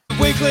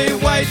weekly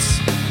weights.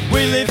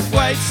 We lift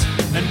weights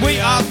and we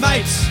are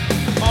mates.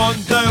 On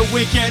the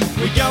weekend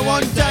we go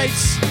on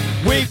dates.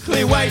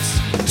 Weekly weights,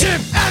 gym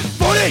and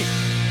footy.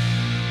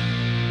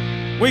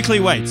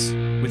 Weekly weights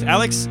with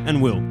Alex and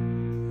Will.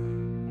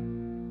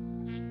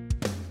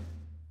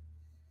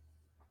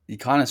 You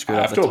kind of screwed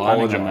up the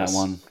timing on that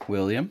one,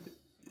 William.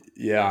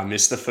 Yeah, I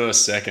missed the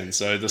first second.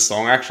 So the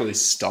song actually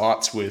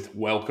starts with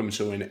 "Welcome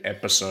to an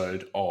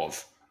episode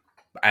of,"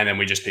 and then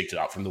we just picked it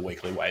up from the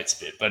weekly weights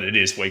bit. But it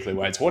is weekly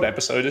weights. What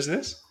episode is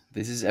this?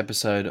 This is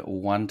episode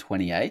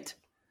 128.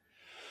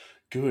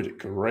 Good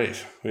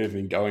grief. We've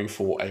been going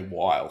for a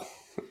while,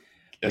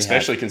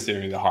 especially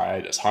considering the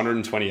hiatus.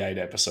 128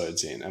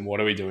 episodes in. And what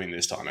are we doing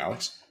this time,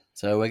 Alex?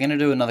 So we're going to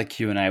do another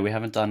Q&A. We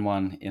haven't done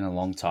one in a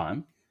long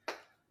time.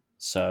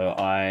 So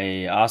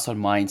I asked on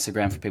my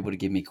Instagram for people to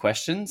give me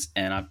questions,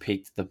 and I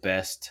picked the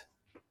best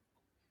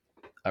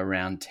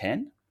around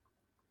 10.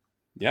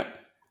 Yep.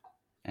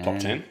 Top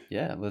 10.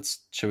 Yeah,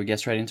 should we get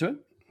straight into it?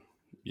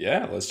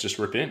 Yeah, let's just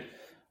rip in.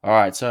 All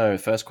right, so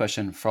first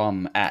question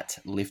from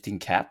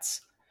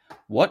 @LiftingCats.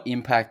 What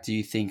impact do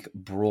you think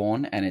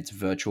Brawn and its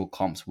virtual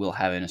comps will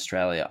have in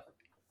Australia?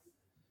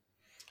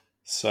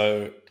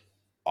 So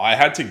I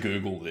had to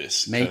Google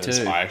this. Me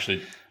too.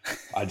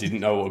 I didn't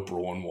know what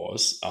Brawn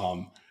was.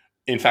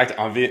 In fact,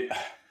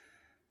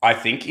 I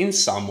think in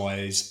some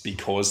ways,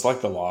 because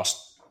like the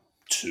last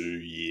 2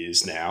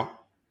 years now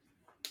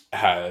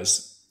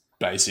has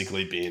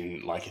basically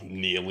been like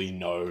nearly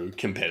no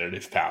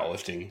competitive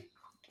powerlifting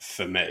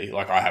for me.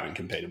 Like I haven't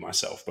competed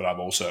myself, but I've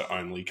also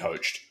only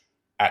coached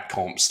at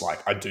comps.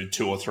 Like I do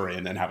 2 or 3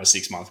 and then have a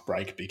 6-month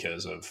break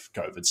because of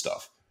COVID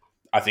stuff.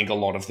 I think a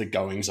lot of the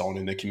goings on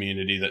in the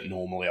community that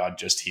normally I'd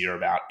just hear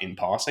about in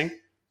passing,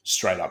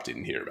 straight up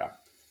didn't hear about.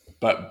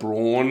 But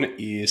Brawn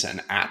is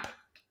an app,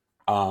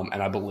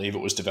 and I believe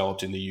it was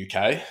developed in the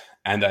UK,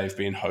 and they've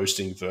been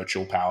hosting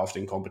virtual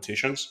powerlifting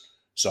competitions.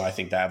 So I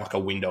think they have like a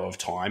window of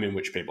time in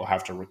which people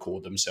have to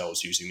record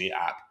themselves using the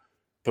app,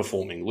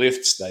 performing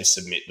lifts. They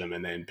submit them,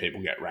 and then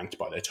people get ranked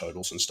by their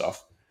totals and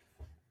stuff.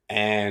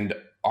 And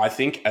I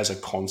think as a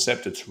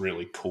concept, it's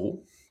really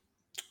cool.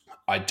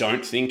 I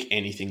don't think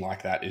anything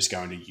like that is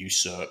going to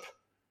usurp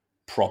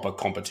proper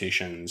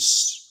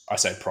competitions. I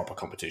say proper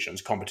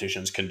competitions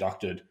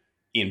conducted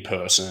in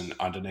person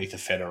underneath a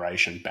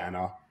federation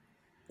banner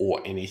or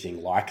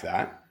anything like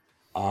that.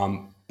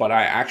 But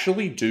I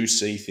actually do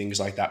see things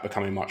like that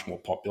becoming much more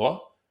popular.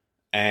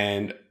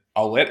 And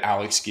I'll let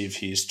Alex give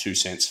his 2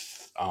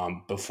 cents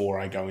before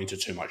I go into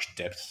too much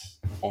depth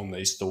on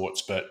these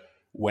thoughts. But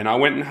when I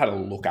went and had a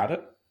look at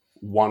it,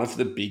 one of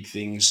the big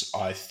things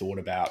I thought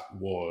about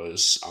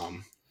was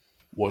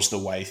the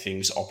way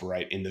things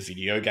operate in the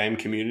video game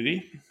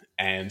community,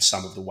 and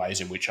some of the ways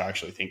in which I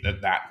actually think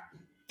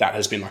that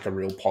has been like a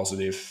real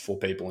positive for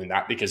people in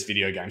that, because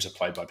video games are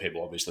played by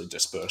people obviously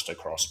dispersed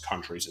across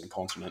countries and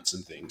continents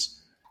and things.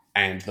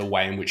 And the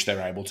way in which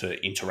they're able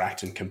to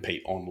interact and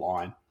compete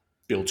online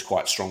builds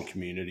quite strong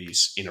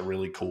communities in a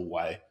really cool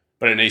way.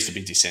 But it needs to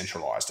be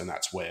decentralized, and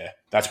that's where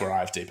I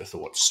have deeper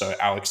thoughts. So,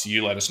 Alex,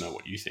 you let us know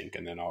what you think,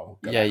 and then I'll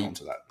go back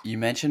onto that. You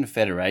mentioned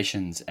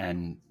federations,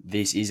 and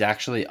this is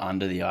actually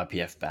under the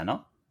IPF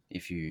banner.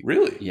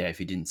 Really? Yeah, if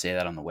you didn't see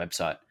that on the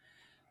website.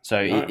 So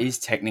It is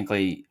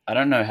technically, I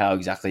don't know how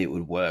exactly it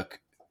would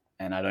work,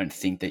 and I don't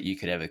think that you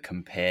could ever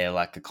compare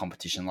like a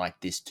competition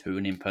like this to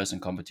an in-person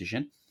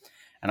competition.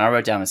 And I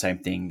wrote down the same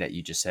thing that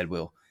you just said,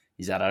 Will,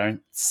 is that I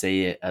don't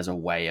see it as a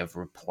way of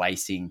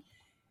replacing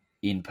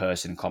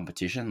in-person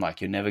competition. Like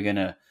you're never going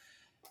to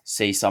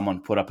see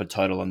someone put up a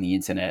total on the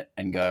internet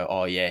and go,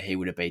 oh yeah, he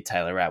would have beat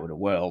Taylor Atwood at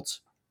Worlds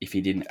if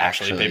he didn't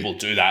actually. People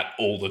do that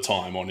all the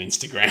time on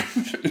Instagram.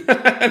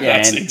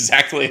 That's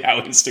exactly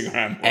how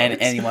Instagram works. And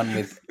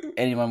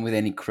anyone with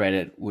any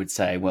credit would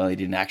say, well, he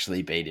didn't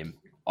actually beat him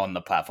on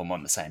the platform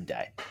on the same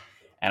day.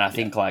 And I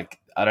think I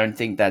don't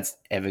think that's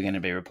ever going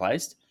to be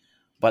replaced.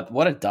 But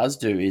what it does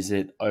do is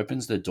it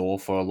opens the door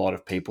for a lot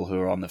of people who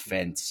are on the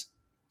fence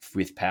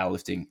with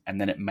powerlifting, and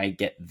then it may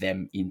get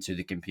them into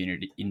the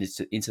community,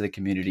 into the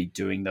community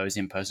doing those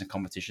in-person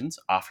competitions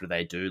after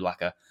they do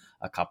like a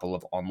couple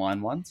of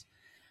online ones.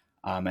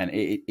 And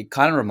it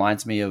kind of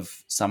reminds me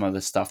of some of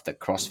the stuff that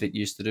CrossFit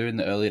used to do in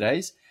the early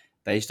days.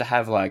 They used to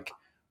have like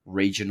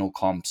regional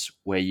comps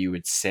where you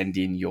would send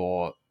in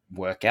your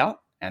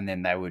workout, and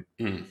then they would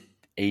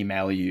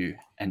email you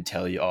and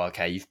tell you, oh,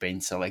 okay, you've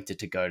been selected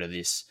to go to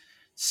this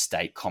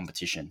state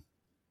competition,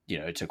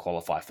 to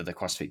qualify for the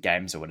CrossFit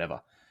Games or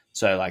whatever.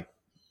 So like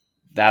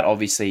that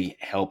obviously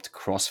helped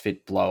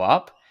CrossFit blow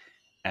up,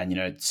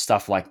 and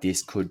stuff like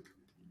this could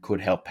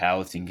help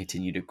powerlifting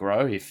continue to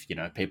grow if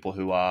people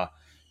who are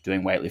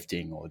doing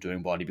weightlifting or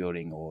doing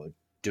bodybuilding or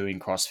doing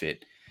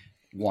CrossFit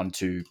want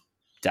to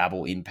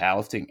dabble in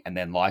powerlifting and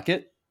then like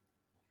it.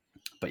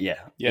 But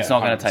it's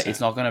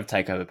not going to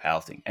take over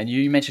powerlifting. And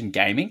you mentioned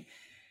gaming.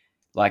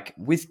 Like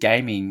with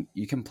gaming,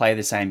 you can play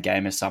the same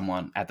game as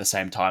someone at the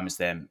same time as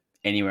them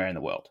anywhere in the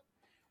world.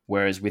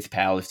 Whereas with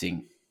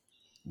powerlifting,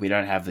 we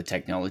don't have the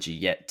technology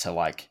yet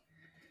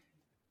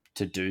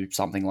to do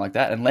something like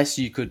that, unless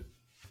you could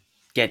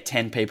get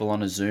 10 people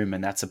on a Zoom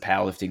and that's a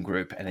powerlifting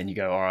group, and then you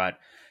go, all right,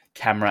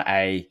 camera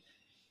A,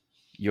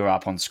 you're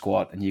up on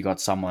squat, and you got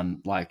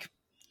someone like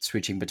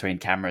switching between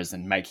cameras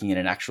and making it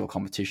an actual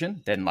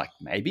competition, then like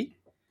maybe.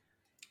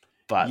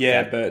 But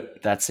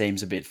but that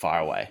seems a bit far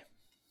away.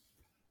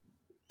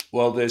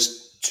 Well,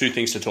 there's two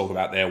things to talk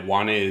about there.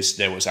 One is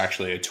there was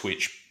actually a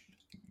Twitch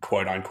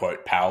quote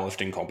unquote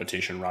powerlifting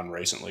competition run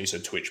recently. So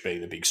Twitch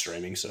being the big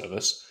streaming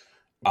service,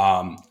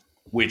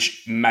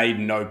 which made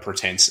no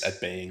pretense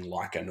at being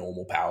like a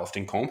normal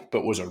powerlifting comp,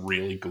 but was a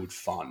really good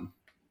fun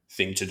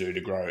thing to do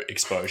to grow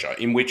exposure,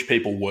 in which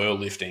people were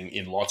lifting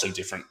in lots of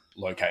different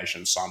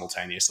locations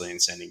simultaneously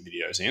and sending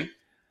videos in.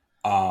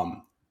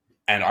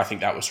 And I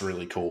think that was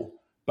really cool.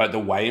 But the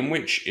way in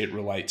which it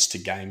relates to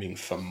gaming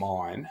for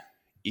mine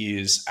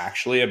is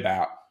actually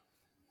about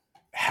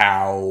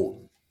how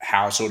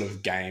sort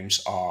of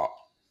games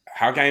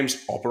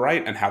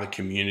operate and how the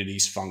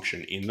communities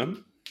function in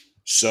them.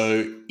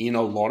 So in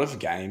a lot of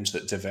games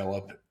that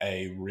develop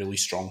a really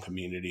strong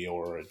community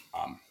or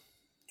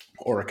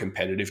a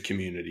competitive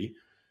community,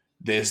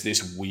 there's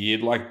this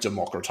weird like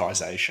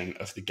democratization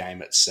of the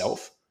game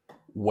itself,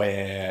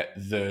 where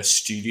the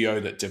studio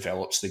that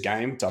develops the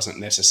game doesn't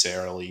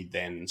necessarily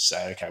then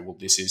say, okay, well,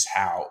 this is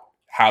how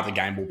the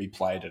game will be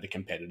played at a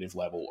competitive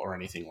level or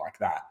anything like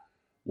that.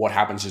 What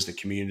happens is the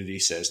community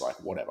says, like,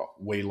 whatever,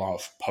 we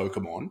love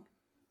Pokemon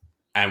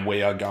and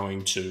we are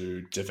going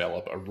to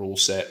develop a rule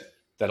set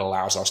that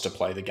allows us to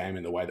play the game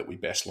in the way that we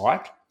best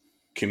like.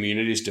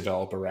 Communities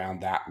develop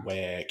around that,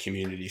 where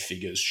community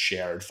figures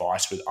share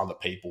advice with other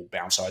people,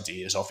 bounce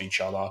ideas off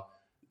each other.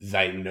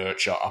 They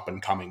nurture up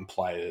and coming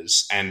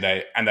players, and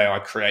they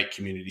like create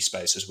community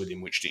spaces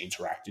within which to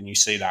interact. And you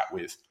see that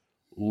with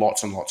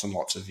lots and lots and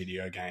lots of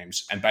video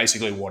games. And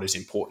basically what is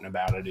important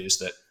about it is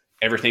that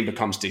everything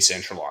becomes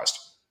decentralized.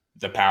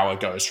 The power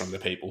goes from the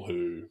people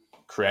who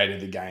created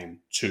the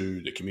game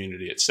to the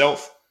community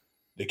itself.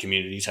 The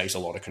community takes a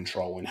lot of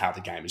control in how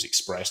the game is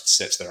expressed,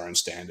 sets their own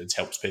standards,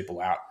 helps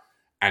people out.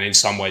 And in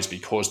some ways,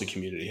 because the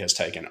community has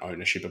taken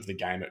ownership of the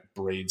game, it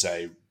breeds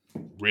a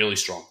really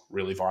strong,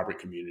 really vibrant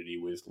community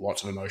with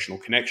lots of emotional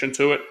connection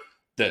to it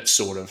that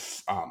sort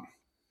of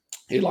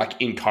it like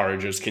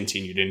encourages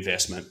continued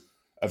investment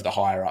of the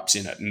higher ups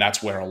in it. And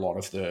that's where a lot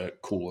of the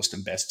coolest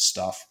and best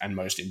stuff and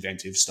most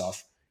inventive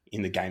stuff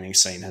in the gaming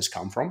scene has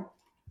come from.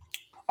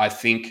 I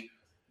think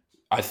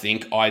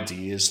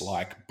ideas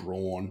like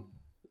Brawn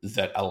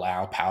that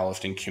allow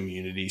powerlifting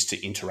communities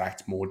to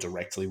interact more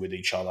directly with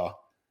each other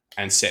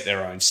and set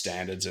their own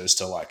standards as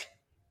to, like,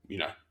 you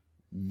know,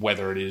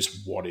 whether it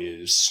is what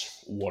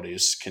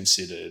is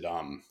considered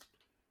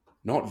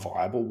not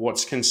viable,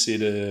 what's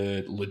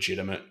considered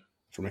legitimate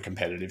from a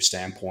competitive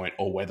standpoint,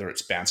 or whether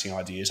it's bouncing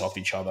ideas off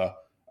each other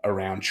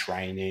around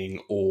training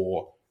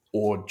or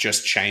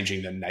just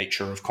changing the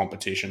nature of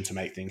competition to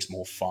make things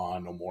more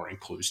fun or more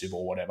inclusive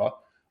or whatever.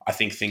 I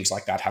think things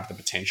like that have the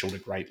potential to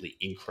greatly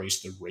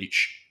increase the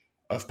reach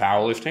of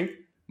powerlifting.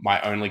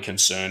 My only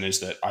concern is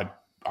that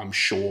I'm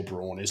sure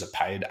Brawn is a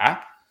paid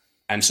app,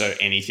 and so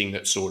anything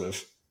that sort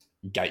of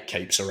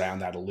gatekeeps around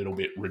that a little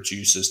bit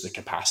reduces the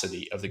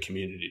capacity of the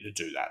community to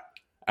do that.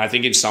 And I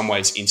think in some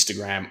ways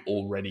Instagram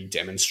already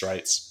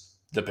demonstrates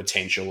the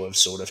potential of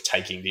sort of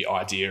taking the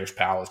idea of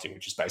powerlifting,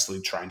 which is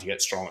basically trying to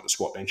get strong at the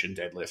squat, bench, and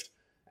deadlift,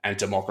 and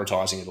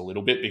democratizing it a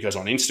little bit, because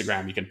on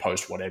Instagram you can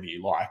post whatever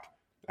you like.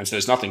 And so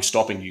there's nothing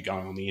stopping you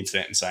going on the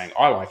internet and saying,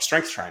 I like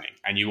strength training.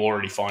 And you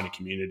already find a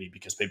community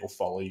because people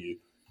follow you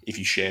if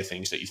you share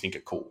things that you think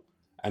are cool.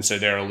 And so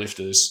there are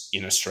lifters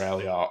in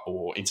Australia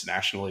or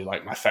internationally.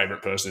 Like, my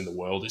favorite person in the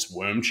world is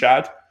Worm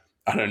Chad.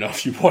 I don't know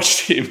if you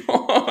watched him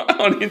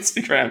on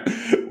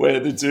Instagram, where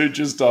the dude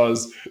just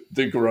does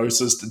the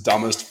grossest,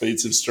 dumbest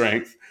feats of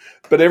strength,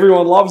 but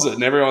everyone loves it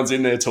and everyone's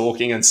in there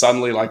talking, and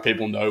suddenly, like,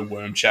 people know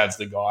Worm Chad's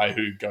the guy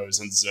who goes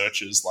and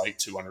zerches like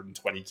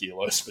 220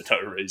 kilos for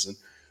no reason.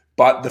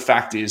 But the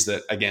fact is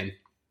that, again,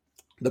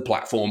 the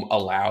platform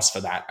allows for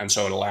that. And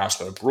so it allows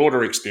for a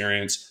broader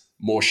experience,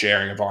 more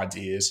sharing of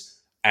ideas,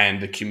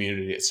 and the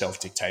community itself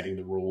dictating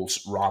the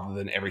rules rather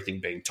than everything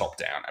being top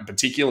down. And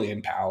particularly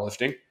in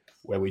powerlifting,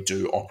 where we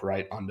do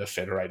operate under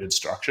federated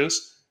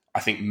structures, I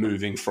think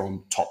moving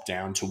from top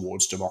down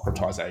towards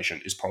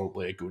democratization is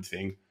probably a good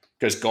thing,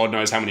 because God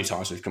knows how many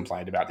times we've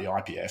complained about the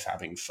IPF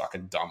having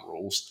fucking dumb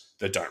rules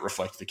that don't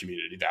reflect the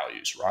community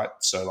values, right?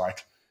 So,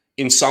 like,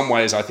 in some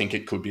ways, I think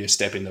it could be a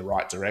step in the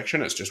right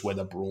direction. It's just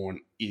whether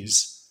Brawn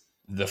is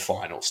the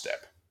final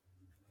step.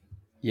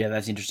 Yeah,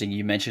 that's interesting.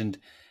 You mentioned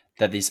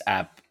that this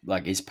app,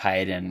 like, is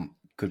paid and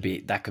could be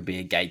a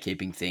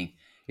gatekeeping thing.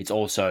 It's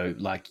also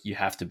like you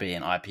have to be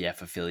an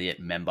IPF affiliate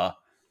member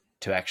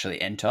to actually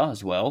enter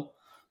as well.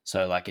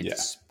 So, like,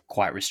 it's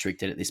quite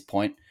restricted at this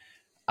point.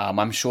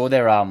 I'm sure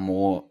there are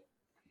more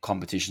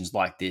competitions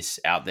like this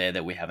out there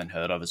that we haven't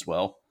heard of as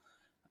well.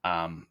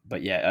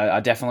 But yeah, I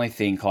definitely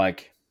think,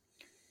 like,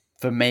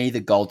 for me, the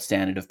gold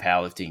standard of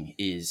powerlifting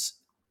is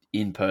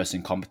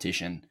in-person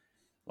competition,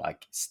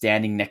 like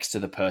standing next to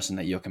the person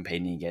that you're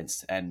competing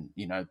against and,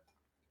 you know,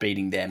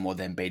 beating them or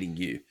them beating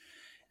you.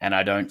 And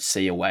I don't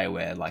see a way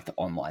where, like, the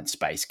online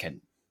space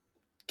can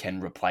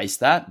can replace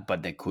that,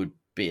 but there could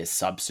be a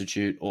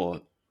substitute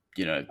or,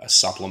 a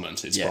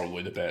supplement is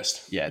probably the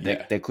best. Yeah,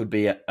 there could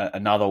be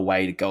another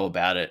way to go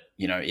about it.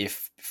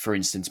 If, for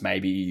instance,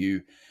 maybe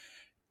you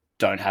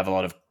don't have a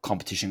lot of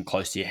competition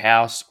close to your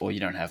house, or you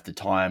don't have the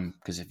time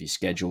because of your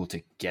schedule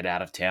to get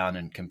out of town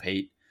and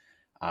compete,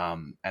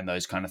 and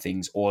those kind of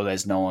things, or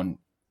there's no one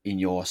in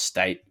your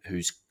state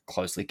who's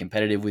closely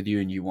competitive with you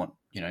and you want,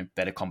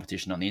 better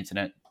competition on the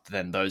internet,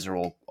 then those are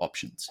all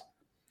options.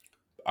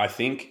 I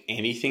think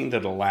anything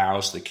that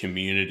allows the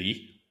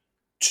community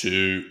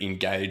to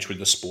engage with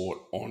the sport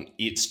on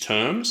its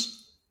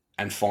terms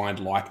and find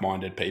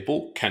like-minded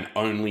people can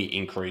only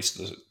increase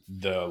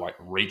the like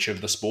reach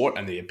of the sport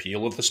and the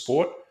appeal of the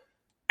sport.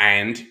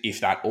 And if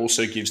that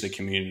also gives the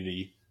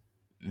community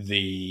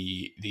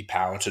the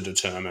power to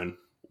determine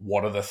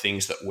what are the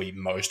things that we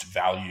most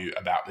value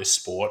about this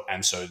sport,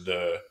 and so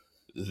the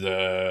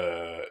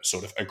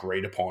sort of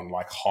agreed upon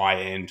like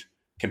high-end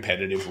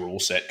competitive rule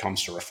set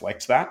comes to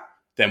reflect that,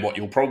 then what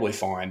you'll probably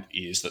find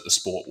is that the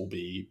sport will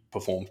be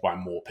performed by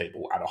more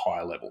people at a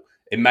higher level.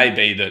 It may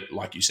be that,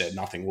 like you said,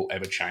 nothing will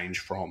ever change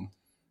from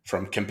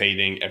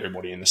competing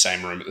everybody in the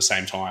same room at the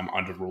same time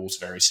under rules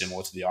very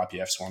similar to the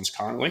IPF's ones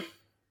currently.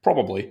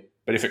 Probably.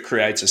 But if it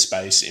creates a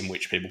space in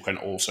which people can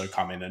also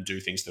come in and do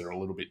things that are a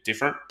little bit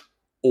different,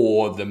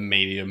 or the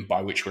medium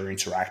by which we're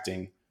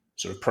interacting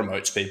sort of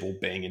promotes people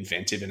being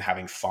inventive and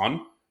having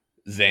fun,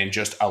 then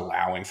just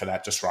allowing for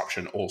that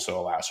disruption also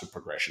allows for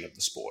progression of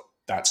the sport.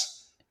 That's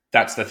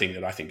the thing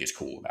that I think is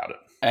cool about it.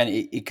 And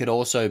it could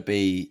also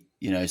be,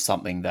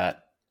 something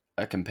that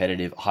a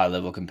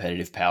high-level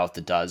competitive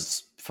powerlifter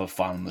does for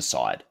fun on the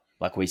side.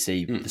 Like we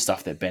see the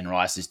stuff that Ben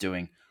Rice is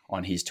doing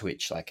on his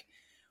Twitch. Like,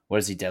 what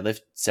does he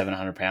deadlift?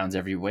 700 pounds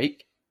every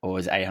week? Or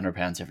is it 800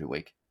 pounds every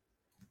week?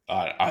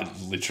 I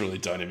literally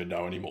don't even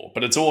know anymore.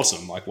 But it's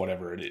awesome, like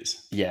whatever it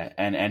is. Yeah,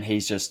 and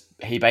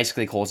he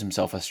basically calls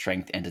himself a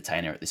strength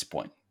entertainer at this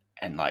point.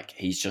 And like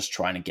he's just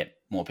trying to get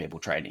more people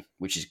training,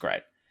 which is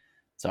great.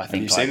 So I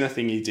think have you seen the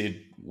thing he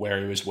did where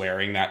he was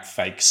wearing that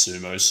fake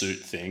sumo suit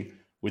thing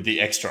with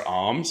the extra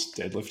arms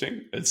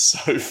deadlifting? It's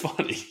so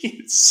funny.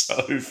 It's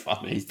so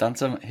funny. He's done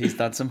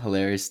some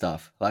hilarious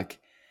stuff. Like,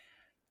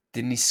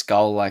 didn't he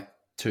skull like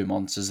 2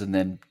 monsters and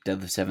then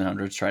deadlift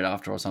 700 straight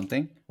after or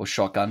something? Or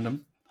shotgunned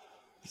them?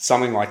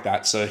 Something like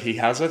that. So he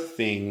has a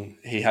thing.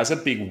 He has a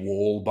big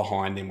wall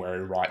behind him where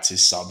he writes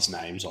his subs'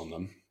 names on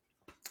them.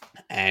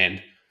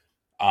 And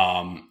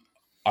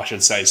I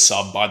should say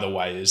sub, by the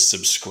way, is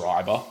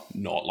subscriber,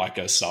 not like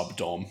a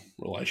sub-dom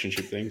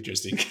relationship thing,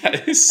 just in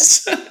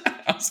case.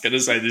 I was going to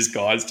say this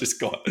guy's just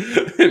got...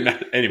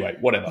 Anyway,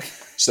 whatever.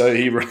 So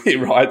he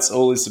writes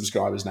all his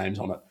subscribers' names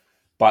on it.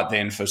 But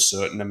then for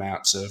certain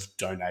amounts of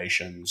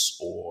donations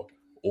or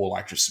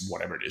like just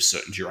whatever it is,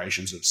 certain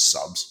durations of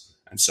subs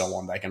and so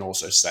on, they can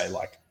also say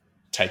like,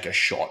 take a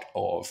shot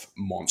of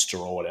Monster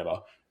or whatever,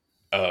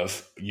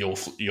 of your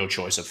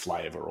choice of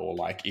flavor, or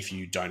like if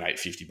you donate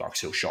 $50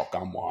 he'll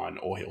shotgun one,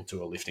 or he'll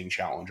do a lifting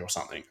challenge or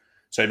something.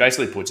 So he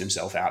basically puts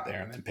himself out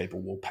there, and then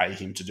people will pay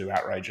him to do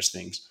outrageous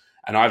things.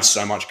 And I have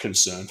so much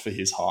concern for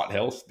his heart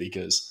health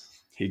because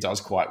he does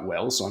quite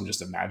well. So I'm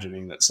just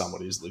imagining that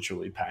somebody is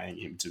literally paying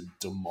him to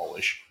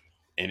demolish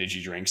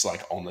energy drinks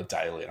like on the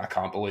daily, and I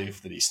can't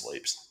believe that he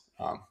sleeps.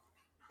 But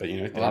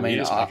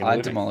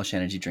I demolish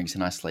energy drinks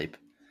and I sleep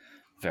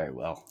very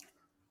well.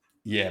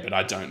 Yeah, but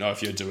I don't know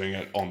if you're doing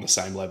it on the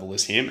same level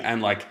as him.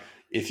 And like,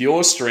 if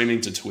you're streaming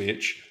to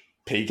Twitch,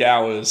 peak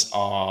hours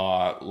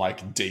are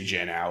like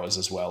degen hours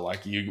as well.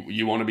 Like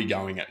you want to be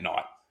going at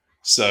night.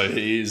 So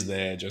he is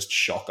there just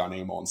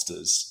shotgunning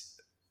monsters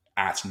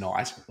at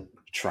night,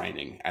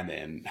 training, and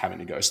then having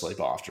to go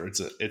sleep after.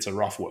 It's a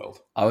rough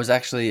world. I was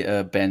actually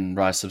a Ben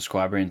Rice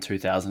subscriber in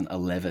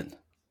 2011.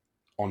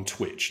 On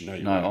Twitch? No,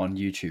 on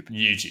YouTube.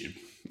 YouTube,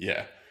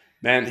 yeah.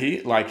 Man,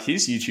 his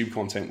YouTube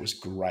content was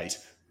great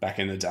back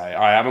in the day.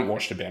 I haven't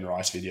watched a Ben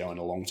Rice video in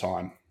a long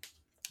time,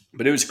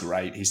 but it was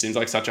great. He seems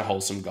like such a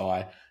wholesome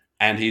guy,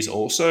 and he's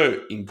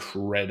also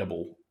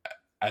incredible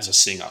as a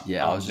singer.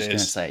 Yeah, I was just going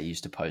to say he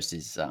used to post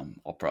his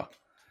opera,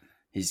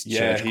 his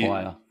church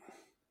choir.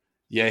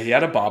 Yeah, he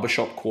had a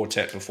barbershop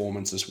quartet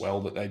performance as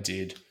well that they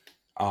did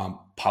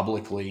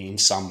publicly in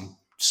some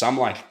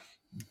like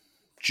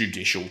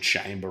judicial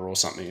chamber or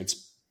something.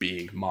 It's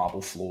big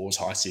marble floors,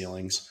 high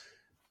ceilings.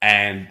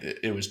 And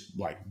it was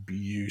like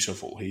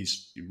beautiful.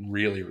 He's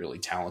really, really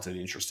talented,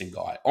 interesting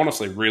guy.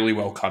 Honestly, really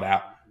well cut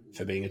out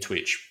for being a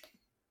Twitch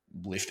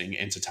lifting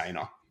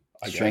entertainer.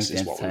 Strength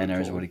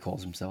entertainer is what he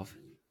calls himself.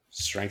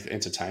 Strength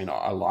entertainer.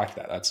 I like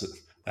that.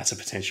 That's a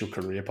potential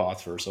career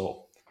path for us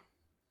all.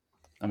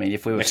 I mean,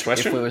 if we were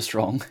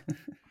strong.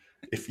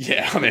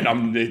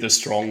 I'm neither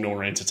strong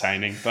nor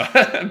entertaining, but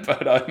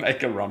I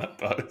make a run at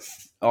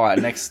both. All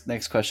right,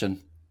 next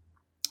question.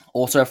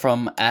 Also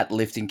from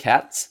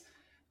 @LiftingCats.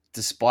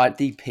 Despite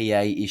the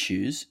PA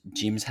issues,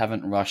 gyms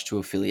haven't rushed to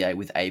affiliate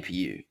with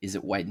APU. Is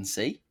it wait and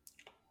see?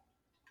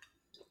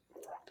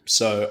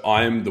 So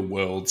I am the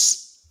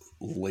world's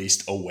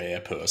least aware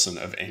person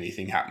of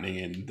anything happening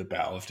in the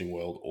powerlifting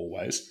world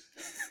always.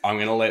 I'm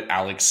gonna let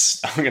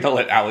Alex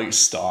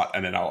start,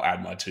 and then I'll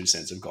add my 2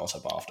 cents of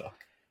gossip after.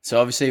 So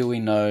obviously we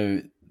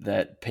know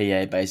that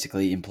PA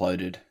basically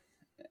imploded,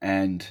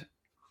 and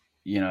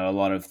a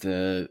lot of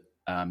the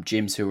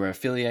gyms who were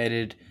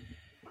affiliated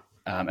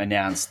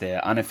announced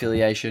their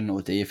unaffiliation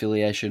or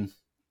de-affiliation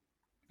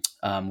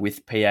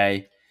with PA,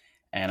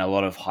 and a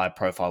lot of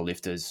high-profile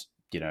lifters,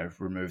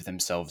 removed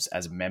themselves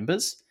as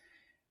members.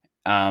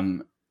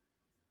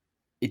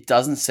 It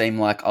doesn't seem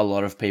like a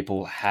lot of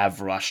people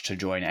have rushed to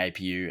join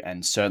APU,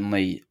 and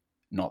certainly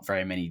not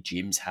very many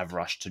gyms have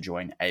rushed to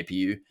join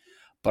APU.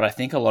 But I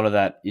think a lot of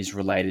that is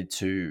related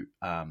to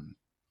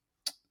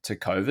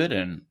COVID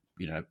and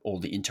all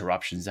the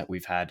interruptions that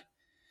we've had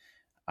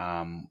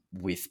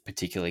with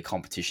particularly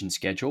competition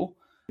schedule.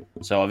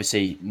 So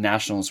obviously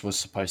Nationals was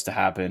supposed to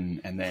happen,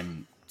 and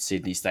then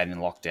Sydney stayed in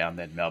lockdown,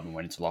 then Melbourne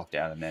went into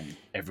lockdown, and then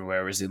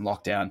everywhere was in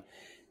lockdown.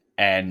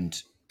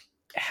 And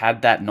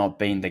had that not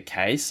been the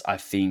case, I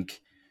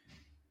think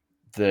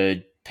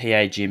the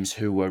PA gyms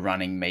who were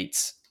running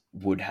meets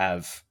would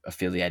have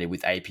affiliated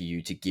with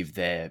APU to give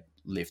their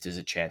lifters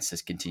a chance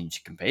to continue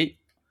to compete.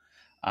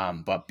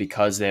 But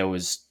because there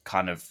was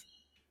kind of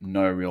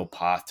no real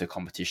path to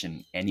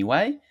competition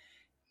anyway,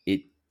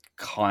 it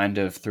kind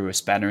of threw a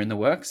spanner in the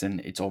works,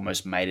 and it's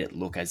almost made it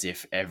look as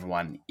if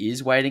everyone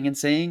is waiting and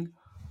seeing.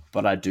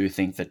 But I do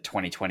think that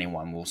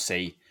 2021 will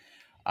see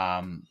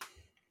a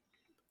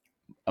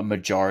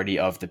majority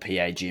of the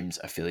PA gyms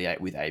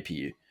affiliate with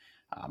APU.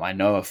 I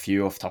know a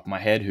few off the top of my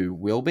head who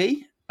will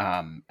be,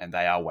 and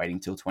they are waiting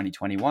till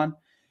 2021.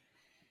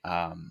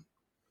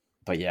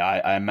 But yeah,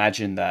 I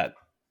imagine that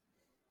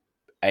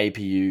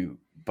APU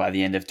by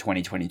the end of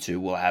 2022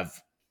 will have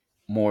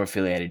more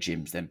affiliated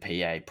gyms than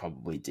PA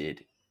probably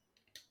did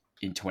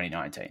in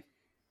 2019.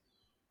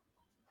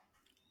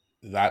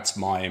 That's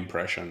my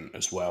impression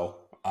as well.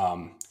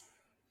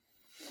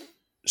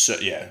 So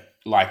yeah,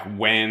 like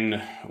when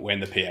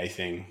the PA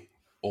thing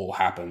all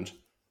happened,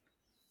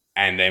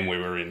 and then we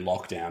were in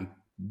lockdown.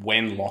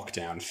 When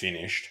lockdown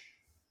finished,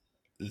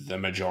 the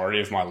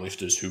majority of my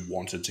lifters who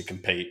wanted to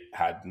compete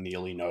had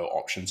nearly no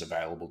options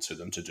available to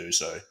them to do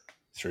so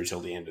through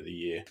till the end of the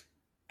year.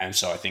 And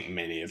so I think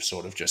many have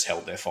sort of just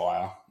held their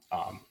fire,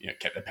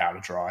 kept their powder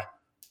dry,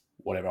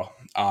 whatever,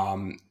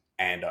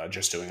 and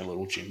just doing a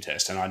little gym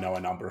test. And I know a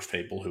number of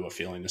people who are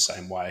feeling the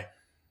same way.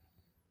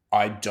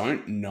 I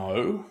don't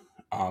know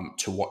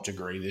to what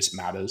degree this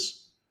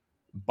matters,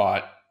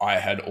 but I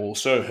had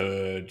also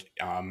heard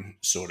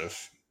sort of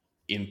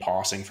in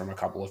passing from a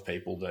couple of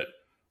people that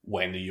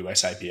when the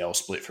USAPL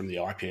split from the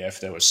IPF,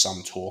 there was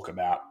some talk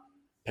about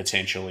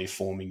potentially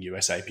forming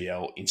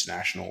USAPL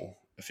international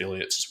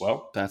affiliates as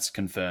well. That's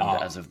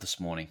confirmed as of this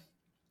morning.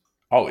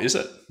 Oh, is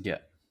it? Yeah.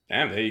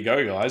 Damn, there you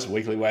go, guys.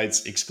 Weekly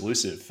Weights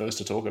exclusive. First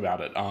to talk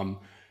about it.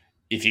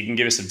 If you can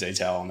give us some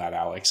detail on that,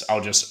 Alex,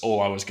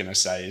 all I was going to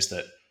say is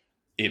that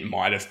it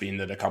might have been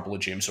that a couple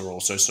of gyms are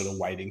also sort of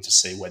waiting to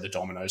see where the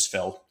dominoes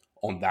fell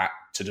on that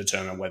to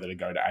determine whether to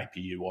go to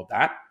APU or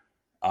that.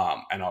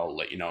 And I'll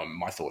let you know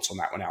my thoughts on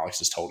that when Alex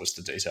has told us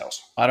the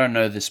details. I don't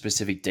know the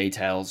specific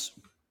details,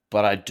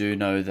 but I do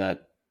know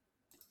that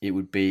it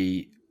would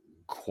be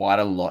quite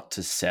a lot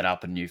to set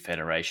up a new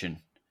federation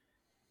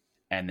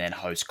and then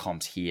host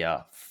comps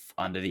here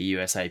under the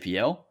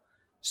USAPL.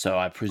 So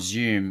I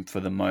presume for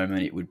the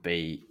moment it would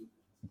be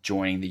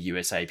joining the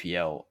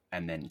USAPL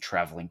and then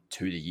traveling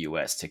to the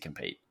US to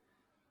compete.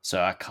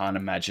 So I can't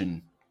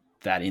imagine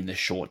that in the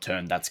short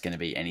term that's going to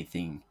be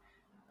anything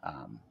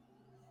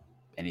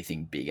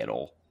big at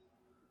all.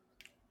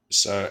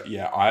 So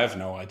yeah, I have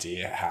no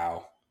idea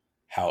how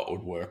it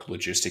would work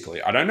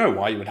logistically. I don't know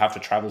why you would have to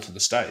travel to the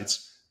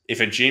States. If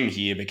a gym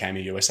here became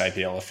a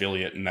USAPL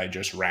affiliate and they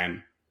just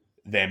ran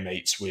their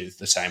meets with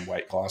the same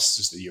weight classes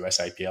as the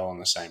USAPL and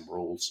the same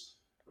rules,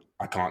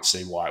 I can't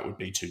see why it would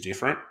be too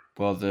different.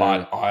 Well, the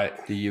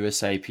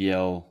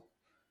USAPL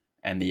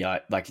and the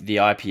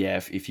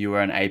IPF, if you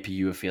were an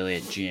APU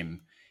affiliate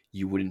gym,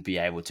 you wouldn't be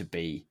able to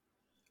be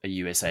a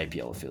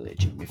USAPL affiliate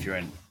gym. If you're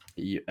an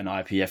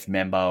IPF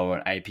member or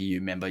an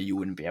APU member, you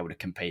wouldn't be able to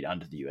compete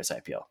under the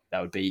USAPL.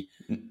 That would be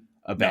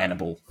a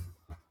bannable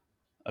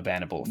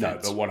offense. No,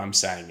 but what I'm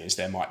saying is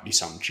there might be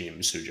some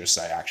gyms who just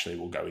say, actually,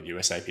 we'll go with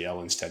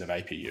USAPL instead of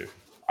APU.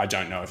 I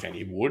don't know if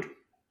any would,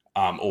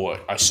 or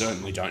I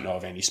certainly don't know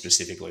of any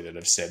specifically that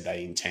have said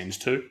they intend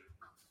to.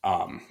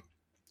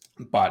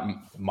 But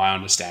my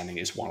understanding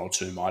is one or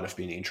two might have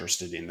been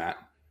interested in that.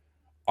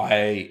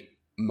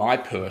 My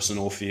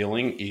personal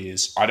feeling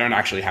is I don't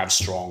actually have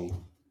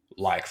strong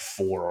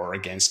for or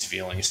against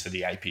feelings for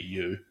the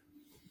APU,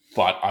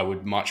 but I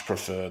would much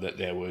prefer that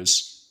there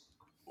was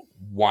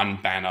one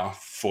banner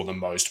for the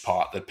most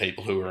part that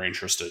people who are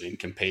interested in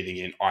competing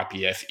in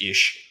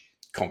IPF-ish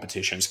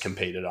competitions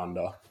competed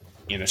under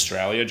in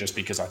Australia, just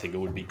because I think it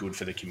would be good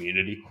for the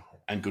community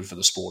and good for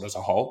the sport as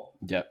a whole.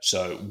 Yep.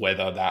 So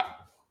whether that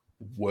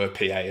were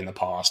PA in the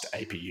past,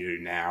 APU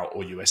now,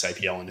 or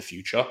USAPL in the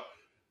future,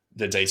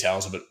 the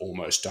details of it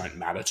almost don't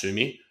matter to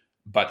me.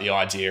 But the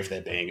idea of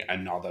there being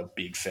another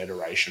big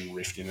federation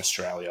rift in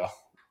Australia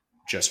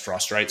just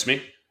frustrates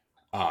me.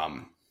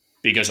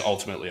 Because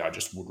ultimately I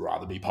just would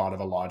rather be part of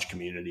a large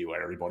community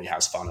where everybody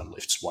has fun and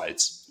lifts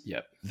weights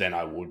than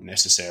I would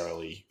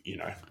necessarily,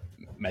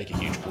 make a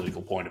huge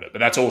political point of it. But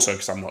that's also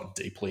because I'm not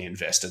deeply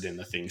invested in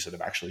the things that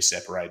have actually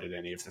separated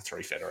any of the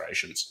three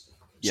federations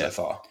so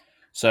far.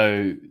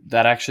 So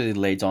that actually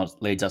leads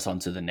us on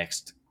to the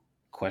next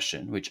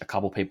question, which a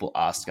couple people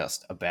asked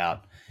us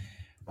about.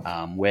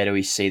 Where do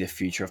we see the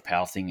future of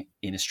powerlifting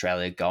in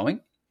Australia going?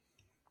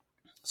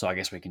 So I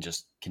guess we can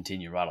just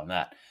continue right on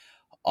that.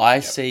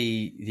 I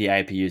see the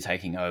APU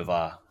taking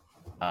over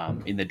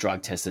in the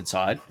drug-tested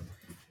side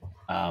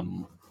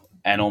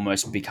and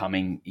almost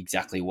becoming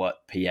exactly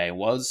what PA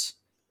was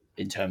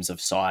in terms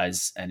of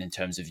size and in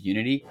terms of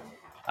unity.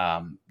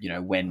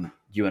 When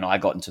you and I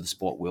got into the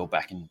sport, Will,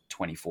 back in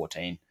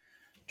 2013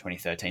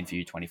 for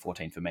you,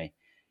 2014 for me,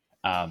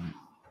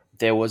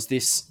 there was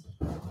this,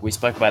 we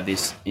spoke about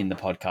this in the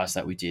podcast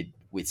that we did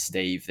with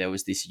Steve, there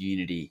was this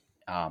unity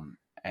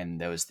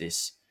and there was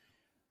this,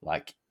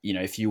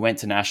 if you went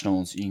to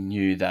nationals, you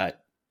knew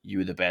that you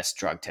were the best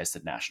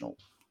drug-tested national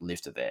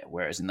lifter there.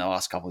 Whereas in the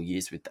last couple of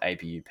years with the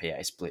APU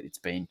PA split, it's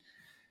been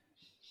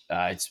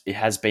it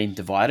has been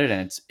divided,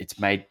 and it's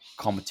made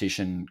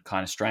competition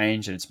kind of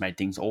strange, and it's made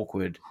things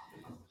awkward.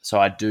 So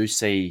I do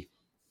see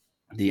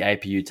the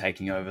APU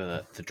taking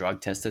over the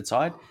drug-tested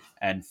side,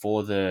 and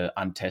for the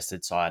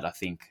untested side, I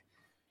think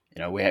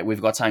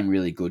we've got something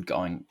really good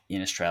going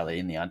in Australia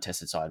in the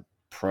untested side.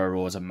 Pro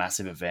Raw is a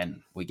massive event.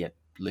 We get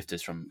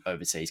lifters from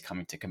overseas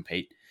coming to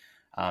compete,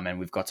 and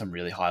we've got some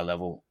really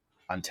high-level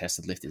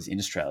untested lifters in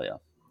Australia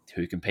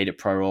who compete at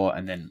Pro Raw,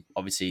 and then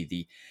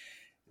obviously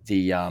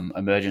the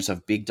emergence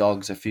of Big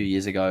Dogs a few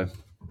years ago,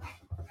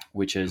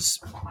 which has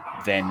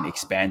then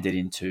expanded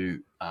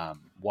into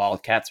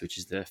Wildcats, which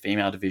is the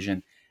female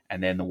division,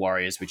 and then the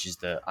Warriors, which is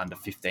the under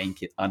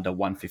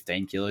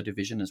 115 kilo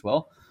division as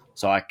well.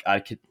 So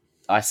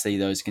I see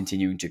those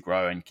continuing to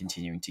grow and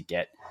continuing to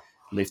get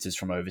lifters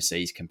from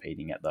overseas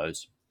competing at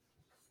those.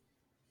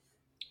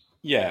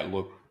 Yeah,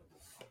 look,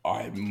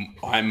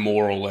 I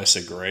more or less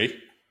agree.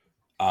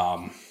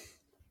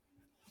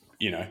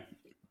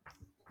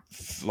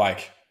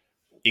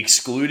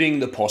 Excluding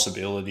the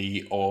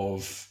possibility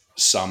of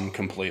some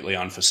completely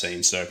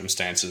unforeseen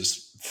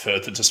circumstances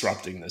further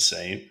disrupting the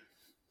scene,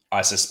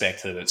 I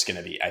suspect that it's going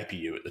to be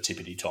APU at the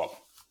tippity top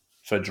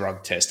for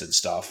drug tested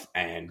stuff.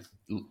 And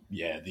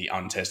the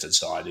untested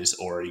side is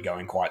already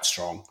going quite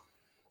strong.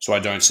 So I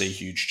don't see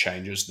huge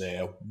changes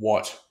there.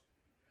 What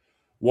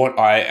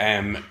I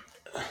am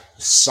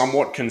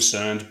somewhat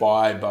concerned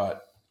by,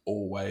 but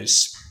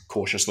always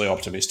cautiously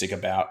optimistic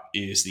about,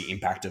 is the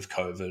impact of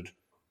COVID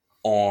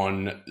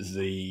on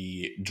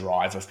the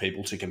drive of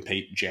people to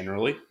compete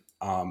generally.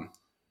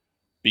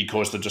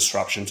 Because the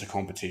disruption to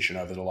competition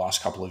over the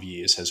last couple of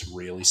years has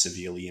really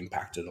severely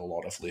impacted a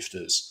lot of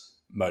lifters'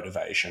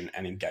 motivation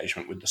and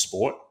engagement with the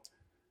sport.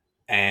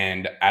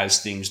 And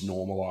as things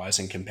normalize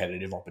and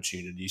competitive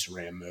opportunities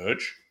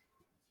reemerge,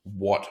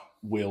 what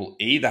will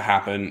either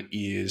happen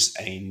is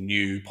a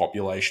new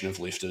population of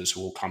lifters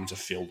who will come to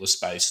fill the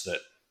space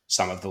that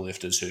some of the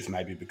lifters who've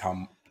maybe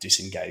become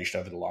disengaged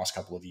over the last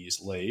couple of years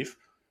leave,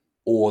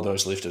 or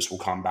those lifters will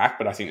come back.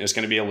 But I think there's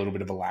going to be a little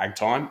bit of a lag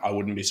time. I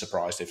wouldn't be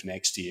surprised if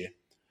next year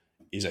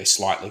is a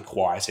slightly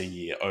quieter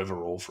year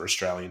overall for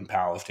Australian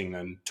powerlifting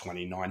than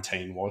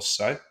 2019 was.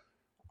 So,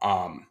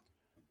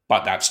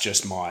 but that's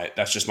just my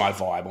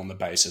vibe on the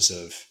basis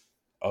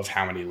of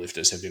how many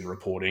lifters have been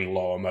reporting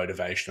lower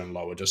motivation and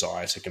lower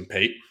desire to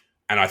compete.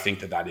 And I think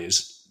that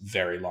is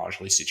very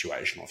largely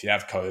situational. If you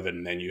have COVID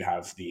and then you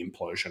have the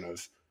implosion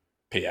of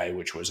PA,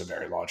 which was a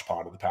very large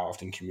part of the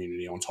powerlifting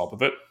community on top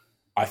of it,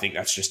 I think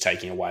that's just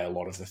taking away a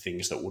lot of the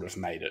things that would have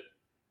made it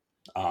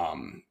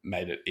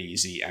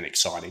easy and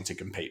exciting to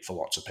compete for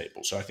lots of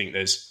people. So I think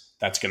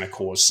that's going to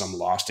cause some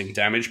lasting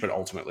damage, but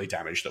ultimately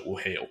damage that will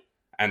heal.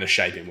 And the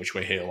shape in which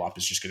we heal up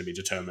is just going to be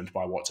determined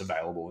by what's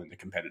available in the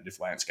competitive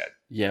landscape.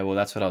 Yeah, well,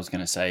 that's what I was going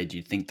to say. Do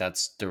you think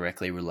that's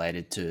directly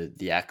related to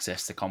the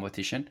access to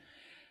competition?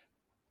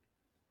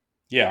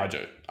 Yeah, I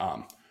do.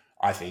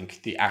 I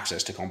think the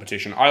access to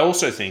competition. I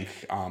also think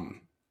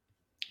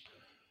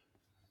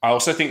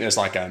there's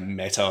like a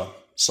meta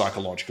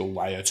psychological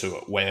layer to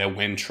it, where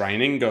when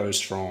training goes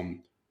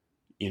from,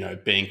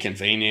 being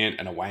convenient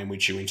and a way in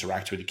which you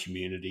interact with the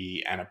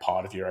community and a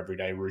part of your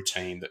everyday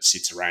routine that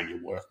sits around your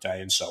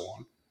workday and so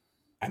on,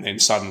 and then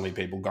suddenly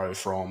people go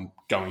from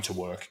going to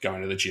work,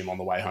 going to the gym on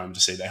the way home to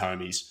see their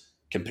homies,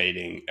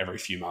 competing every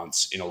few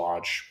months in a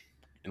large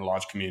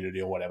community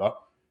or whatever,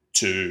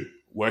 to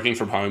working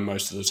from home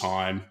most of the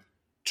time,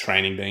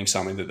 training being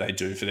something that they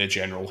do for their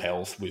general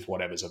health with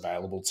whatever's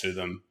available to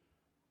them,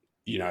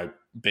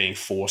 being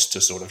forced to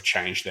sort of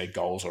change their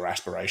goals or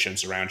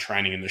aspirations around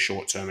training in the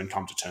short term and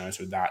come to terms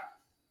with that,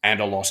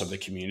 and a loss of the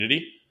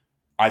community.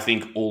 I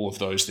think all of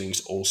those things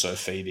also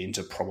feed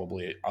into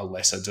probably a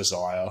lesser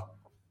desire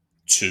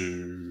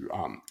to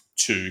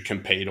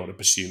compete or to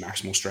pursue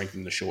maximal strength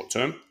in the short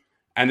term.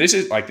 And this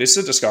is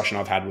a discussion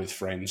I've had with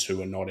friends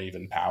who are not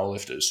even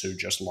powerlifters, who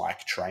just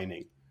like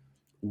training,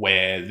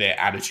 where their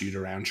attitude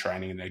around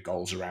training and their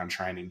goals around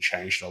training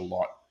changed a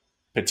lot,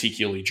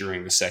 particularly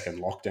during the second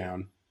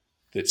lockdown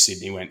that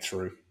Sydney went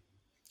through,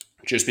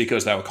 just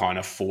because they were kind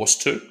of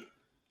forced to.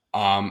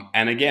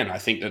 And again, I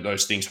think that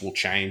those things will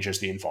change as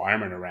the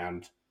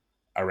environment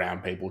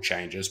around people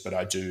changes. But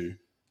I do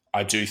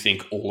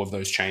think all of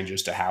those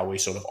changes to how we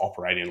sort of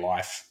operate in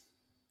life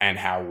and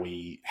how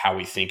we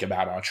think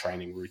about our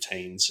training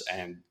routines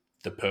and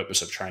the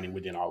purpose of training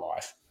within our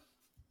life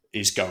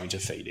is going to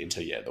feed into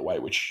the way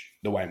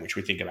in which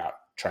we think about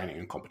training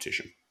and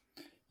competition.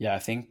 Yeah, I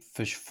think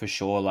for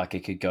sure, like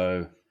it could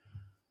go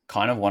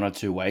kind of one or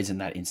two ways in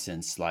that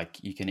instance. Like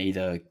you can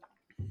either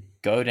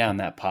go down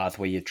that path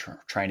where your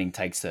training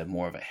takes a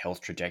more of a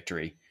health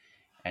trajectory,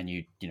 and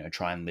you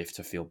try and lift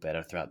to feel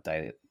better throughout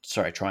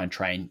try and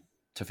train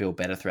to feel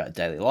better throughout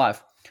daily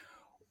life.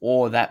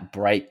 Or that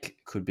break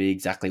could be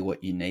exactly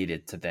what you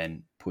needed to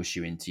then push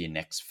you into your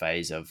next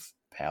phase of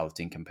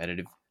powerlifting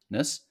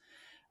competitiveness.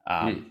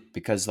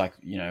 Because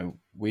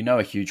we know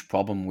a huge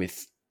problem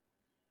with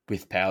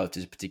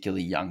powerlifters,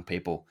 particularly young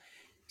people,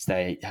 is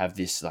they have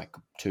this like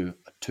too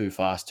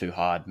fast, too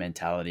hard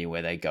mentality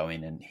where they go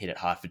in and hit it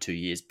hard for 2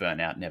 years, burn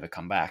out, never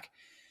come back.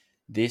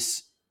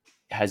 This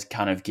has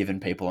kind of given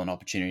people an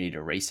opportunity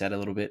to reset a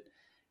little bit.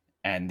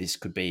 And this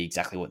could be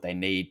exactly what they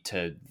need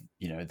to,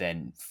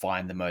 then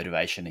find the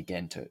motivation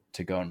again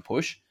to go and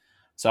push.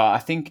 So I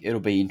think it'll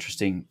be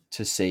interesting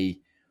to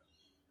see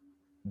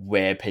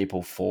where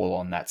people fall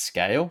on that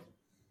scale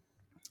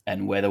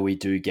and whether we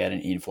do get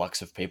an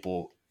influx of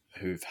people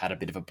who've had a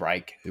bit of a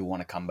break who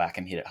want to come back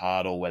and hit it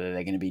hard, or whether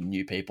they're going to be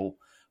new people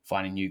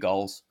finding new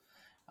goals.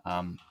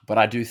 But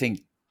I do think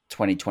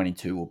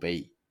 2022 will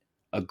be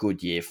a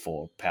good year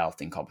for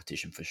powerlifting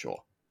competition for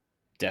sure.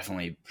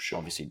 Definitely,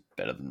 obviously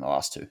better than the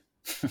last two.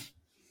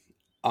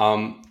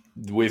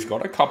 We've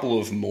got a couple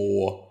of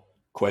more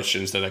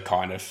questions that are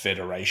kind of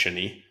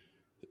federation-y.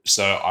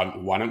 So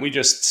why don't we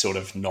just sort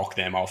of knock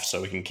them off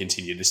so we can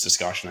continue this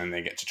discussion and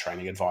then get to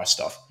training advice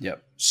stuff?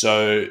 Yep.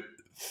 So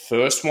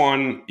first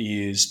one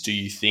is, do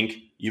you think,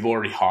 you've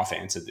already half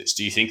answered this,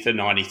 do you think the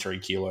 93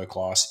 kilo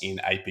class in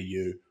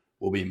APU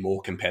will be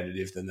more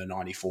competitive than the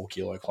 94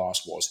 kilo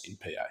class was in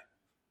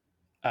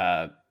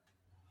PA?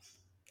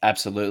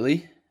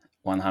 Absolutely,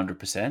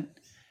 100%.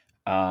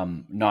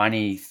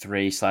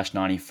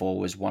 93/94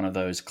 was one of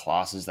those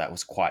classes that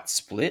was quite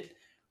split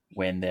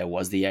when there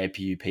was the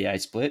APU PA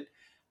split.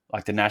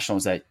 Like the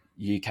nationals that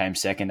you came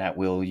second at,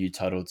 Will, you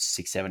totaled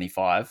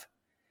 675.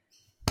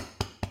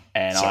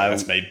 And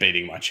that's me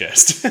beating my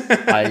chest.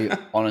 I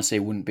honestly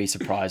wouldn't be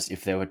surprised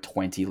if there were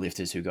 20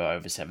 lifters who go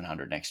over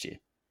 700 next year.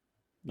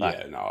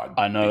 I'd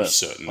be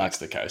certain that's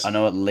the case. I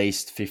know at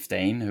least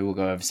 15 who will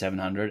go over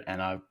 700,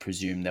 and I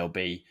presume there'll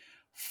be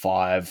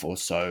 5 or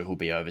so who'll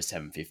be over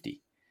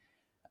 750.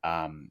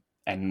 And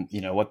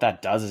what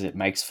that does is it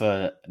makes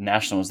for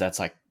nationals that's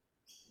like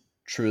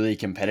truly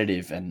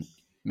competitive, and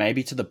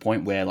maybe to the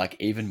point where like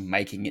even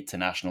making it to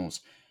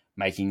nationals,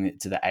 making it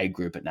to the A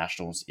group at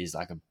nationals is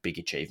like a big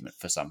achievement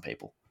for some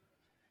people.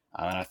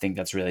 And I think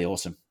that's really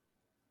awesome.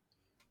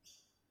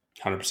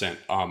 100%.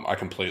 I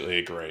completely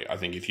agree. I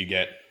think if you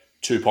get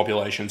two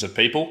populations of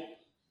people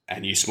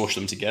and you smush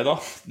them together,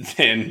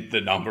 then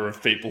the number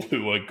of people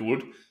who are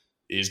good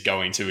is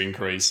going to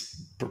increase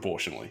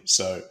proportionally.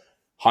 So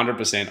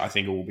 100%, I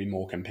think it will be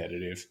more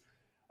competitive.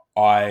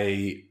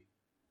 I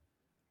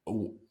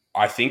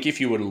think if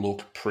you were to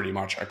look pretty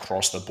much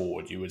across the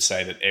board, you would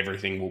say that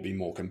everything will be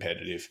more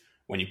competitive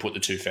when you put the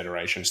two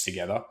federations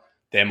together.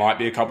 There might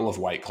be a couple of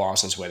weight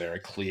classes where there are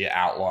clear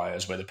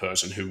outliers, where the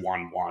person who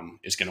won one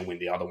is going to win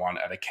the other one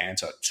at a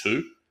canter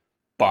too.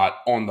 But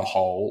on the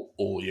whole,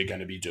 all you're going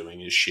to be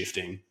doing is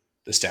shifting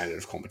the standard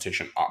of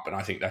competition up. And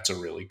I think that's a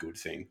really good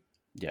thing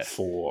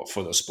for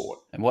the sport.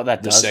 And what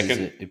that does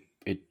is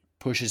it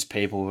pushes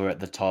people who are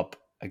at the top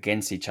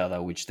against each other,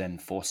 which then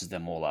forces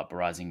them all up.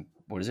 Rising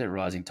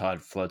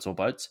tide floats all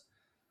boats?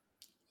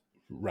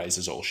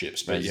 Raises all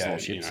ships. Raises all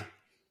ships.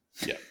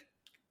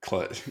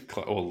 Or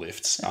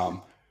lifts.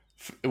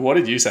 What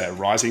did you say? A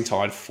rising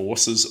tide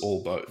forces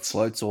all boats.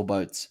 Floats all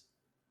boats.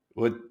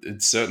 Well,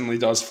 it certainly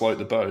does float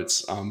the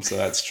boats. So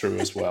that's true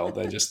as well.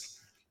 They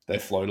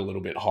float a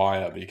little bit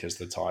higher because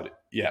the tide.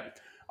 Yeah.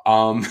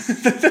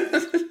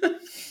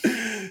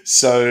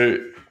 So,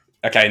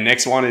 okay.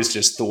 Next one is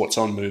just thoughts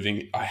on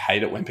moving. I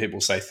hate it when people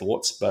say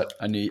thoughts, but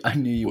I knew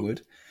you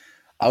would.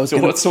 I was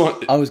going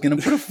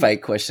to put a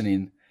fake question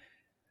in,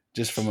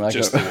 just from like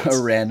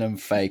a random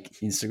fake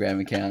Instagram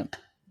account,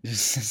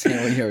 just to see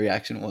what your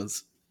reaction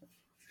was.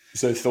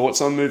 So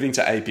thoughts on moving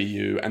to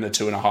APU and the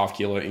 2.5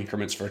 kilo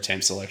increments for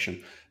attempt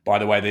selection. By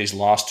the way, these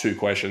last two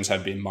questions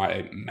have been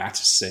my Matt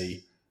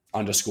C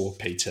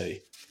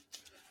 _PT.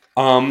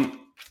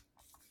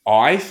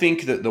 I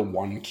think that the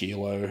 1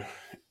 kilo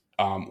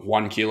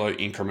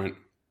increment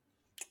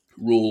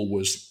rule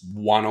was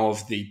one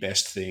of the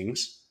best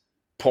things,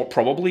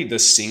 probably the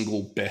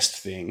single best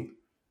thing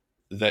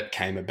that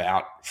came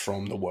about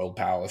from the world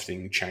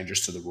powerlifting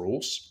changes to the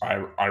rules.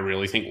 I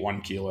really think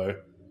 1 kilo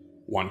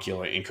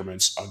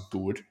increments are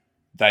good.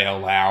 They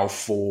allow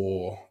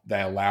for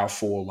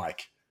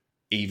like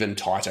even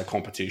tighter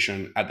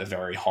competition at the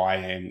very high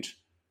end,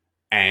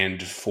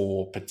 and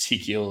for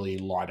particularly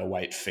lighter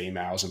weight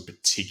females, and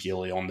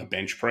particularly on the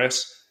bench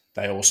press.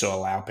 They also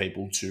allow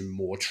people to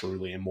more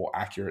truly and more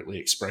accurately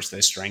express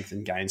their strength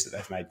and gains that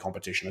they've made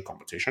competition to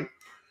competition.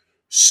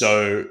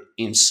 So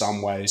in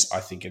some ways,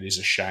 I think it is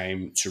a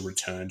shame to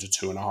return to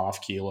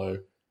 2.5 kilo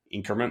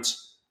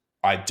increments.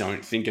 I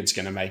don't think it's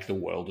going to make the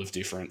world of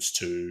difference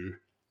to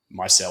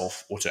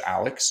myself or to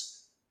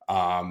Alex.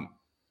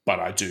 But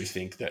I do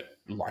think that,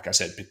 like I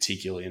said,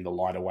 particularly in the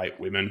lighter weight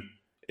women,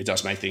 it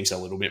does make things a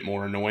little bit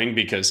more annoying,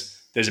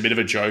 because there's a bit of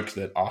a joke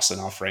that us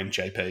and our friend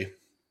JP,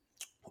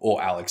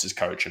 or Alex's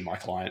coach and my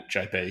client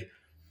JP,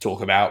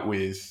 talk about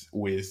with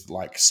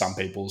like some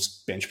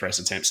people's bench press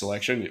attempt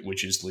selection,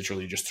 which is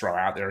literally just throw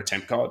out their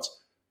attempt cards,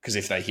 because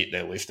if they hit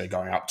their lift, they're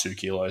going up 2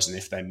 kilos, and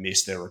if they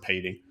miss, they're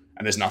repeating,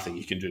 and there's nothing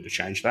you can do to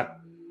change that.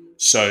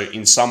 So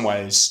in some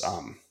ways,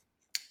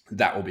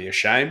 that will be a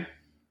shame.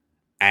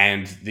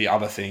 And the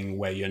other thing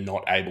where you're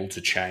not able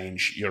to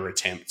change your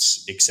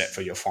attempts except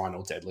for your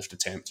final deadlift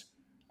attempt,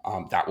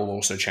 that will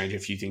also change a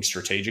few things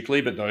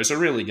strategically, but those are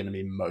really going to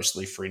be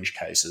mostly fringe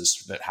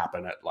cases that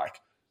happen at like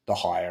the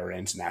higher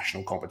end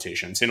national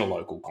competitions. In a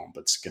local comp,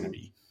 it's going to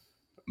be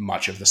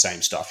much of the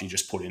same stuff. You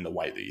just put in the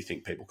weight that you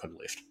think people can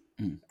lift.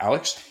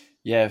 Alex?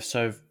 Yeah,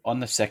 so on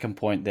the second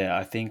point there,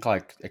 I think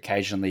like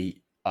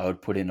occasionally I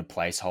would put in a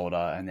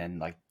placeholder and then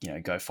like,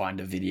 go find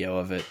a video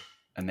of it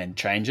and then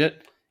change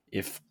it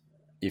if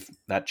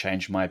that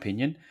changed my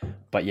opinion.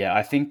 But yeah,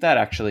 I think that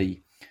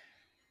actually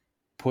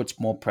puts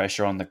more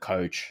pressure on the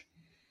coach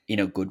in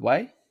a good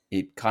way.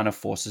 It kind of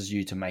forces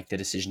you to make the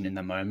decision in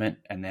the moment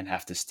and then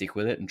have to stick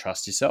with it and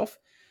trust yourself.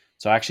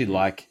 So I actually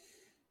like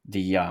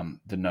the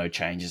no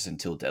changes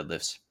until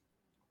deadlifts.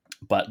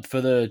 But for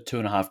the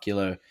 2.5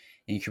 kilo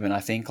increment,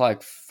 I think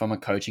like from a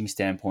coaching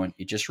standpoint,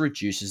 it just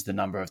reduces the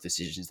number of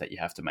decisions that you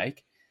have to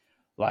make.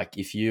 Like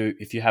if you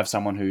have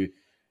someone who,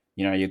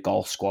 your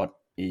goal squat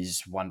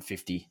is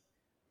 150,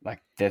 like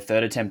their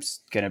third attempt's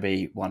going to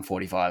be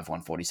 145,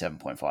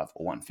 147.5,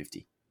 or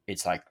 150.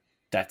 It's like,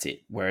 that's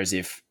it. Whereas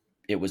if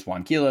it was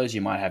 1 kilos, you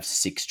might have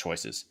 6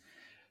 choices.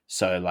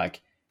 So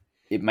like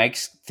it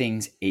makes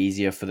things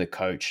easier for the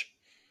coach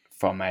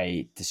from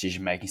a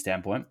decision-making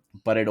standpoint,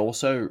 but it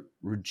also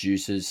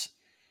reduces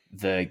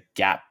the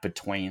gap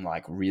between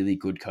like really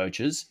good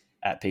coaches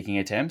at picking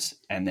attempts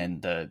and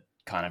then the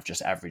kind of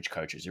just average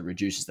coaches. It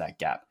reduces that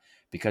gap,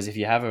 because if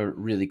you have a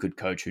really good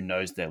coach who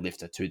knows their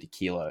lifter to the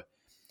kilo,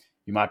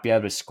 you might be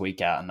able to squeak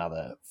out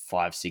another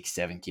 5, 6,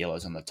 7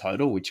 kilos on the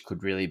total, which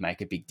could really make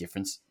a big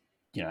difference,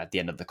 at the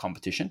end of the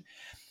competition.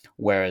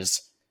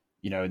 Whereas,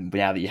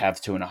 now that you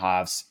have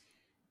 2.5s,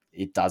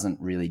 it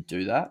doesn't really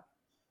do that.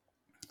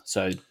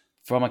 So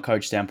from a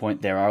coach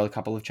standpoint, there are a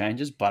couple of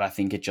changes, but I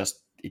think it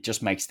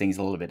just makes things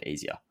a little bit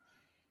easier.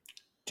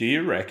 Do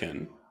you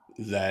reckon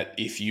that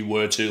if you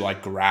were to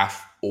like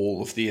graph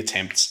all of the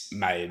attempts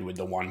made with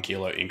the 1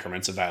 kilo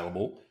increments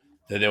available,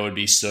 that there would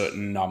be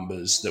certain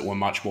numbers that were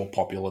much more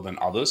popular than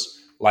others?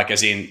 Like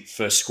as in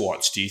for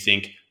squats, do you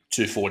think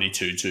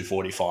 242,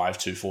 245,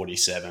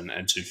 247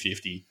 and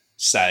 250,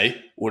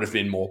 say, would have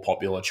been more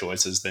popular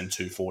choices than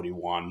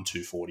 241,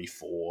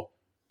 244,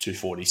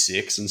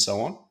 246 and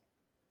so on?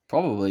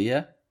 Probably,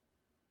 yeah.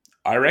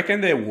 I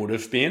reckon there would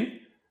have been.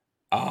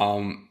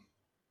 I'm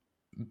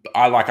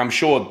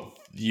sure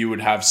you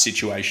would have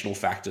situational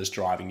factors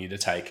driving you to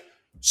take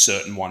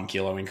certain 1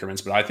 kilo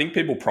increments, but I think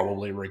people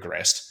probably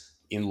regressed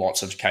in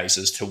lots of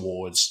cases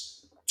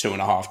towards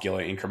 2.5 kilo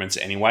increments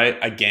anyway.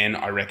 Again,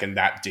 I reckon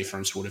that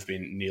difference would have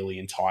been nearly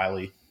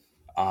entirely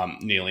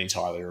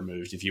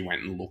removed if you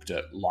went and looked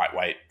at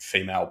lightweight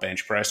female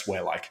bench press,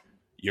 where like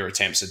your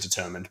attempts are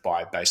determined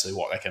by basically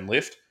what they can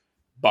lift.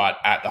 But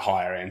at the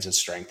higher ends of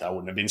strength, I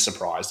wouldn't have been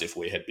surprised if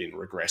we had been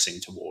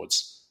regressing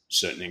towards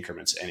certain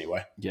increments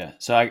anyway. Yeah.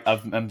 So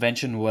I've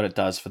mentioned what it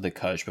does for the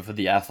coach, but for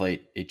the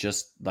athlete, it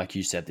just, like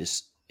you said,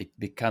 it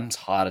becomes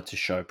harder to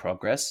show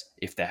progress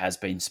if there has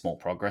been small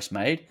progress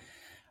made.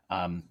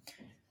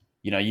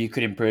 You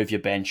could improve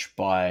your bench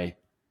by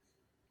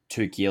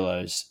 2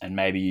 kilos and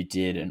maybe you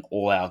did an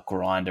all-out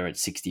grinder at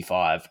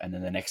 65, and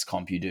then the next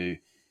comp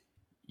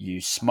you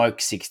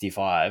smoke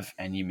 65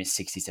 and you miss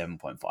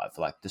 67.5.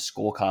 Like the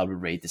scorecard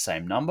would read the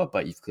same number,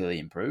 but you've clearly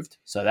improved.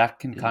 So that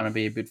can kind of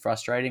be a bit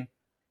frustrating.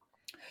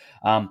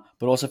 But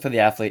also for the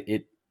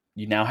athlete,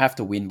 you now have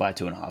to win by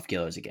 2.5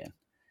 kilos again.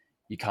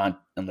 You can't,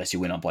 unless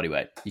you win on body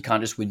weight. You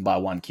can't just win by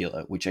 1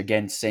 kilo, which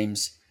again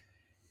seems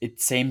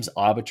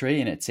arbitrary,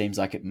 and it seems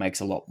like it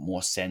makes a lot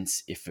more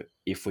sense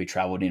if we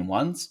traveled in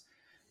ones.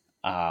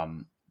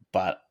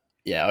 But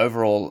yeah,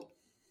 overall,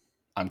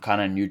 I'm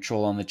kind of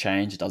neutral on the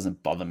change. It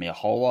doesn't bother me a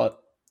whole lot.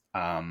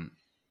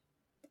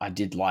 I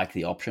did like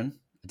the option.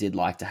 I did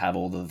like to have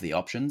all of the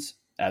options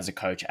as a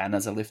coach and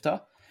as a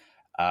lifter.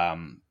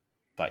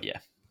 But yeah.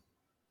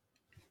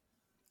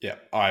 Yeah,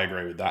 I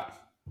agree with that.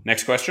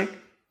 Next question.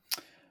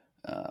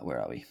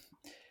 where are we?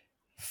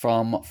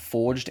 From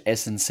Forged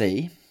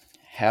S&C,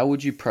 how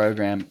would you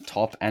program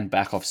top and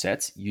back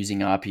offsets using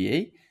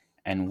RPE,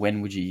 and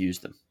when would you use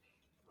them?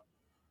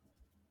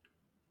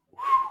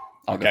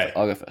 I'll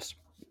go first.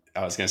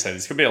 I was going to say,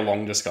 this could be a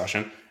long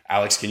discussion.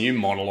 Alex, can you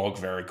monologue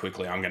very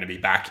quickly? I'm going to be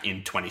back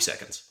in 20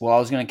 seconds. Well, I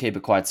was going to keep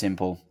it quite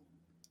simple.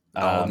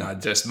 No,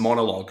 just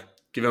monologue.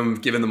 Give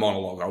him the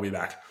monologue. I'll be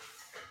back.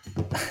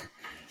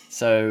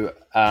 So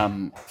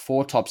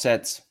for top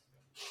sets,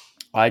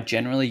 I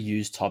generally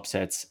use top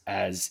sets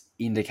as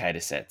indicator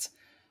sets.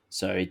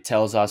 So it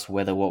tells us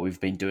whether what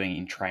we've been doing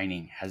in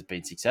training has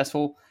been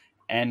successful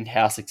and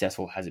how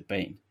successful has it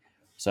been.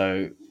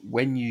 So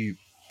when you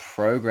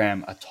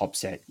program a top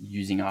set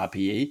using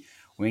RPE,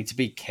 we need to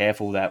be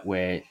careful that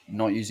we're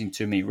not using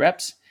too many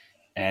reps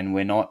and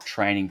we're not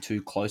training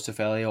too close to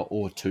failure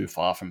or too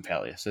far from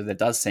failure. So there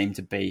does seem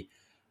to be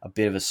a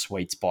bit of a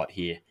sweet spot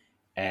here.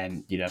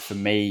 And, for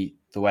me,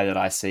 the way that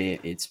I see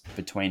it, it's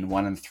between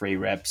 1 and 3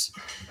 reps,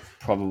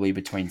 probably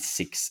between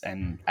 6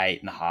 and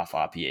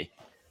 8.5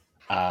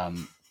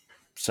 RPE.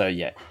 So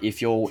yeah,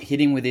 if you're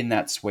hitting within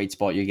that sweet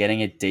spot, you're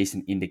getting a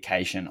decent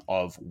indication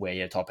of where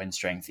your top end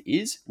strength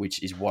is,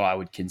 which is what I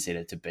would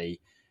consider to be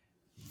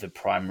the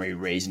primary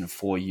reason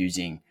for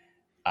using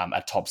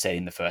a top set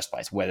in the first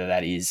place, whether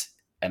that is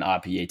an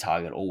RPE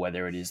target or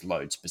whether it is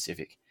load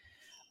specific.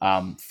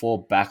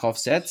 For back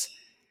offsets,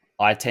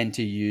 I tend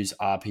to use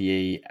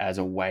RPE as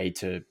a way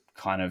to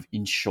kind of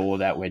ensure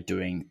that we're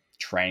doing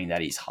training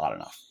that is hard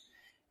enough.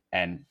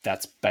 And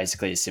that's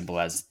basically as simple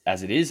as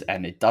it is.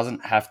 And it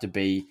doesn't have to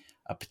be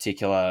a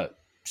particular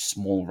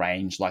small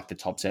range like the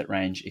top set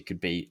range. It could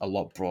be a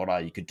lot broader.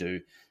 You could do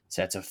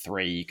sets of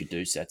 3, you could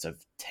do sets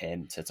of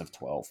 10, sets of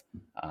 12,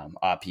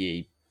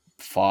 RPE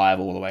 5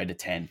 all the way to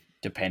 10,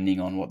 depending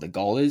on what the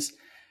goal is.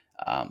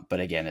 But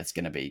again, it's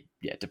going to be,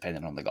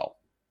 dependent on the goal.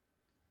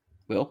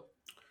 Will?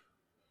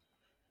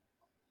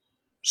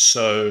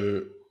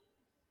 So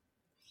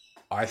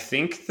I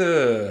think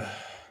the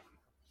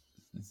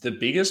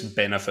biggest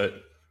benefit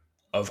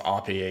of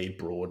RPE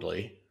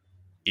broadly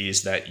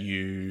is that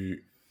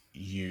you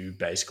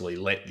basically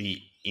let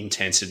the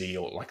intensity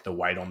or like the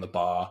weight on the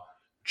bar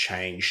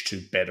change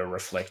to better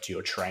reflect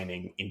your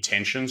training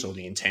intentions or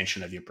the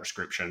intention of your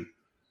prescription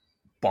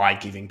by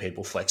giving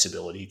people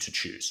flexibility to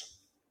choose.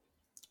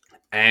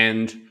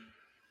 And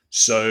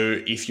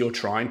so if you're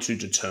trying to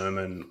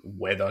determine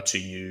whether to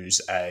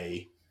use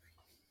a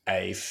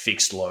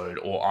fixed load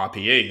or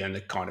RPE, then the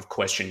kind of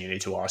question you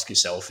need to ask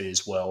yourself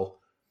is, well,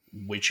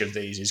 which of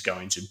these is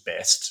going to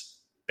best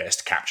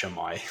capture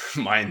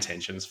my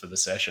intentions for the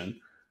session,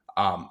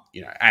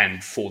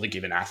 and for the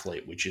given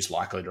athlete, which is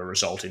likely to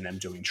result in them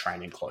doing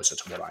training closer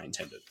to what I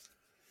intended.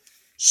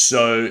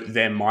 So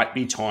there might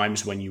be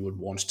times when you would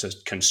want to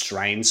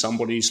constrain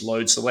somebody's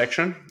load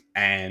selection,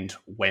 and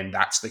when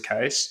that's the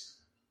case,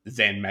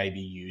 then maybe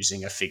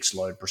using a fixed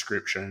load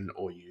prescription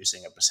or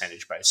using a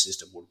percentage-based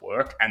system would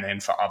work. And then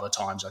for other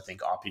times, I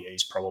think RPE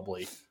is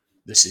probably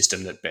the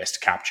system that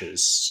best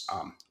captures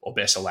or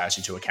best allows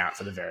you to account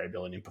for the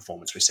variability in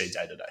performance we see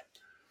day to day.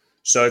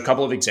 So a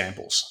couple of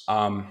examples.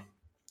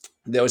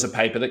 There was a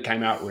paper that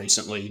came out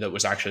recently that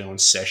was actually on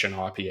session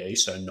RPE,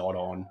 so not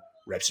on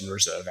reps and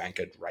reserve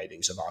anchored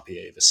ratings of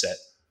RPE of a set,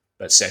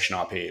 but session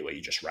RPE where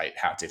you just rate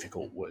how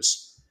difficult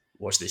was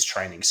this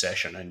training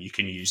session. And you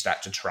can use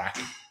that to track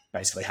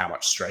basically how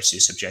much stress you're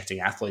subjecting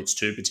athletes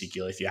to,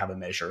 particularly if you have a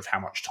measure of how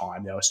much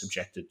time they were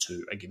subjected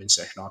to a given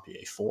session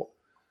RPE for.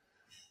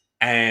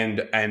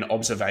 And an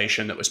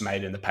observation that was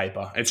made in the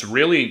paper, it's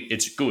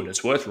good.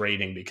 It's worth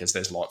reading because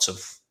there's lots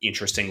of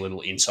interesting little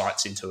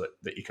insights into it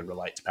that you can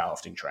relate to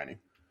powerlifting training.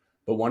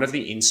 But one of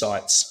the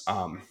insights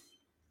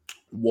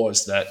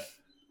was that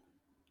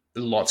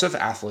lots of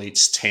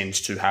athletes tend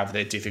to have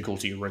their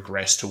difficulty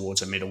regress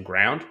towards a middle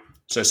ground.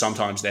 So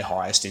sometimes their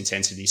highest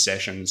intensity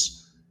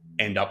sessions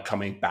end up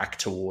coming back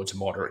towards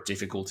moderate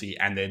difficulty,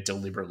 and their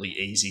deliberately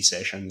easy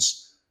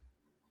sessions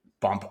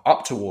bump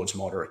up towards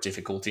moderate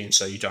difficulty, and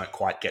so you don't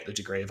quite get the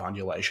degree of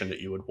undulation that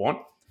you would want.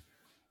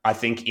 I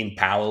think in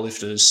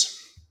powerlifters,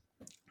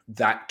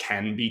 that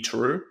can be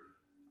true,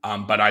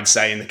 but I'd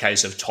say in the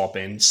case of top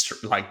ends,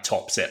 like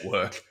top set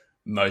work,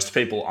 most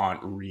people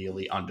aren't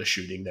really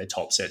undershooting their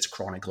top sets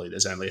chronically.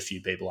 There's only a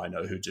few people I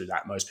know who do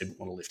that. Most people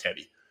want to lift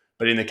heavy.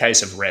 But in the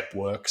case of rep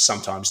work,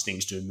 sometimes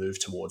things do move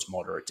towards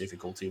moderate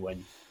difficulty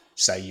when,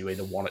 say, you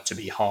either want it to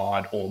be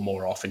hard or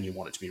more often you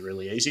want it to be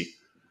really easy.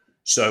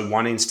 So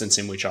one instance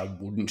in which I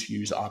wouldn't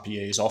use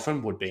RPE as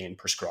often would be in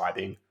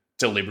prescribing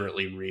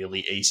deliberately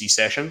really easy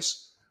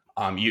sessions.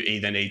 You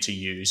either need to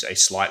use a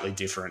slightly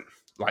different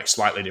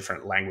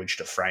language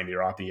to frame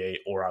your RPE,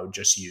 or I would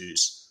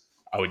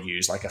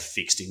use like a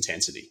fixed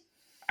intensity.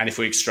 And if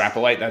we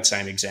extrapolate that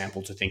same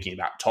example to thinking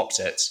about top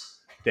sets,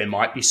 there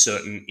might be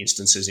certain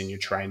instances in your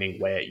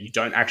training where you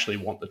don't actually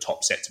want the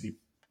top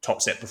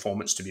set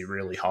performance to be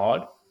really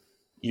hard.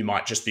 You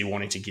might just be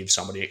wanting to give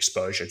somebody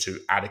exposure to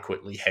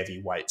adequately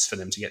heavy weights for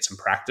them to get some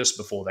practice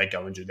before they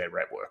go and do their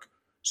rep work.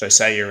 So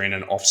say you're in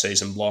an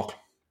off-season block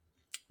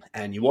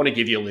and you want to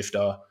give your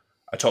lifter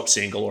a top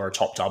single or a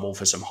top double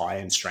for some high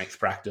end strength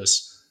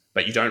practice,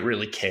 but you don't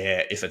really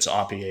care if it's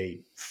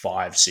RPE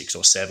 5, 6,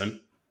 or 7.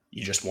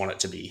 You just want it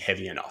to be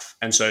heavy enough.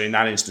 And so in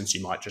that instance,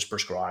 you might just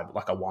prescribe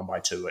like a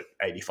 1x2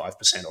 at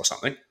 85% or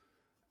something.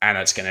 And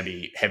it's going to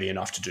be heavy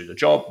enough to do the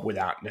job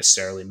without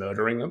necessarily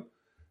murdering them.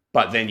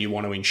 But then you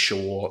want to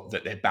ensure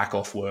that their back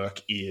off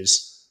work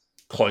is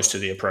close to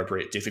the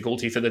appropriate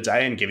difficulty for the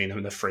day, and giving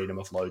them the freedom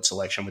of load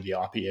selection with the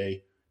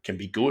RPE can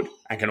be good,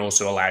 and can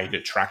also allow you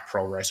to track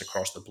progress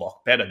across the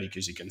block better,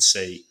 because you can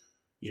see,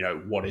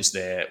 what is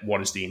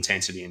the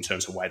intensity in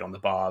terms of weight on the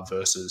bar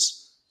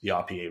versus the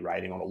RPE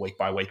rating on a week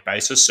by week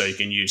basis. So you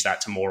can use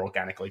that to more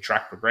organically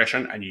track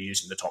progression, and you're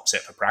using the top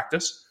set for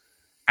practice.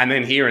 And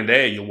then here and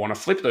there, you'll want to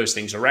flip those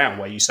things around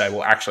where you say,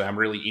 well, actually, I'm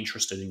really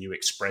interested in you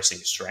expressing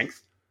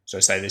strength. So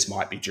say this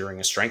might be during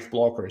a strength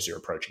block or as you're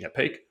approaching a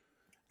peak.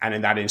 And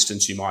in that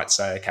instance, you might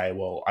say, okay,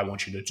 well, I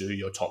want you to do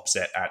your top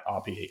set at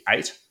RPE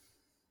 8.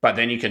 But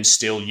then you can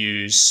still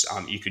use,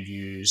 you could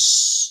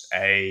use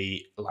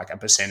a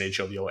percentage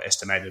of your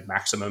estimated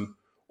maximum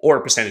or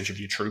a percentage of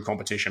your true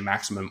competition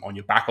maximum on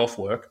your back off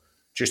work,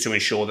 just to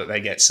ensure that they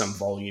get some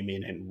volume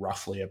in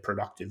roughly a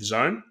productive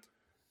zone,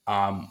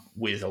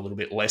 with a little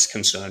bit less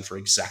concern for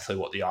exactly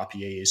what the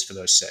RPE is for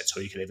those sets.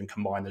 Or you could even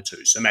combine the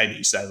two. So maybe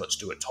you say, let's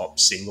do a top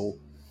single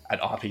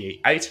at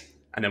RPE 8,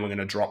 and then we're going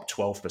to drop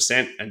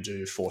 12% and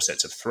do 4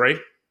 sets of 3.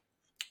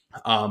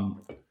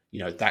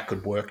 That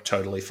could work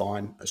totally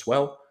fine as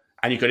well.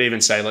 And you could even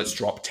say, let's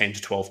drop 10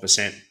 to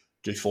 12%,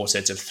 do 4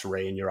 sets of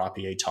 3, and your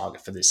RPE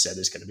target for this set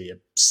is going to be a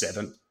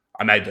 7.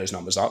 I made those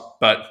numbers up,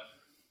 but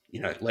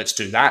let's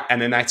do that.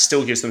 And then that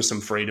still gives them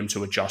some freedom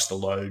to adjust the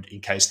load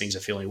in case things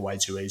are feeling way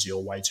too easy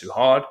or way too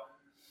hard.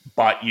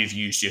 But you've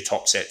used your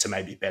top set to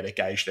maybe better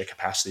gauge their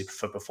capacity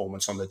for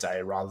performance on the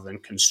day, rather than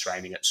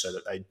constraining it so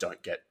that they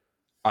don't get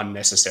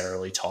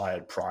unnecessarily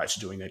tired prior to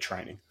doing their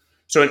training.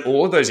 So in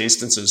all of those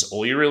instances,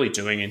 all you're really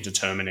doing in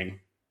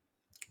determining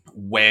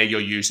where you're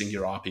using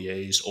your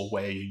RPEs or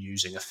where you're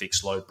using a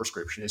fixed load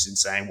prescription is in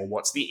saying, well,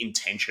 what's the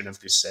intention of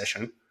this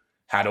session?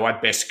 How do I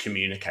best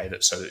communicate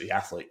it so that the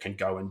athlete can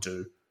go and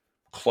do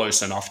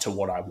close enough to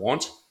what I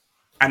want?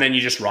 And then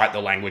you just write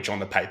the language on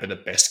the paper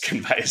that best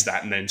conveys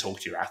that, and then talk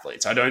to your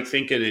athletes. I don't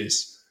think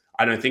it's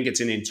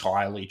an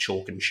entirely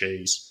chalk and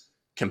cheese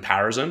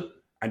comparison,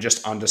 and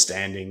just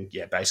understanding,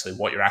 basically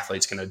what your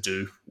athlete's going to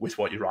do with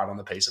what you write on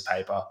the piece of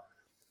paper,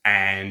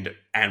 and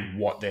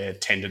what their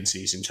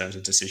tendencies in terms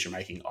of decision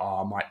making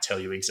are might tell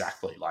you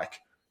exactly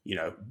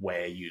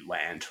where you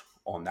land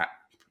on that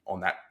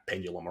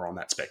pendulum or on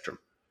that spectrum.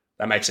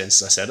 That makes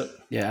sense as I said it.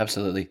 Yeah,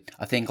 absolutely.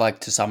 I think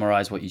to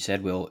summarize what you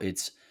said, Will,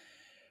 it's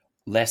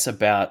less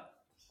about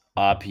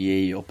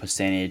RPE or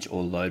percentage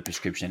or load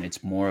prescription.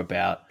 It's more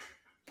about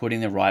putting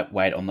the right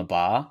weight on the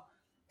bar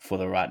for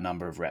the right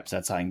number of reps.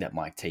 That's something that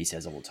Mike T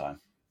says all the time.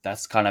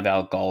 That's kind of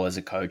our goal as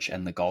a coach,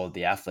 and the goal of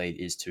the athlete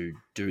is to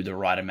do the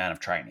right amount of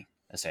training,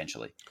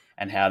 essentially.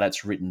 And how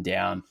that's written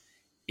down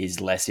is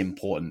less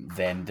important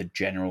than the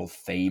general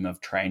theme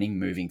of training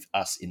moving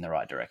us in the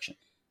right direction.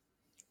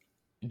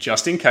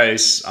 Just in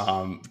case,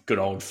 good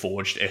old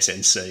Forged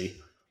SNC,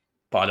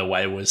 by the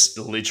way, was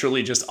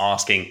literally just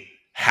asking,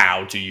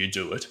 how do you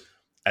do it?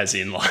 As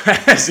in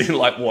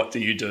what do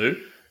you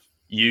do?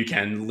 You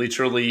can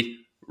literally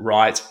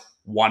write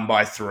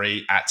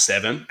 1x3 at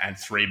 7 and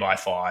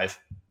 3x5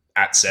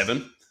 at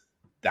 7.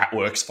 That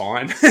works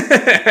fine.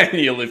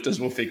 Your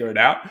lifters will figure it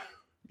out.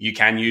 You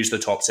can use the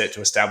top set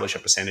to establish a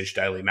percentage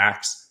daily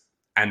max,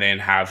 and then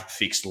have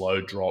fixed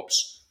load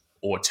drops,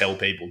 or tell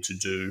people to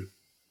do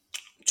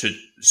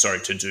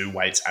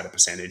weights at a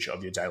percentage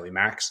of your daily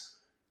max.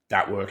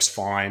 That works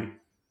fine.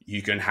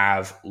 You can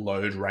have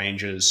load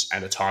ranges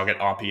and a target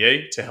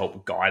RPE to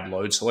help guide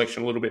load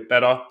selection a little bit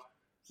better.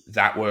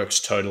 That works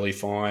totally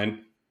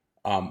fine.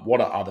 What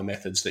are other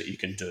methods that you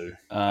can do?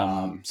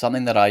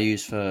 Something that I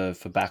use for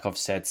back off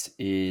sets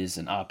is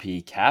an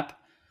RPE cap.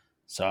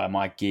 So I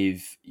might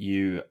give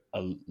you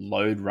a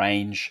load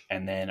range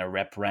and then a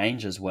rep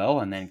range as well,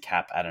 and then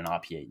cap at an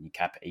RPE. You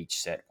cap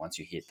each set once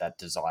you hit that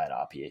desired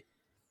RPE.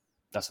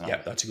 That's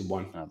a good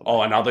one.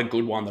 Another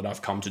good one that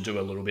I've come to do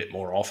a little bit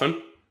more often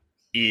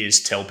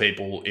is tell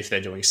people, if they're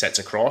doing sets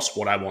across,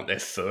 what I want their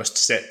first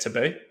set to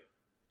be.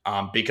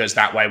 Because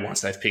that way,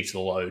 once they've picked the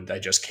load, they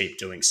just keep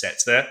doing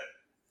sets there.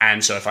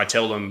 And so if I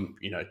tell them,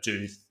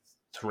 do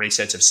 3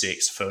 sets of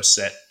 6, first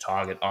set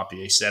target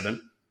RPE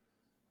 7,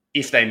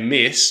 if they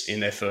miss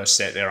in their first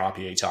set their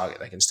RPE target,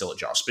 they can still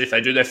adjust. But if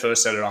they do their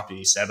first set at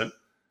RPE 7,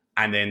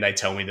 and then they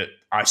tell me that,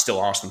 I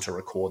still ask them to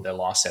record their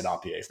last set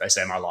RPE. If they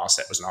say my last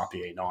set was an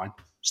RPE 9,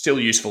 still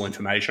useful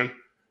information,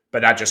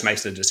 but that just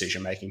makes the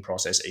decision-making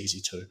process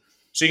easy too.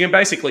 So you can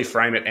basically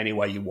frame it any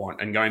way you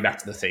want. And going back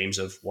to the themes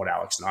of what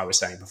Alex and I were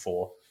saying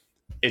before,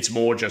 it's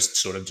more just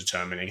sort of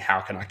determining how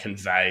can I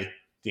convey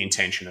the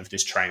intention of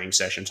this training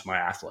session to my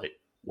athlete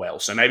well.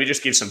 So maybe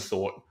just give some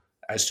thought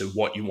as to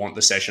what you want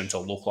the session to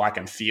look like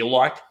and feel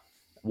like,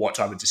 what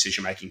type of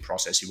decision-making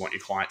process you want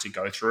your client to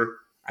go through,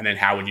 and then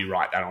how would you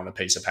write that on a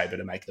piece of paper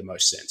to make the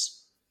most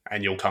sense?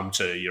 And you'll come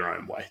to your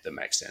own way that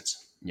makes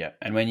sense. Yeah.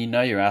 And when you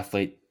know your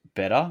athlete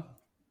better,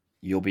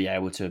 you'll be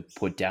able to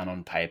put down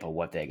on paper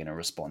what they're going to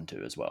respond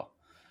to as well.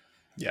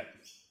 Yeah.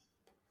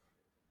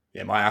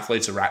 Yeah, my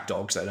athletes are rat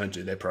dogs. They don't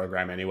do their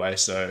program anyway,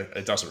 so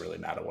it doesn't really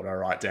matter what I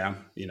write down.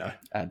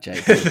 At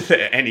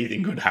JP.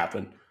 Anything could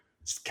happen.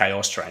 It's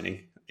chaos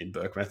training in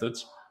Burke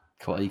Methods.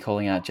 Are you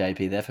calling out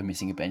JP there for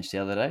missing a bench the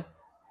other day?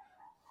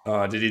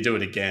 Did he do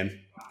it again?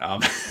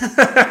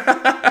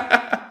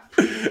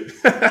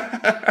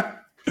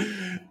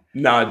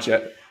 No,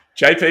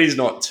 JP's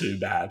not too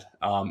bad.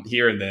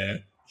 Here and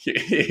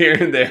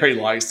there he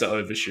likes to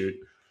overshoot,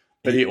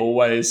 but he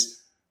always,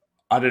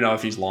 I don't know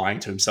if he's lying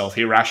to himself.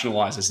 He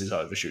rationalizes his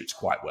overshoots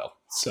quite well.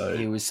 So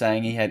he was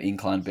saying he had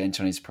incline bench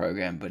on his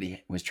program, but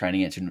he was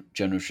training at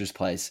John Rush's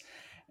place,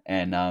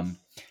 and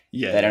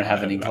they don't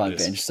have an incline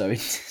bench, so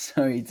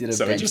he did a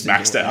bench. He just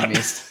maxed out.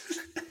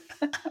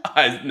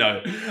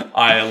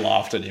 I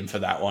laughed at him for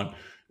that one.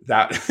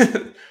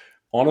 That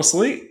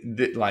honestly,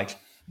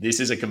 this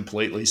is a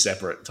completely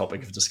separate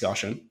topic of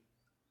discussion.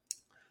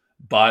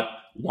 But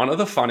one of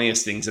the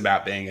funniest things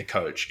about being a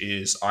coach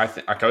is I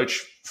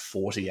coach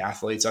 40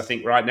 athletes, I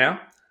think, right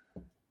now.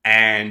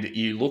 And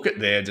you look at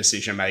their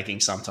decision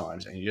making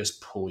sometimes and you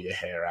just pull your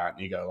hair out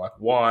and you go like,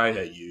 why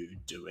are you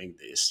doing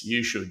this?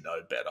 You should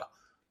know better.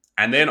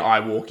 And then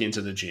I walk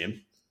into the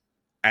gym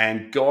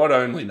and God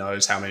only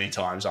knows how many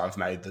times I've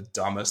made the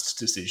dumbest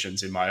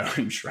decisions in my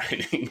own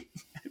training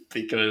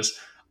because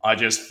I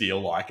just feel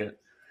like it.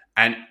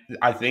 And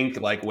I think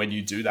like when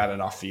you do that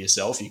enough for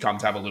yourself, you come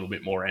to have a little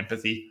bit more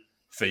empathy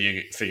for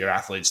your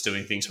athletes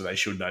doing things where they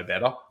should know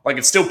better. Like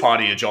it's still part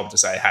of your job to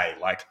say, hey,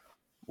 like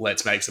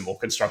let's make some more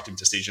constructive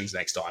decisions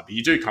next time. But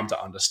you do come to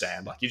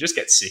understand, like you just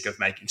get sick of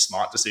making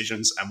smart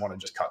decisions and want to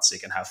just cut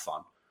sick and have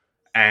fun.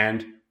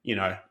 And,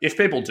 if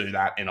people do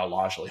that in a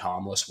largely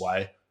harmless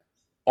way,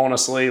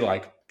 honestly,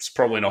 like it's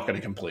probably not going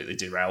to completely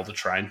derail the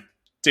train.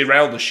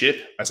 Derail the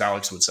ship, as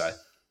Alex would say.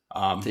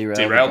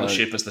 Derail the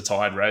ship as the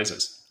tide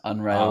raises.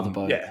 Unrail the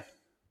boat. Yeah.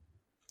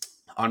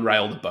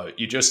 Unrail the boat.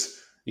 You just,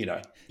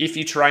 if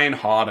you train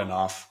hard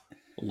enough,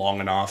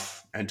 long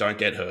enough, and don't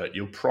get hurt,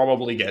 you'll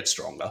probably get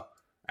stronger.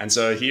 And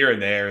so here and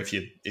there, if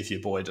your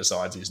boy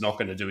decides he's not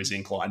going to do his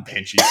incline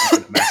bench, he's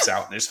going to max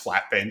out in his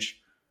flat bench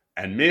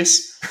and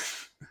miss.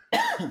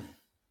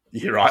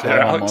 You're right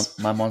there, Alex.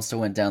 My monster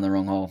went down the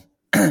wrong hole.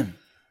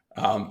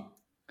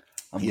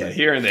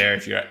 Here and there,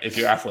 if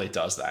your athlete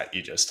does that,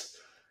 you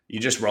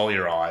just roll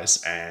your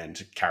eyes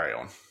and carry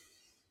on.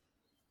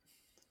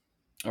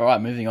 All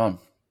right, moving on.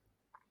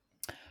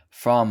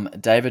 From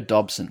David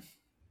Dobson.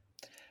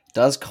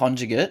 Does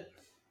conjugate,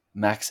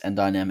 max and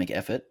dynamic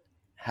effort,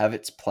 have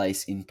its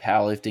place in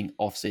powerlifting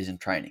off-season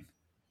training?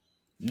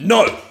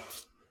 No,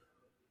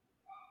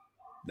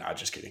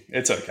 just kidding.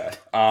 It's okay.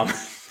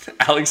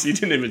 Alex, you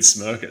didn't even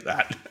smirk at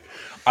that.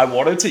 I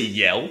wanted to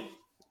yell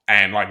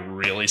and like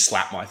really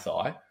slap my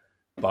thigh,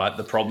 but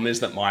the problem is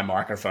that my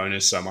microphone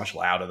is so much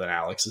louder than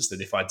Alex's that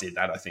if I did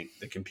that, I think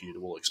the computer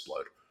will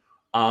explode.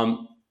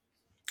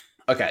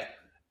 Okay.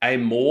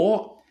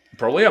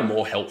 Probably a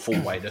more helpful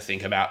way to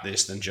think about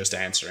this than just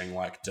answering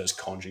like, does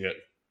conjugate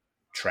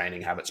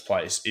training have its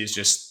place, is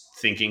just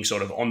thinking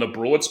sort of on the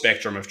broad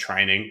spectrum of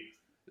training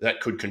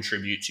that could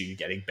contribute to you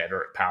getting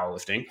better at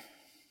powerlifting.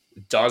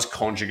 Does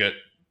conjugate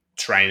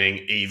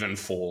training even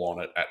fall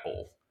on it at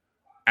all?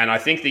 And I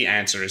think the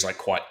answer is like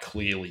quite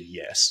clearly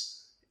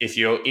yes. If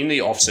you're in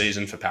the off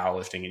season for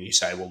powerlifting and you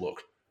say, well,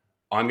 look,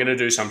 I'm going to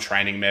do some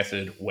training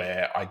method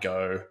where I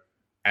go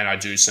and I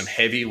do some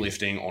heavy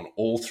lifting on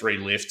all 3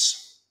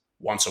 lifts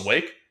once a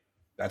week,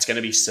 that's going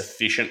to be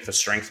sufficient for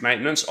strength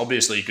maintenance.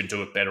 Obviously, you could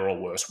do it better or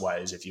worse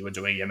ways. If you were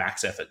doing your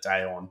max effort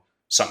day on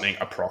something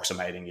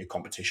approximating your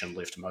competition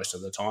lift most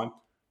of the time,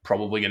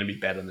 probably going to be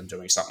better than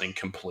doing something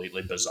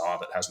completely bizarre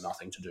that has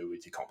nothing to do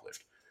with your comp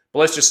lift. But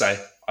let's just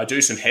say I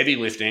do some heavy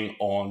lifting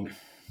on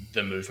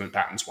the movement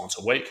patterns once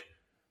a week.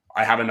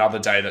 I have another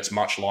day that's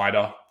much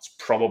lighter. It's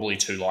probably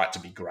too light to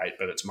be great,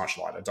 but it's much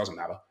lighter. It doesn't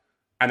matter.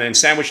 And then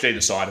sandwiched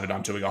either side of it,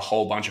 I'm doing a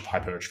whole bunch of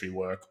hypertrophy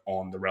work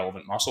on the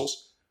relevant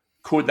muscles.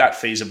 Could that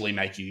feasibly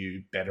make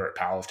you better at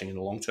powerlifting in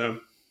the long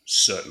term?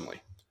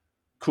 Certainly.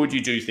 Could you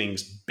do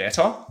things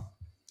better?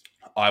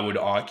 I would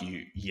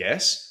argue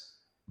yes,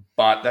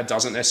 but that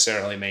doesn't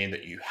necessarily mean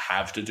that you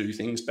have to do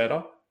things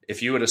better.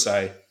 If you were to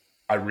say,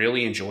 I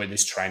really enjoy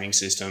this training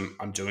system,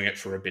 I'm doing it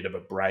for a bit of a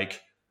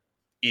break,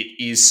 it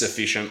is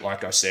sufficient,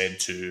 like I said,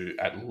 to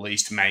at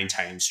least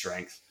maintain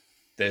strength.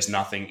 There's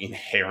nothing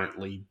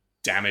inherently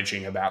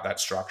damaging about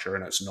that structure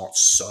and it's not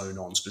so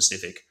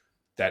non-specific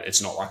that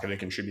it's not likely to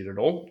contribute at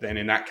all, then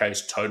in that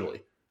case,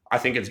 totally. I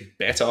think it's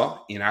better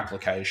in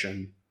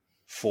application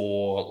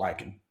for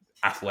like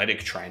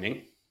athletic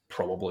training,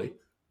 probably,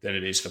 than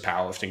it is for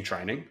powerlifting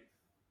training.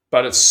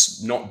 But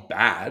it's not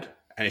bad.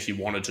 And if you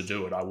wanted to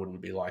do it, I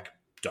wouldn't be like,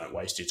 don't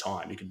waste your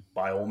time. You can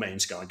by all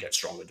means go and get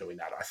stronger doing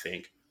that, I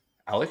think.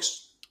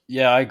 Alex?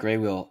 Yeah, I agree,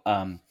 Will.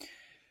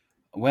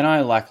 When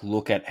I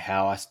look at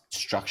how I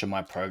structure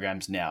my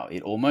programs now,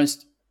 it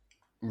almost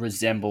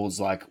resembles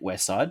like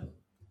Westside.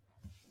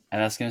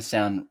 And that's going to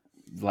sound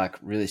like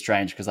really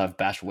strange because I've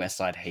bashed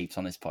Westside heaps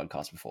on this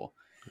podcast before.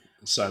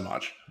 So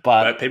much.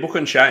 But people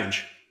can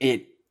change.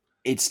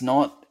 It's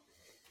not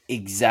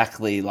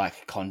exactly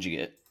like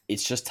conjugate.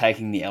 It's just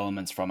taking the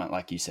elements from it,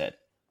 like you said.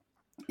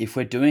 If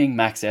we're doing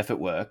max effort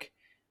work,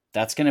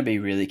 that's going to be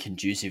really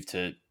conducive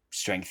to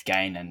strength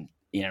gain and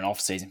in an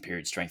off-season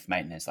period, strength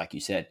maintenance, like you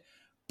said.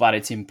 But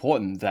it's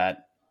important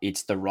that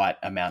it's the right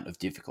amount of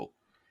difficult.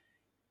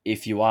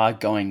 If you are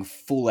going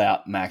full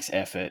out max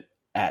effort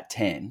at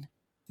 10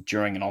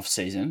 during an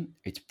off-season,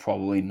 it's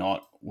probably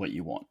not what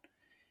you want.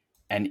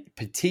 And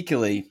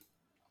particularly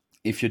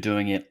if you're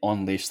doing it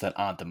on lifts that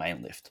aren't the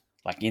main lift.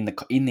 Like in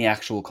the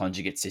actual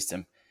conjugate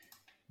system,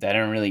 they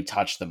don't really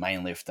touch the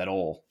main lift at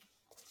all.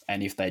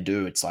 And if they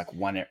do, it's like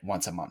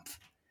once a month.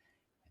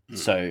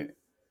 So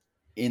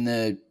in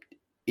the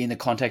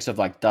context of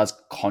like, does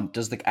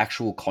the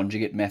actual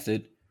conjugate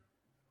method,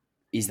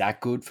 is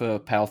that good for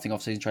powerlifting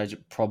off-season trades?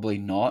 Probably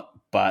not,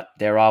 but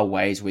there are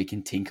ways we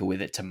can tinker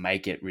with it to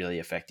make it really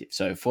effective.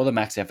 So for the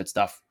max effort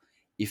stuff,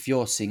 if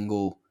your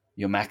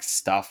max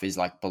stuff is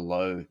like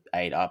below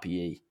 8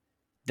 RPE,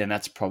 then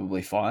that's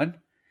probably fine.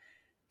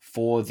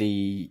 For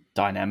the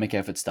dynamic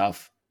effort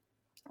stuff,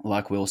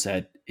 like Will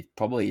said, it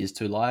probably is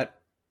too light,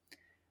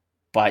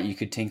 but you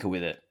could tinker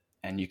with it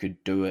and you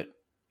could do it,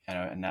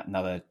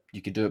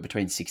 you could do it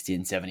between 60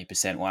 and 70%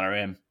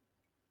 1RM,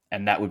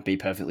 and that would be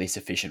perfectly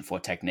sufficient for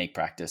technique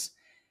practice.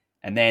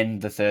 And then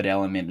the third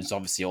element is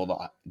obviously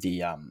all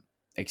the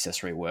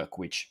accessory work,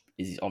 which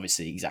is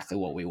obviously exactly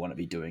what we want to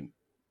be doing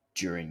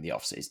during the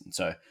off season.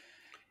 So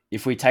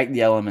if we take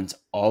the elements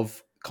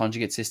of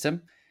conjugate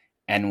system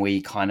and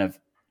we kind of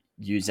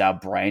use our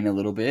brain a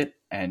little bit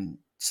and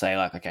say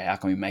like, okay, how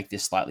can we make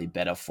this slightly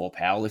better for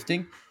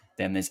powerlifting?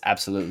 Then there's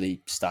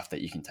absolutely stuff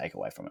that you can take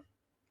away from it.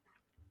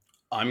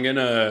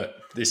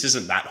 This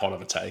isn't that hot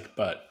of a take,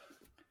 but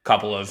a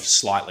couple of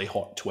slightly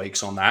hot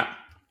tweaks on that.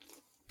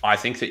 I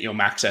think that your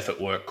max effort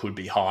work could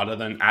be harder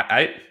than at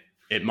 8.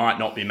 It might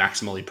not be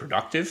maximally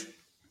productive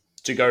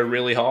to go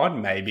really hard.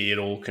 Maybe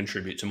it'll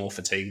contribute to more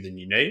fatigue than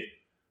you need.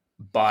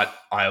 But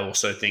I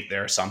also think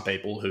there are some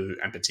people who,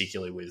 and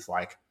particularly with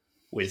like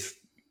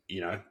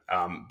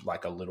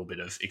a little bit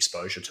of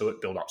exposure to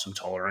it, build up some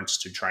tolerance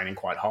to training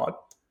quite hard.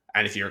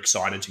 And if you're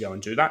excited to go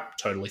and do that,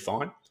 totally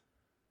fine.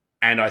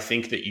 And I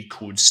think that you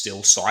could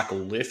still cycle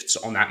lifts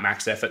on that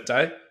max effort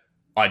day.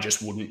 I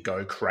just wouldn't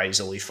go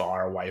crazily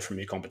far away from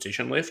your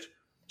competition lift.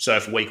 So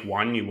if week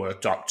 1 you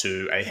worked up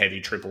to a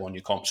heavy triple on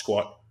your comp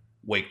squat,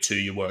 week 2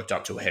 you worked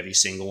up to a heavy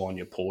single on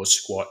your pause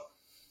squat,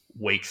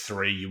 week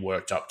 3 you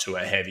worked up to a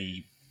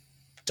heavy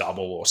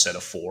double or set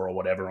of 4 or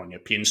whatever on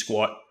your pin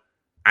squat,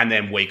 and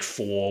then week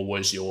 4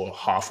 was your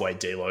halfway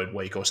deload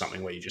week or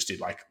something where you just did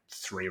like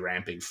 3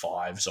 ramping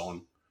 5s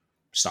on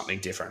something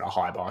different, a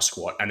high bar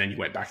squat, and then you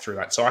went back through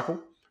that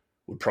cycle,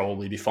 would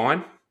probably be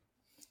fine.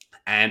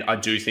 And I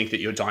do think that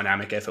your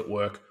dynamic effort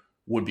work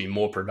would be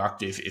more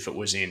productive if it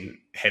was in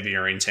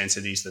heavier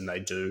intensities than they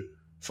do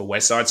for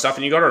West Side stuff.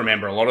 And you got to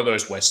remember, a lot of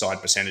those West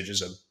Side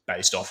percentages are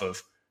based off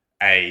of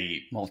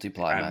a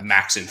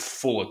max in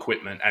full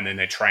equipment, and then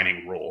they're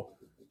training raw.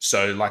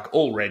 So like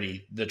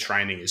already the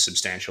training is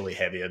substantially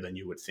heavier than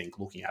you would think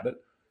looking at it.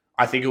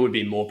 I think it would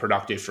be more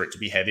productive for it to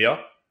be heavier.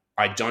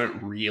 I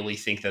don't really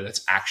think that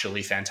it's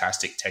actually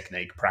fantastic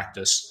technique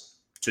practice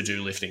to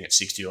do lifting at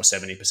 60 or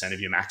 70% of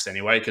your max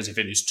anyway, because if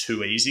it is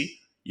too easy,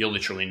 you're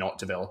literally not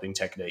developing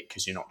technique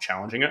because you're not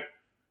challenging it.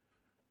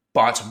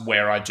 But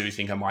where I do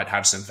think I might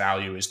have some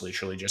value is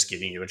literally just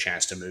giving you a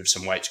chance to move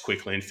some weights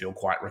quickly and feel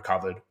quite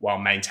recovered while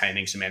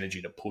maintaining some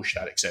energy to push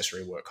that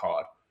accessory work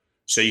hard.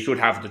 So you could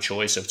have the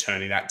choice of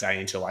turning that day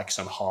into like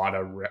some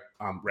harder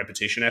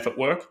repetition effort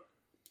work,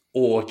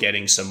 or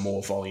getting some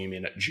more volume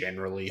in at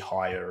generally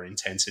higher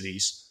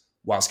intensities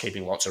whilst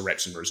keeping lots of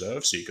reps in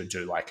reserve. So you could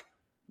do like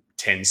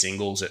 10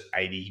 singles at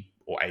 80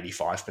 or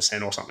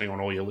 85% or something on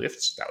all your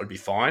lifts. That would be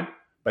fine.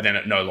 But then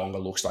it no longer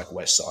looks like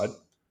West Side.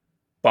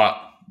 But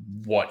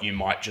what you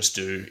might just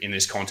do in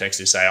this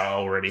context is say, I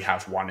already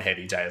have one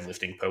heavy day of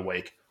lifting per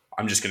week.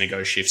 I'm just going to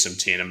go shift some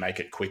tin and make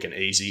it quick and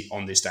easy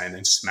on this day and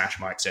then smash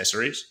my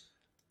accessories.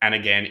 And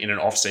again, in an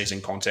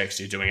off-season context,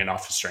 you're doing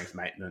enough for strength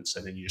maintenance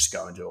and then you just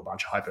go and do a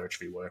bunch of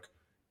hypertrophy work.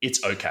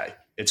 It's okay.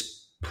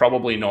 It's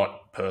probably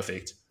not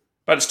perfect,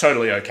 but it's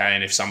totally okay.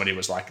 And if somebody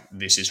was like,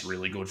 this is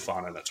really good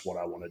fun and that's what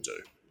I want to do,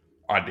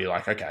 I'd be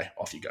like, okay,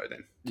 off you go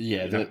then.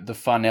 Yeah, the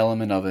fun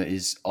element of it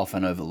is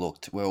often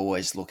overlooked. We're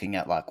always looking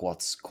at like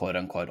what's quote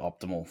unquote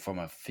optimal from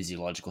a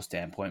physiological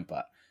standpoint,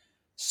 but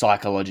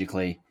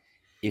psychologically,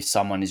 if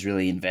someone is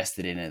really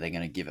invested in it, they're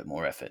going to give it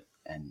more effort.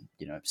 And,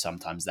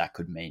 sometimes that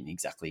could mean be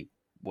exactly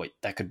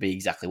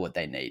what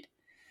they need.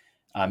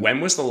 When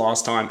was the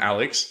last time,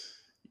 Alex,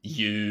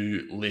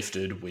 you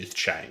lifted with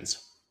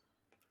chains?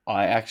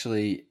 I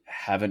actually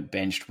haven't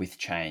benched with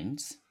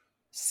chains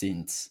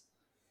since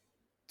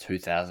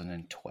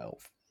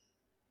 2012.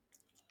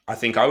 I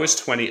think I was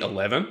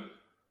 2011.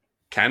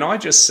 Can I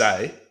just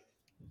say,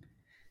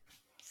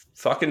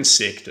 fucking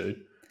sick,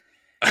 dude.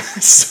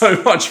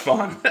 So much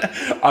fun.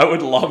 I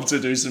would love to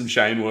do some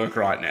chain work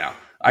right now.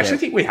 I actually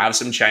think we have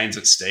some chains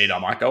at Steed. I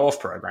might go off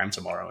program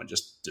tomorrow and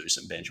just do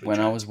some bench with When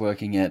chains. I was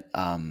working at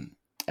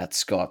at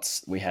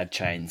Scott's, we had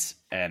chains,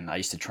 and I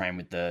used to train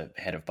with the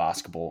head of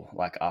basketball,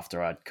 like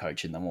after I'd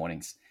coach in the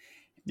mornings.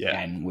 Yeah.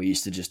 And we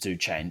used to just do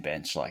chain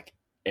bench like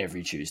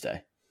every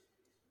Tuesday.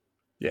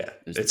 Yeah.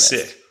 was the It's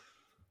best. sick.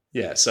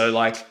 Yeah. So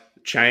like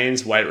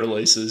chains, weight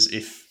releases,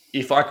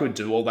 if I could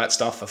do all that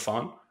stuff for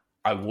fun,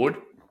 I would.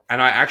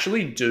 And I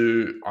actually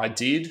do, I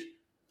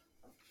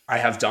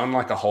have done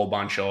like a whole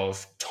bunch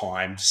of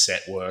timed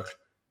set work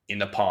in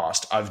the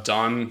past. I've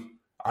done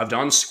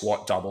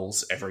squat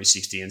doubles every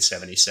 60 and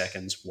 70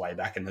 seconds way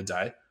back in the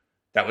day.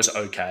 That was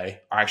okay.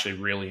 I actually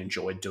really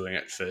enjoyed doing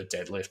it for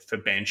deadlift. For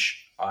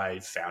bench, I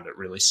found it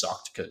really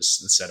sucked because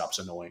the setup's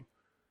annoying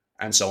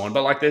and so on.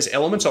 But like there's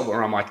elements of it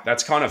where I'm like,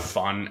 that's kind of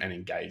fun and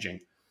engaging.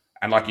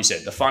 And like you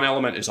said, the fun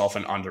element is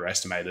often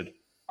underestimated.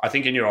 I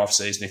think in your off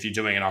season, if you're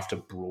doing enough to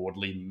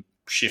broadly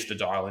shift the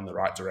dial in the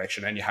right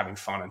direction and you're having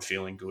fun and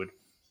feeling good,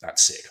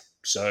 that's sick.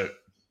 So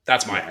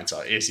that's my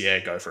answer is,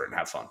 go for it and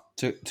have fun.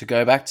 To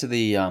go back to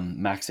the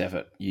max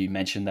effort, you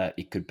mentioned that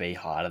it could be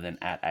harder than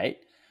at 8.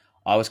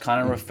 I was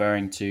kind of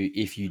referring to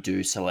if you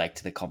do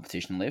select the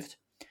competition lift.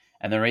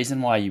 And the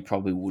reason why you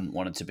probably wouldn't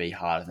want it to be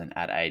harder than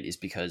at 8 is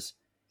because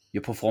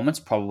your performance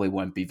probably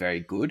won't be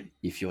very good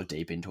if you're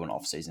deep into an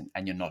off season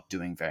and you're not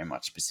doing very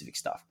much specific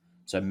stuff.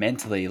 So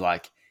mentally,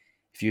 like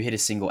if you hit a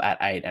single at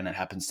 8 and it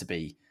happens to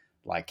be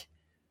like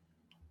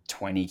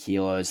 20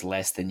 kilos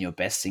less than your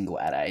best single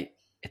at 8,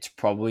 it's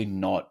probably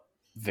not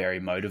very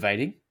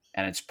motivating,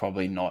 and it's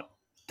probably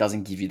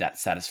doesn't give you that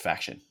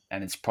satisfaction,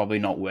 and it's probably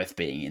not worth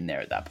being in there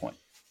at that point.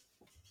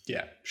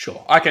 Yeah,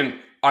 sure. I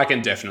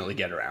can definitely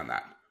get around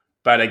that.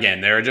 But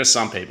again, there are just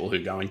some people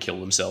who go and kill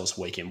themselves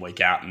week in,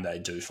 week out, and they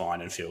do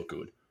fine and feel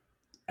good.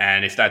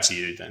 And if that's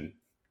you, then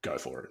go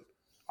for it.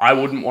 I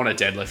wouldn't want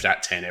to deadlift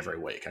at 10 every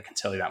week. I can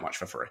tell you that much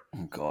for free.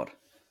 Oh, God.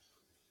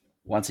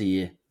 Once a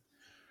year.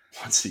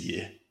 Once a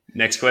year.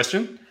 Next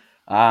question.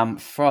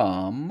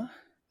 From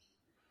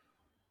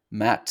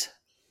Matt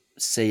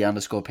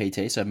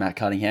C_PT, so Matt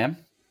Cunningham.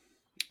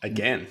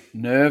 Again.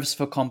 Nerves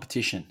for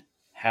competition.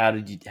 How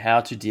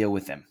to deal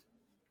with them?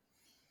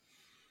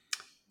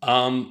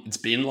 It's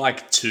been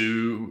like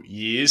 2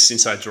 years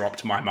since I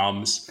dropped my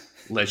mum's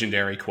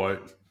legendary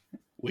quote,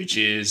 which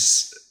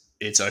is,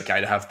 it's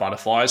okay to have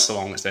butterflies so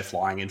long as they're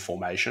flying in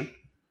formation.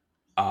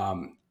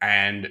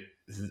 And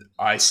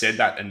I said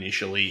that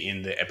initially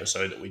in the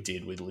episode that we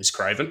did with Liz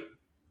Craven,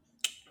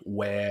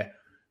 where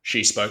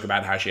she spoke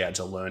about how she had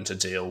to learn to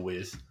deal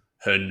with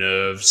her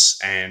nerves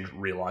and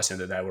realizing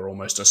that they were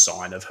almost a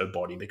sign of her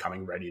body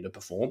becoming ready to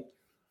perform.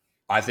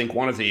 I think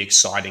one of the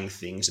exciting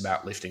things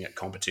about lifting at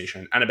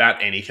competition and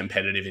about any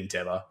competitive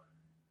endeavor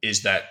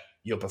is that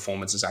your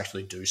performances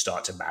actually do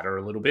start to matter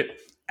a little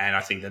bit. And I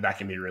think that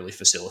can be really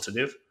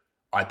facilitative.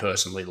 I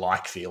personally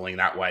like feeling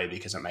that way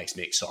because it makes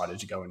me excited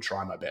to go and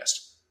try my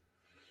best.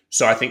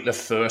 So I think the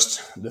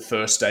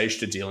first stage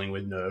to dealing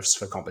with nerves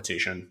for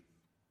competition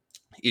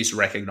is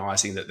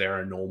recognizing that they're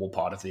a normal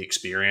part of the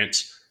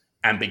experience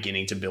and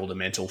beginning to build a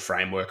mental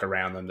framework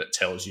around them that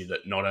tells you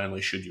that not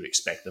only should you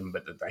expect them,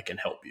 but that they can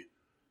help you.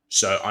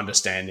 So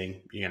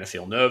understanding you're going to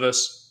feel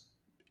nervous,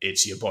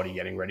 it's your body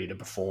getting ready to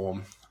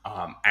perform,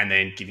 and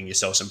then giving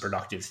yourself some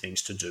productive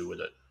things to do with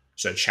it.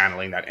 So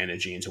channeling that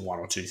energy into one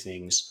or two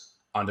things,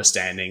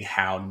 understanding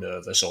how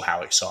nervous or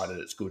how excited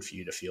it's good for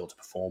you to feel to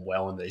perform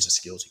well. And these are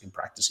skills you can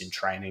practice in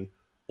training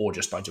or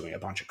just by doing a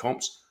bunch of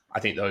comps. I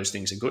think those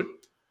things are good.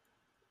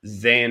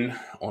 Then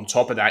on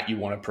top of that, you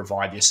want to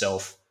provide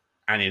yourself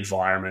an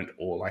environment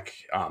or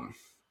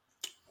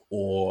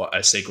or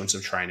a sequence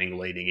of training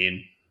leading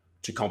in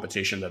to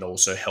competition that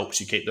also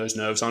helps you keep those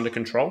nerves under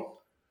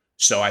control.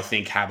 So I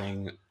think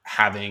having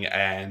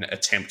an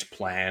attempt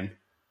plan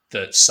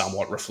that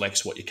somewhat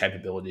reflects what your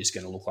capability is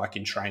going to look like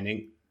in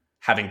training,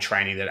 having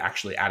training that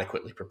actually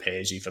adequately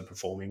prepares you for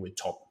performing with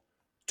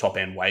top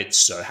end weights.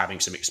 So having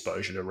some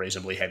exposure to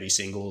reasonably heavy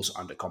singles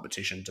under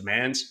competition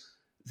demands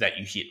that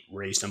you hit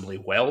reasonably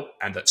well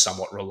and that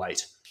somewhat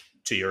relate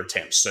to your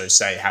attempts. So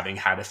say having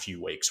had a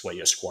few weeks where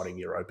you're squatting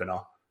your opener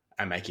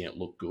and making it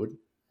look good,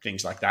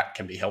 things like that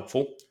can be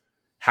helpful.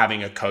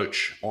 Having a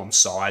coach on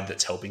side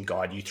that's helping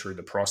guide you through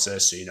the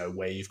process, so you know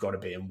where you've got to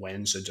be and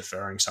when, so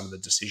deferring some of the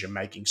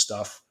decision-making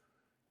stuff,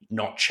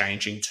 not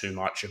changing too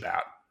much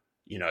about,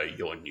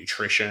 your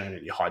nutrition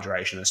and your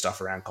hydration and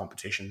stuff around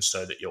competition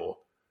so that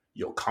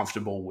you're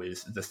comfortable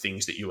with the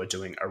things that you are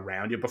doing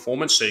around your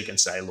performance. So you can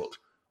say, look,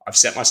 I've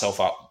set myself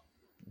up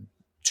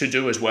to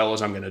do as well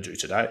as I'm going to do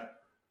today.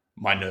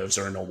 My nerves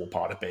are a normal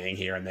part of being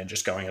here, and then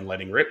just going and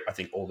letting rip. I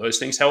think all those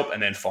things help.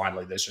 And then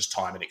finally, there's just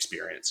time and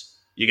experience.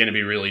 You're going to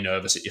be really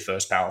nervous at your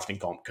first powerlifting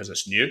comp because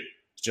it's new.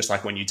 It's just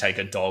like when you take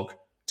a dog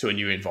to a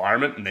new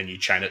environment and then you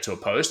chain it to a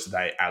post,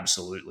 they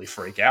absolutely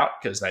freak out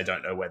because they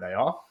don't know where they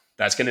are.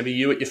 That's going to be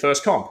you at your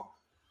first comp.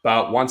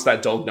 But once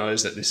that dog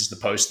knows that this is the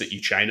post that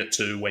you chain it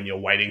to when you're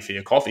waiting for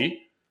your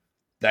coffee,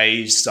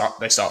 they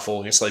start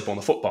falling asleep on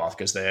the footpath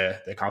because they're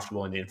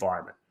comfortable in the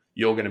environment.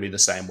 You're going to be the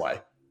same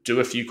way. Do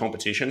a few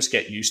competitions,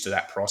 get used to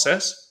that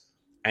process,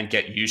 and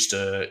get used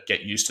to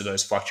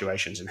those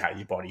fluctuations in how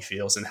your body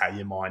feels and how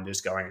your mind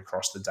is going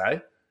across the day.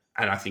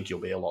 And I think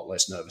you'll be a lot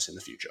less nervous in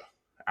the future.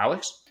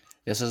 Alex?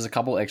 Yes, there's a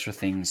couple extra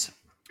things.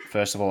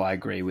 First of all, I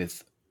agree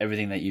with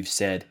everything that you've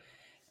said,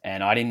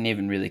 and I didn't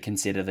even really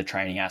consider the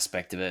training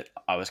aspect of it.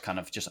 I was kind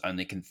of just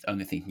only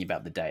thinking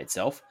about the day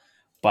itself.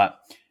 But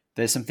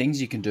there's some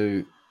things you can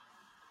do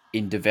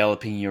in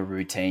developing your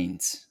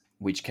routines,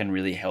 which can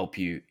really help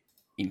you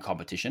in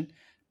competition,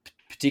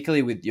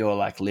 particularly with your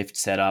like lift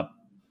setup.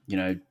 You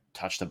know,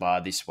 touch the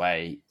bar this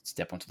way,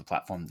 step onto the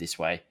platform this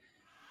way.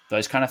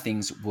 Those kind of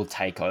things will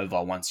take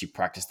over once you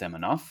practice them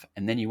enough,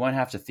 and then you won't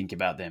have to think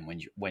about them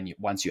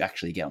once you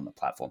actually get on the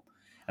platform.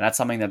 And that's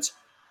something that's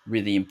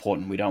really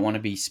important. We don't want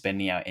to be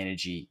spending our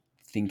energy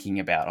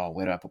thinking about, oh,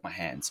 where do I put my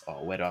hands?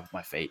 Oh, where do I put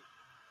my feet?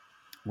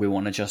 We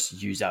want to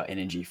just use our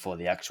energy for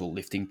the actual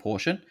lifting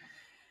portion.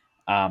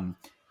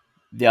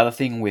 The other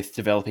thing with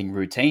developing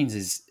routines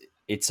is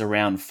it's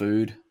around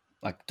food.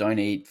 Like, don't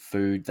eat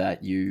food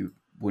that you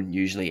wouldn't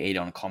usually eat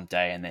on comp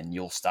day, and then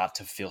you'll start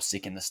to feel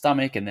sick in the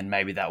stomach, and then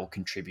maybe that will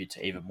contribute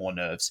to even more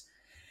nerves.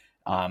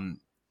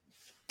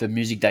 The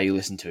music that you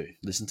listen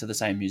to the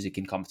same music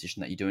in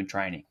competition that you do in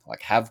training.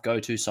 Like, have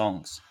go-to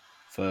songs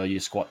for your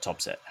squat top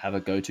set. Have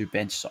a go-to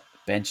bench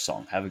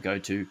song. Have a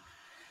go-to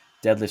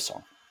deadlift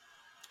song.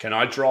 Can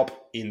I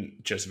drop in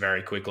just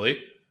very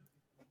quickly?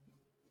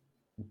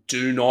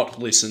 Do not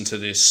listen to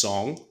this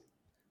song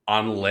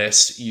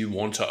unless you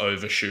want to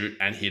overshoot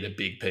and hit a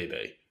big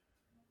PB.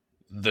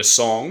 The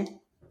song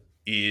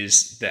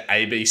is the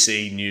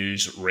ABC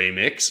News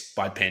remix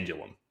by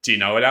Pendulum. Do you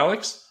know it,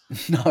 Alex?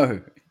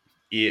 No.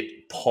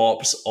 It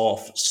pops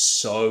off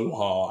so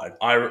hard.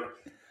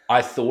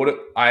 I thought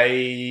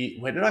it.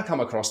 When did I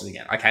come across it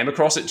again? I came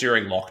across it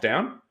during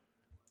lockdown,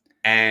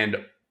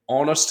 and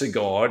honest to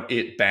God,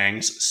 it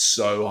bangs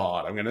so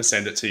hard. I'm going to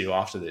send it to you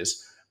after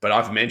this. But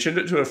I've mentioned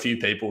it to a few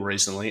people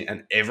recently,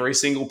 and every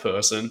single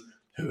person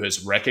who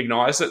has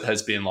recognized it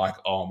has been like,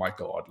 oh my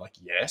God, like,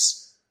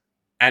 yes.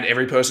 And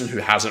every person who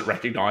hasn't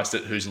recognized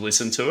it, who's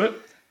listened to it,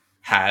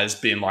 has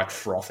been like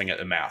frothing at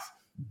the mouth.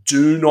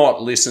 Do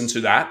not listen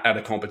to that at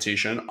a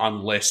competition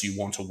unless you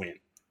want to win.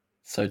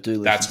 So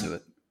do listen to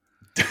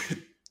it.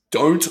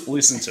 Don't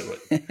listen to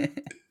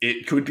it.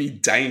 It could be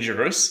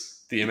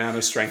dangerous, the amount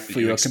of strength that for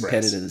you your express.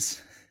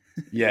 Competitors.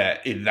 Yeah,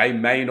 they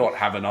may not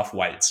have enough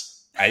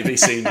weights.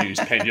 ABC News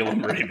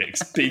Pendulum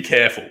remix. Be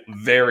careful.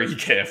 Very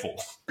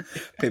careful.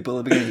 People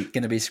are going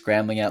to be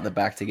scrambling out the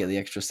back to get the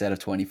extra set of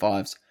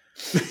 25s.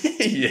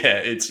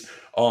 Yeah,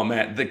 oh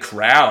man, the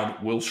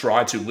crowd will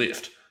try to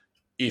lift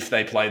if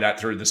they play that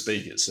through the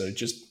speakers. So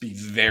just be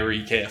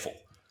very careful.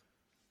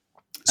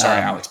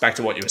 Sorry, Alex, back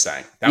to what you were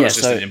saying. That was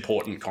just an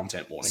important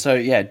content warning. So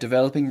yeah,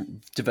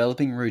 developing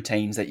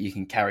routines that you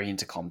can carry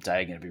into comp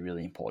day are going to be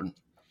really important.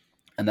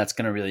 And that's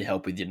going to really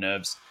help with your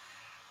nerves.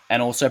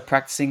 And also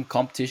practicing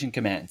competition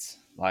commands.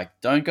 Like,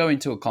 don't go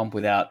into a comp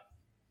without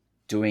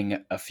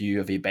doing a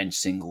few of your bench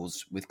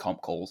singles with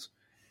comp calls.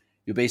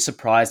 You'll be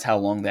surprised how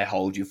long they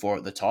hold you for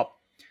at the top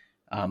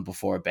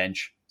before a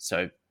bench.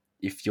 So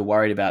if you're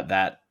worried about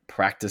that,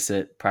 practice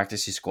it.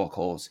 Practice your squat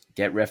calls.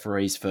 Get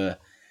referees to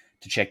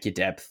check your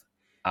depth.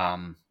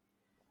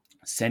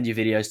 Send your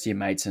videos to your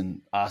mates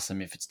and ask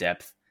them if it's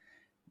depth.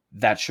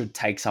 That should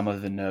take some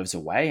of the nerves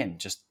away and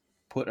just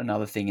put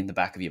another thing in the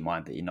back of your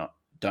mind that you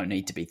don't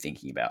need to be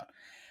thinking about.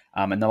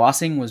 And the last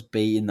thing was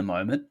be in the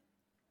moment.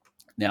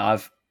 Now,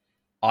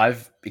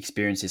 I've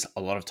experienced this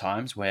a lot of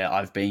times where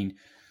I've been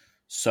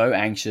so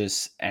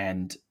anxious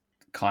and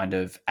kind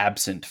of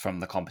absent from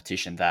the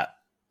competition that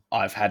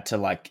I've had to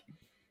like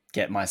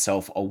get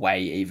myself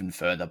away even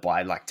further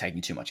by like taking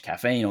too much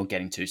caffeine or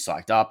getting too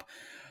psyched up,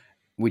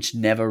 which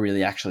never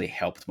really actually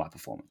helped my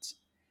performance.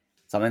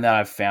 Something that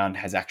I've found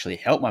has actually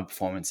helped my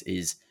performance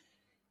is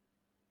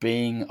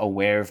being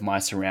aware of my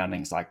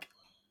surroundings. Like,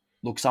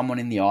 look someone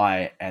in the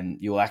eye and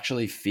you'll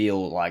actually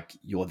feel like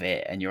you're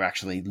there and you're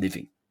actually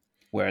living.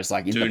 Whereas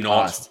like in the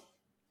past...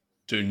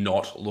 Do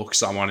not look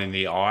someone in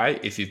the eye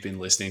if you've been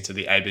listening to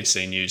the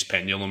ABC News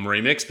Pendulum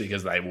remix,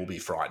 because they will be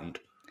frightened.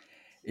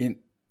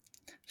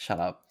 Shut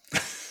up.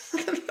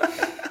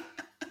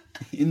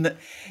 In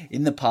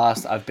the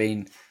past, I've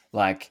been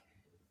like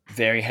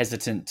very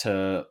hesitant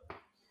to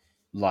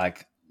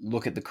like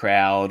look at the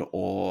crowd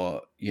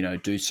or, you know,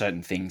 do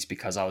certain things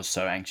because I was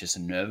so anxious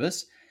and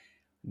nervous.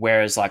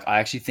 Whereas like I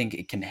actually think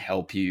it can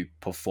help you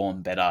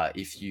perform better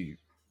if you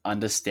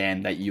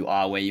understand that you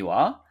are where you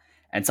are.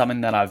 And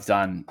something that I've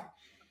done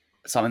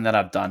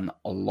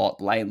a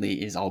lot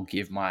lately is I'll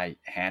give my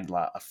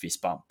handler a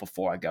fist bump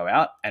before I go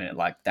out, and it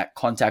like that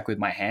contact with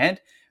my hand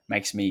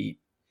makes me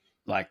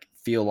like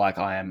feel like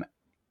I am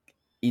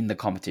in the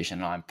competition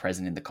and I'm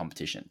present in the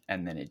competition,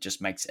 and then it just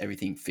makes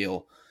everything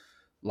feel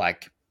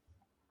like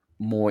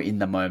more in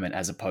the moment,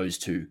 as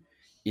opposed to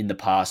in the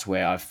past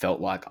where I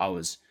felt like I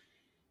was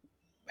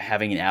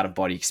having an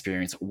out-of-body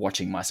experience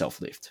watching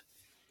myself lift.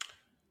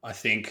 I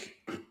think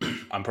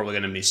I'm probably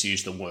going to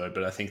misuse the word,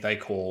 but I think they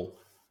call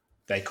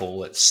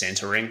it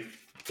centering,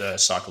 the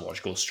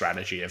psychological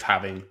strategy of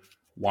having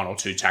one or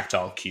two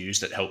tactile cues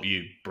that help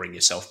you bring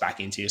yourself back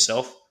into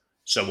yourself.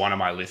 So one of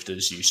my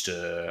lifters used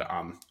to,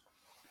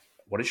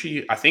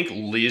 I think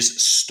Liz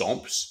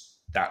Stomps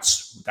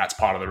that's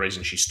part of the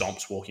reason she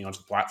stomps walking onto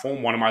the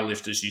platform. One of my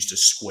lifters used to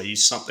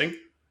squeeze something.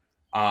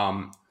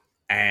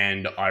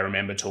 And I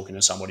remember talking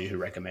to somebody who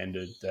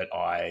recommended that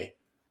I,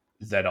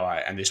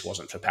 and this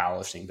wasn't for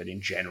powerlifting, but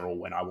in general,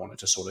 when I wanted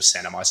to sort of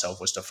center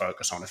myself, was to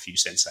focus on a few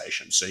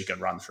sensations. So you can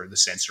run through the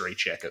sensory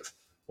check of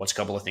what's a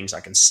couple of things I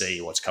can see,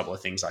 what's a couple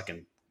of things I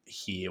can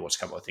hear, what's a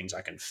couple of things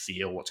I can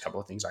feel, what's a couple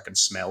of things I can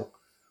smell,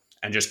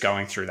 and just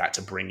going through that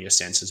to bring your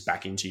senses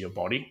back into your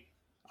body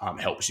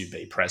helps you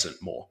be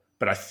present more.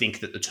 But I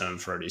think that the term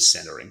for it is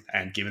centering.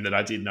 And given that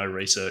I did no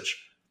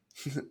research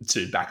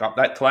to back up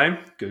that claim,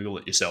 Google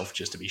it yourself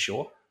just to be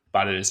sure.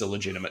 But it is a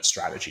legitimate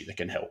strategy that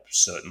can help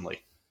certainly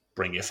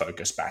bring your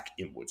focus back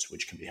inwards,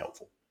 which can be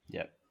helpful.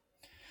 Yep.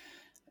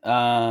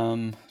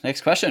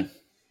 Next question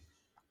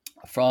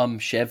from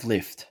Chev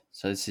Lift.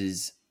 So this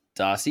is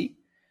Darcy.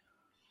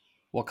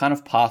 What kind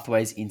of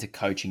pathways into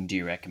coaching do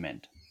you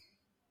recommend?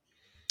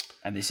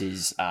 And this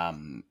is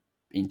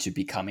into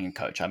becoming a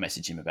coach. I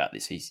messaged him about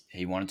this.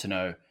 He wanted to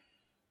know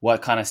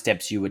what kind of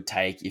steps you would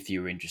take if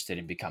you were interested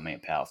in becoming a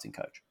powerlifting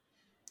coach.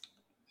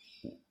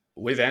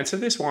 We've answered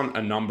this one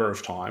a number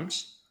of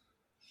times.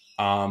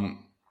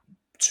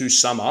 To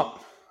sum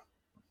up,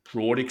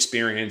 broad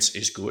experience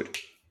is good.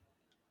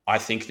 I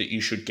think that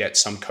you should get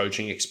some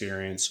coaching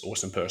experience or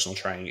some personal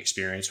training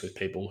experience with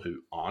people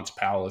who aren't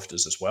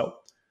powerlifters as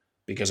well,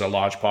 because a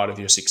large part of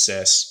your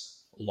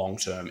success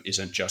long-term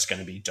isn't just going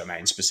to be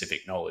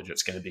domain-specific knowledge.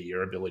 It's going to be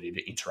your ability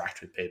to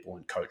interact with people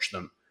and coach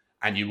them,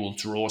 and you will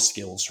draw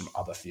skills from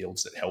other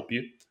fields that help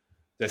you.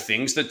 The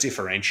things that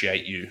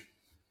differentiate you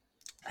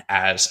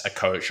as a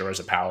coach or as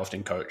a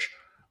powerlifting coach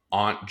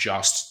aren't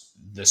just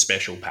the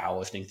special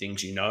powerlifting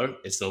things you know.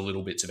 It's the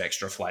little bits of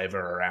extra flavor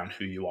around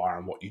who you are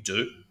and what you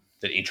do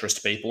that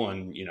interest people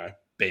and,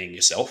 being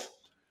yourself.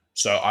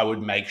 So I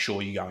would make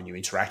sure you go and you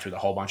interact with a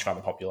whole bunch of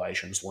other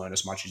populations, learn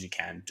as much as you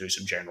can, do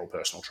some general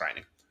personal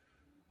training.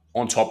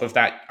 On top of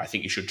that, I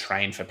think you should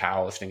train for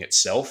powerlifting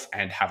itself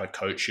and have a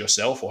coach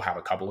yourself or have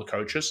a couple of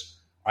coaches.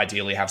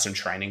 Ideally have some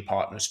training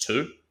partners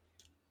too.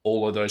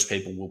 All of those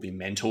people will be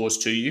mentors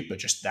to you, but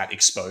just that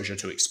exposure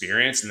to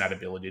experience and that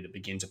ability to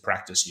begin to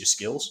practice your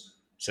skills.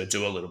 So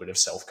do a little bit of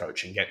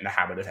self-coaching, get in the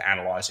habit of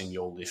analyzing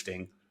your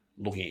lifting,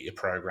 looking at your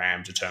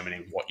program,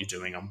 determining what you're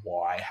doing and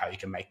why, how you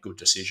can make good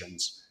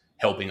decisions,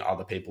 helping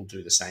other people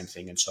do the same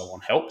thing and so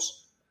on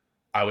helps.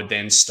 I would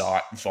then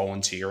start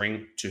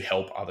volunteering to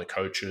help other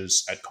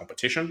coaches at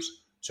competitions.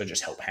 So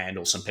just help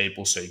handle some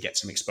people so you get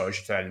some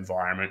exposure to that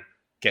environment,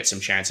 get some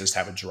chances to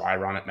have a dry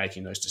run at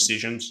making those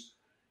decisions.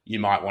 You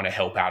might want to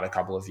help out a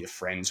couple of your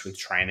friends with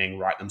training,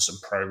 write them some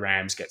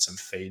programs, get some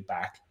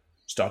feedback,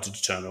 start to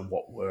determine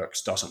what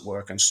works, doesn't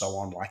work, and so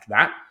on like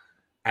that.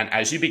 And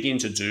as you begin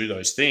to do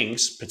those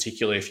things,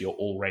 particularly if you're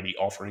already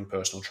offering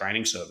personal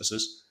training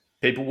services,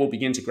 people will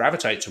begin to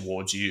gravitate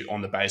towards you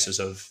on the basis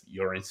of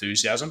your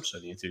enthusiasm, so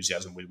the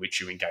enthusiasm with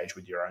which you engage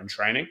with your own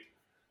training,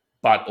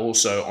 but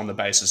also on the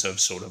basis of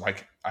sort of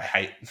like, I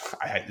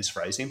hate this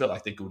phrasing, but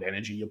like the good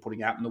energy you're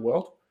putting out in the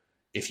world.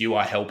 If you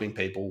are helping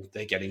people,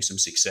 they're getting some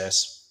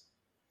success,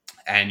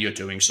 and you're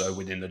doing so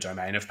within the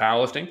domain of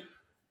powerlifting,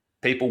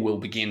 people will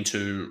begin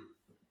to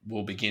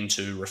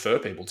refer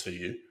people to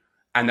you,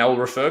 and they'll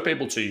refer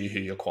people to you who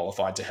you're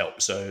qualified to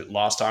help. So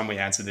last time we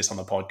answered this on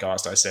the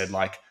podcast, I said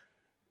like,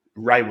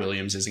 Ray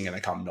Williams isn't going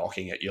to come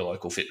knocking at your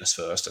local Fitness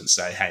First and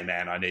say, hey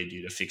man, I need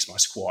you to fix my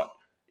squat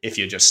if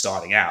you're just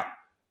starting out.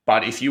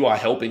 But if you are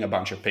helping a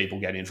bunch of people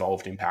get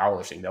involved in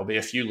powerlifting, there'll be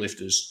a few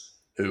lifters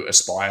who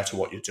aspire to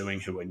what you're doing,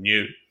 who are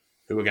new,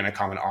 who are going to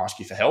come and ask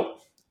you for help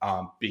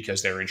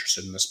because they're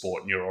interested in the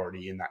sport and you're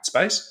already in that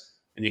space,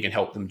 and you can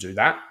help them do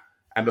that.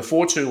 And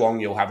before too long,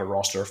 you'll have a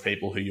roster of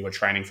people who you are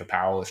training for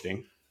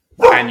powerlifting,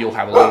 and you'll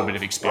have a little bit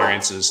of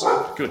experiences.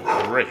 Good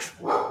grief.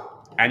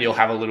 And you'll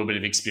have a little bit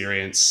of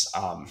experience.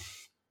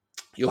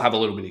 You'll have a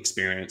little bit of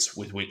experience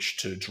with which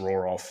to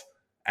draw off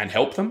and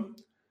help them.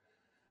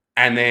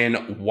 And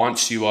then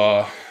once you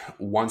are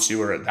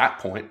at that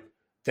point,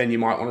 then you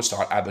might want to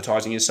start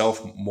advertising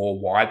yourself more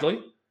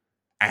widely.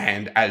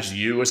 And as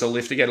you as a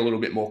lifter get a little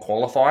bit more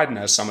qualified, and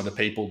as some of the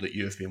people that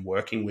you've been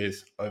working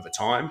with over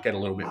time get a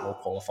little bit more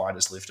qualified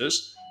as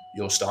lifters,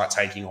 you'll start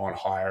taking on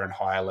higher and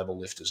higher level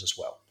lifters as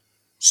well.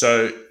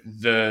 So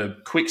the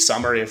quick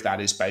summary of that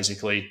is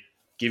basically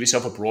give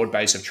yourself a broad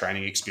base of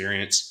training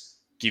experience,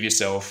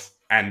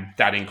 and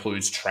that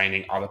includes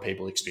training other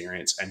people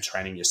experience and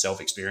training yourself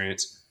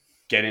experience.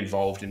 Get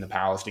involved in the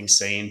powerlifting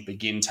scene,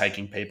 begin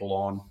taking people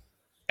on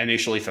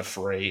initially for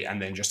free,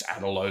 and then just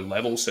at a low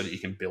level so that you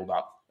can build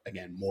up,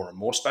 again, more and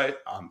more space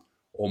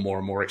or more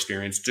and more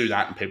experience. Do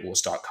that and people will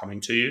start coming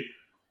to you.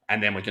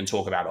 And then we can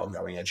talk about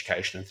ongoing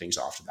education and things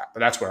after that. But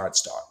that's where I'd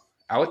start.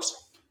 Alex?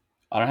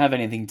 I don't have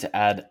anything to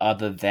add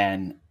other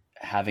than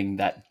having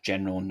that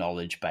general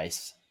knowledge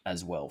base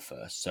as well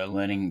first. So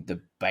learning the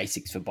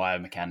basics for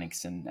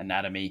biomechanics and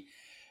anatomy,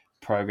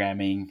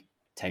 programming,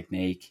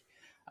 technique.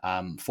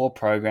 For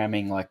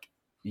programming, like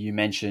you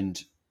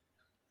mentioned,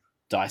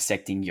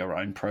 dissecting your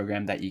own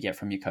program that you get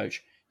from your coach.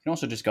 You can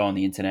also just go on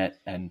the internet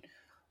and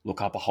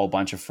look up a whole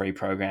bunch of free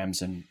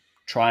programs and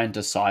try and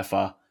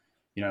decipher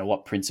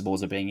what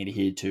principles are being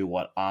adhered to,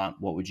 what aren't,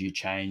 what would you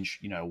change,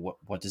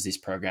 what does this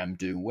program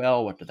do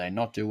well, what do they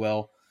not do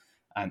well,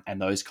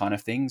 and those kind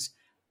of things.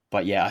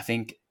 But yeah, I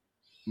think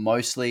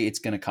mostly it's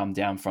going to come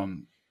down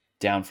from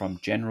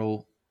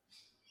general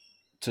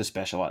to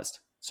specialized.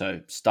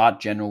 So start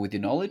general with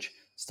your knowledge,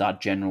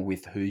 start general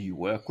with who you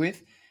work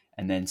with,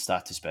 and then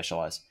start to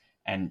specialize.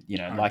 And,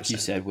 like you 100%.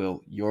 said,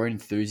 Will, your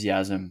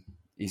enthusiasm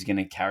is going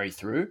to carry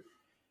through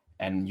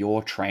and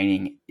your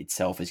training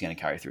itself is going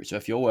to carry through. So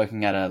if you're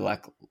working at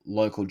a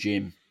local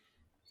gym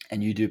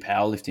and you do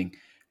powerlifting,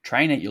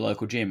 train at your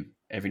local gym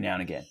every now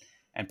and again,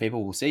 and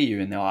people will see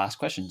you and they'll ask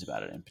questions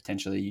about it. And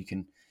potentially you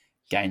can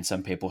gain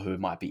some people who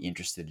might be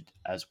interested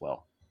as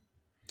well.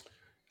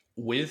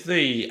 With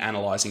the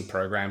analyzing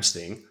programs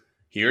thing,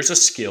 here's a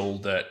skill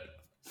that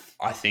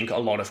I think a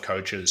lot of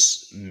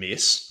coaches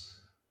miss,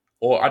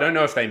 or I don't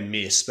know if they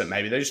miss, but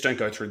maybe they just don't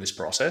go through this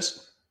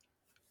process.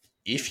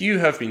 If you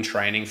have been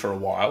training for a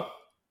while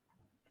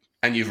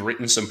and you've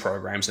written some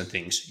programs and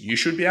things, you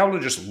should be able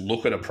to just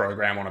look at a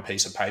program on a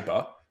piece of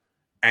paper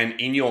and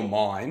in your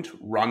mind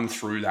run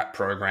through that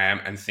program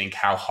and think,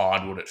 how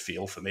hard would it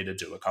feel for me to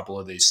do a couple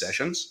of these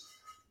sessions?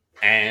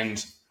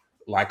 And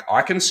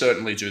I can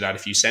certainly do that.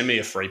 If you send me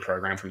a free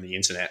program from the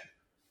internet,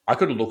 I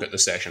could look at the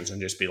sessions and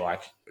just be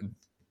like,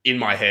 in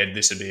my head,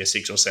 this would be a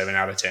 6 or 7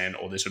 out of 10,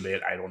 or this would be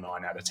an 8 or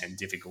 9 out of 10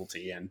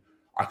 difficulty. And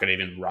I could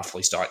even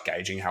roughly start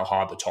gauging how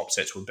hard the top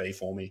sets would be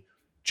for me,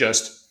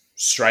 just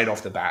straight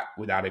off the bat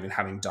without even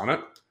having done it.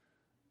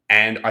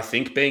 And I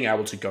think being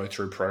able to go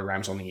through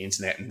programs on the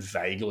internet and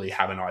vaguely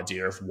have an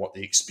idea of what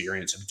the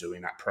experience of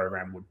doing that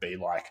program would be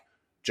like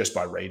just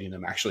by reading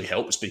them actually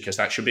helps, because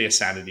that should be a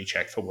sanity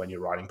check for when you're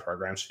writing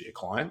programs for your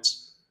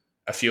clients.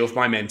 A few of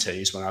my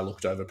mentees, when I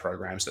looked over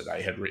programs that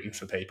they had written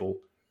for people,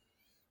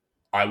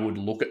 I would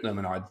look at them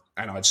and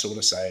I'd sort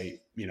of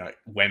say,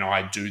 when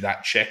I do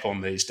that check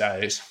on these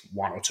days,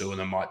 1 or 2 of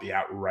them might be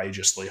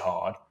outrageously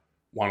hard.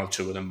 1 or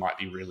 2 of them might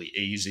be really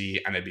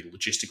easy, and there'd be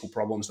logistical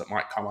problems that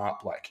might come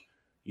up.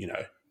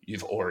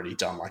 You've already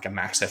done like a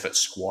max effort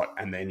squat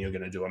and then you're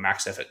going to do a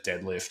max effort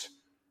deadlift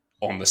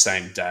on the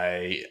same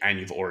day, and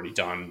you've already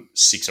done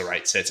 6 or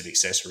 8 sets of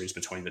accessories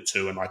between the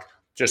two. And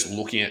just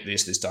looking at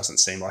this doesn't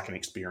seem like an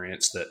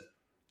experience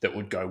that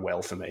would go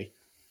well for me.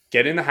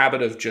 Get in the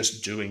habit of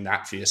just doing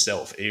that for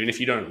yourself. Even if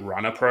you don't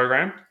run a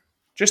program,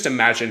 just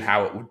imagine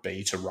how it would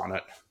be to run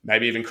it.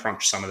 Maybe even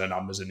crunch some of the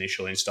numbers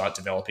initially and start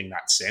developing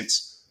that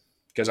sense.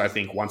 Because I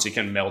think once you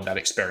can meld that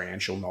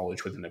experiential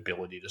knowledge with an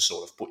ability to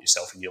sort of put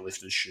yourself in your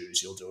lifter's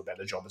shoes, you'll do a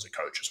better job as a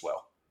coach as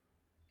well.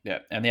 Yeah.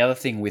 And the other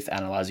thing with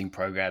analyzing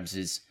programs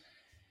is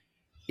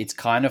it's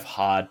kind of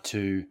hard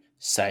to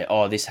say,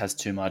 oh, this has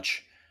too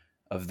much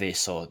of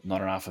this or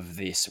not enough of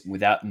this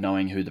without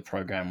knowing who the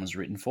program was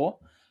written for.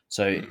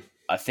 So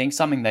I think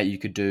something that you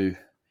could do,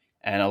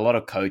 and a lot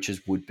of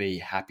coaches would be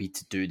happy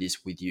to do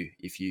this with you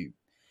if you,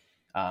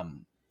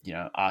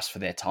 ask for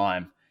their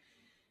time,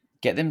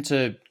 get them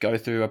to go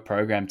through a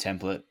program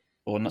template,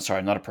 or not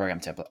a program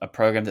template, a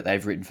program that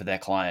they've written for their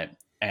client,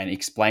 and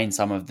explain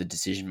some of the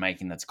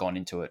decision-making that's gone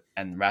into it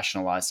and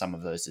rationalize some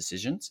of those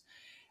decisions.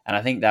 And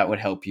I think that would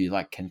help you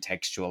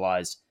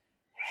contextualize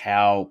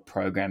how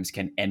programs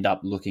can end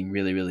up looking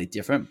really, really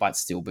different, but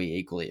still be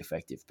equally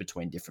effective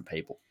between different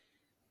people.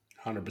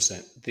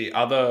 100%. The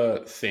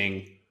other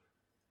thing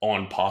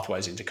on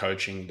pathways into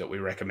coaching that we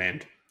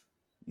recommend,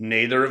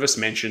 neither of us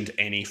mentioned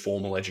any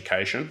formal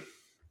education,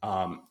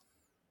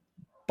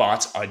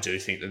 but I do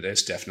think that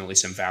there's definitely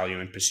some value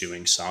in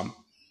pursuing some.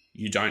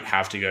 You don't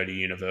have to go to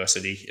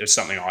university. It was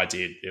something I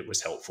did. It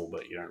was helpful,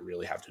 but you don't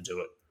really have to do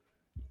it.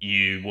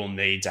 You will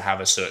need to have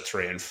a Cert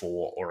 3 and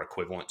 4 or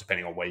equivalent,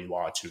 depending on where you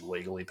are, to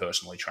legally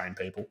personally train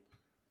people.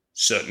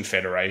 Certain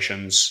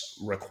federations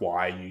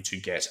require you to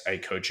get a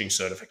coaching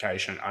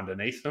certification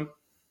underneath them.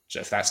 So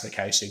if that's the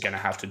case, you're going to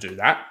have to do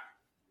that.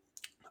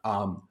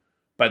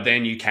 But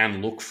then you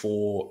can look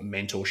for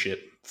mentorship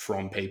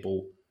from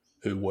people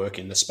who work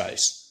in the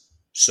space.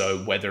 So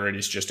whether it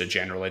is just a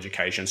general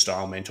education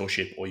style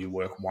mentorship or you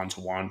work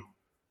one-to-one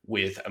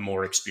with a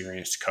more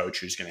experienced coach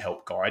who's going to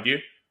help guide you,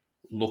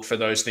 look for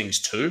those things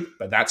too.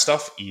 But that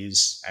stuff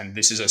is, and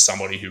this is as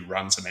somebody who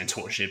runs a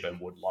mentorship and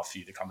would love for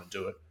you to come and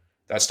do it,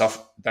 that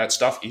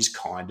stuff is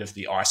kind of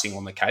the icing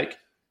on the cake.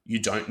 You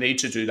don't need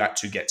to do that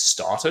to get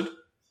started,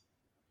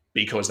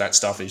 because that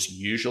stuff is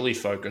usually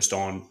focused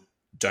on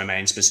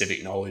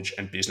domain-specific knowledge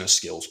and business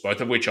skills,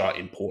 both of which are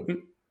important,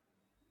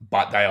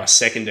 but they are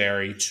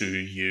secondary to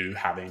you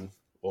having,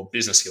 well,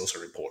 business skills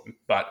are important,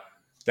 but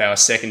they are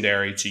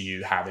secondary to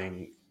you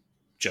having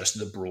just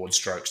the broad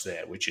strokes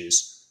there, which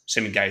is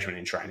some engagement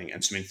in training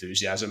and some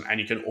enthusiasm, and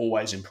you can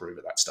always improve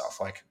at that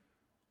stuff.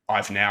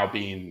 I've now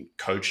been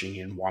coaching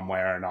in one way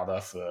or another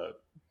for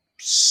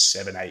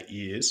 7-8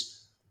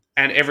 years.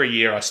 And every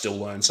year I still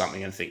learn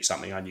something and think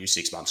something I knew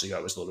 6 months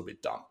ago was a little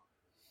bit dumb.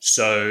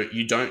 So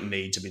you don't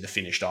need to be the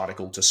finished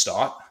article to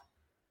start,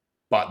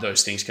 but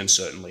those things can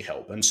certainly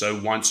help. And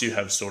so once you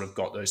have sort of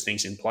got those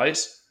things in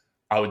place,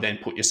 I would then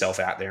put yourself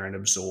out there and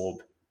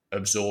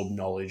absorb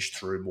knowledge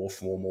through more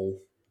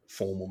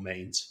formal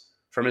means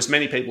from as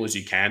many people as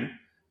you can.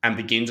 and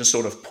begin to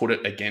sort of put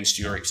it against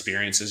your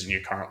experiences and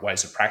your current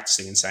ways of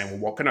practicing and saying, well,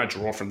 what can I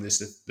draw from this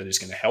that is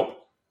going to help?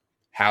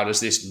 How does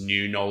this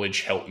new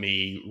knowledge help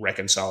me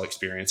reconcile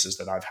experiences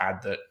that I've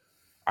had that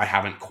I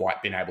haven't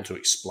quite been able to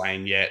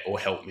explain yet, or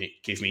help me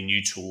give me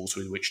new tools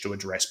with which to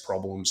address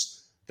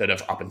problems that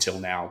have up until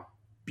now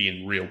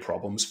been real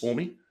problems for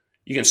me?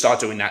 You can start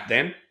doing that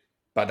then,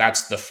 but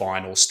that's the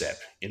final step,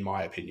 in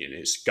my opinion,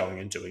 is going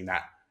and doing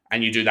that.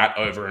 And you do that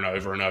over and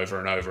over and over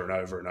and over and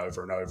over and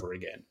over and over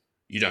again.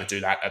 You don't do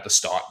that at the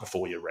start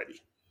before you're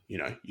ready.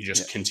 You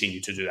just continue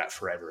to do that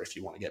forever if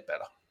you want to get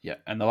better. Yeah.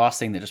 And the last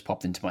thing that just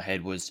popped into my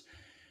head was,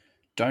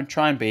 don't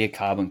try and be a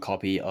carbon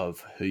copy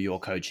of who your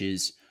coach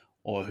is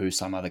or who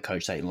some other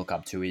coach that you look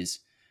up to is.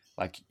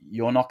 Like,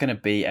 you're not going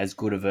to be as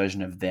good a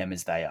version of them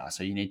as they are.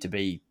 So you need to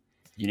be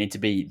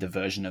the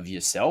version of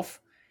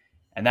yourself.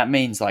 And that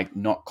means like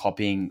not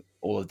copying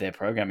all of their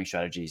programming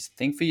strategies.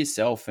 Think for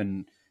yourself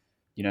and,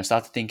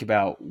 start to think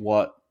about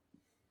what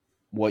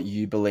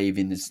you believe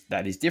in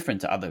that is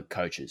different to other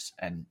coaches,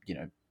 and,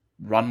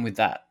 run with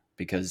that,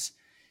 because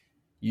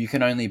you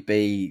can only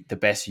be the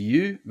best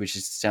you, which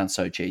sounds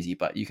so cheesy,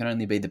 but you can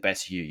only be the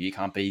best you. You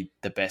can't be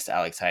the best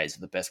Alex Hayes or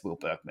the best Will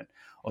Berkman,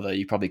 although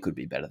you probably could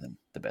be better than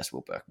the best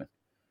Will Berkman.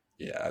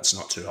 Yeah, that's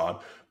not too hard.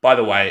 By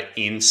the way,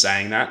 in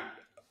saying that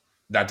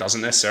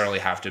doesn't necessarily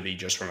have to be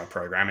just from a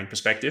programming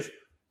perspective,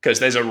 because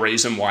there's a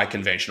reason why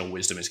conventional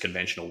wisdom is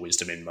conventional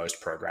wisdom in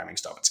most programming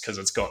stuff. It's because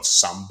it's got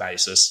some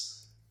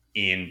basis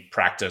in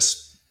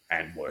practice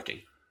and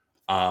working.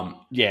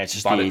 It's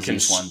just the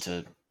easiest one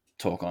to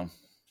talk on.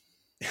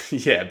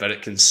 Yeah, but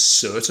it can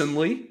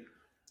certainly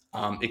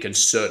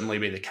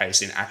be the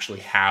case in actually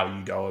how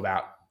you go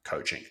about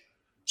coaching.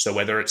 So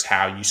whether it's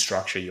how you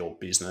structure your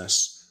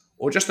business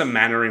or just the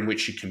manner in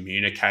which you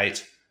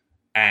communicate,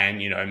 and,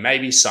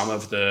 maybe some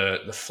of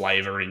the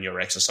flavor in your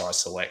exercise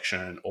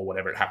selection or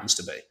whatever it happens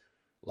to be.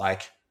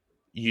 Like,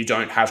 you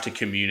don't have to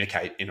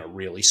communicate in a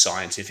really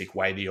scientific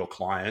way to your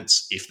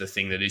clients if the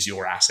thing that is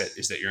your asset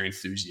is that you're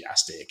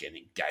enthusiastic and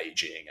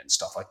engaging and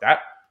stuff like that.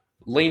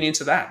 Lean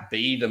into that.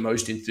 Be the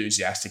most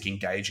enthusiastic,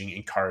 engaging,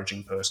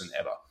 encouraging person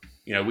ever.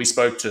 We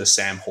spoke to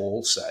Sam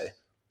Hall,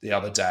 the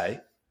other day,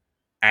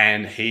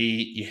 and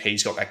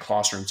he's got that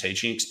classroom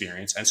teaching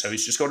experience. And so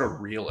he's just got a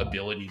real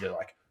ability to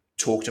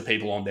talk to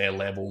people on their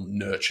level,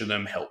 nurture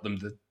them, help them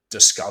to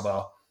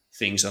discover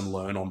things and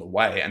learn on the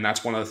way. And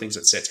that's one of the things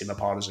that sets him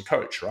apart as a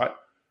coach, right?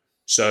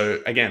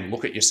 So again,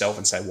 look at yourself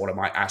and say, what are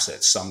my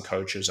assets? Some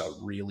coaches are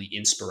really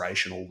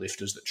inspirational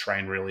lifters that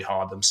train really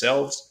hard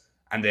themselves,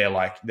 and their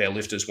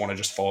lifters want to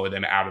just follow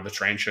them out of the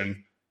trench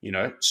and,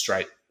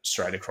 straight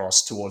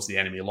across towards the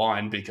enemy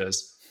line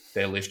because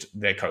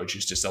their coach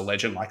is just a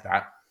legend like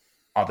that.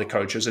 Other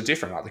coaches are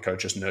different. Other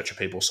coaches nurture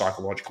people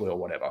psychologically or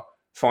whatever.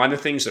 Find the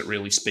things that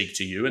really speak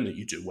to you and that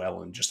you do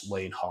well, and just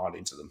lean hard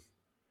into them.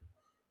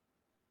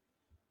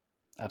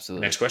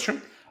 Absolutely. Next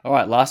question. All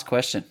right, last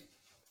question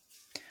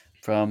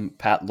from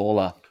Pat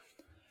Lawler.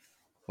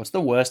 What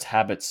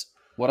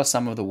are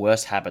some of the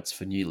worst habits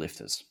for new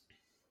lifters?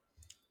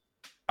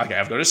 Okay,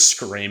 I've got a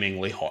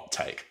screamingly hot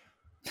take.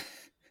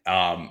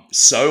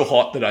 So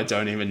hot that I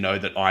don't even know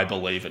that I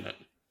believe in it.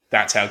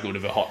 That's how good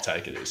of a hot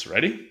take it is.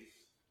 Ready?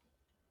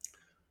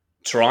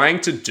 Trying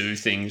to do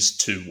things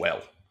too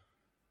well.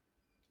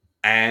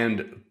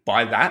 And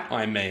by that,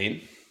 I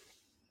mean,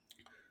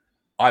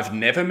 I've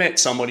never met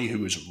somebody who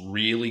was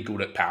really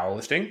good at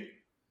powerlifting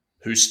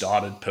who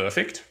started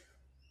perfect.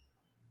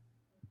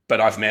 But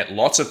I've met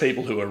lots of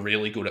people who are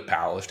really good at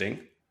powerlifting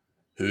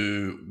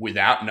who,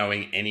 without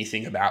knowing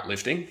anything about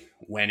lifting,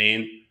 went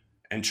in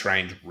and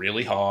trained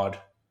really hard,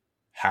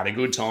 had a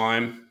good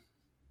time,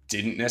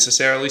 didn't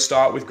necessarily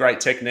start with great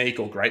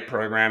technique or great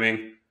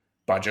programming,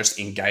 but just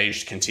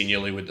engaged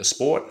continually with the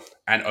sport.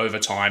 And over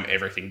time,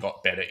 everything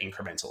got better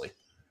incrementally.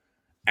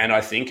 And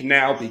I think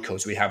now,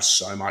 because we have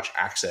so much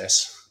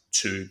access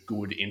to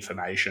good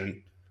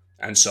information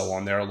and so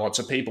on, there are lots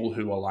of people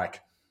who are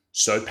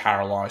so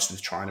paralyzed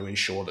with trying to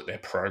ensure that their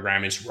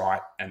program is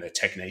right and their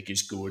technique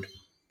is good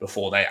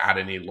before they add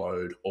any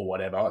load or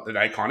whatever, that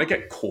they kind of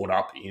get caught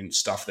up in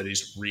stuff that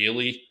is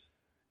really,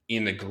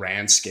 in the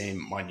grand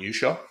scheme,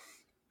 minutia.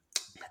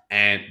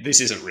 And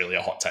this isn't really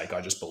a hot take.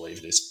 I just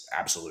believe this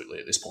absolutely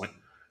at this point.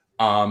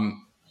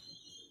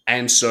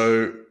 And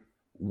so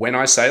when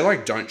I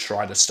say don't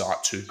try to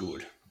start too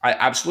good, I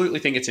absolutely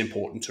think it's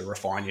important to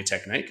refine your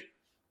technique.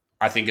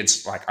 I think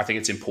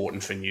it's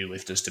important for new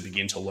lifters to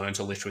begin to learn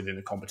to lift within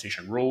the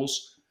competition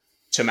rules,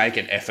 to make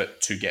an effort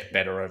to get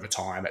better over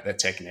time at their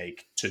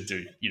technique, to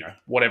do,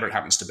 whatever it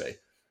happens to be.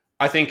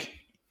 I think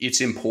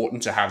it's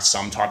important to have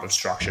some type of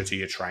structure to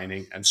your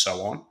training and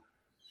so on.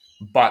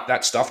 But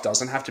that stuff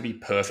doesn't have to be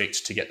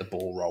perfect to get the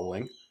ball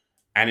rolling.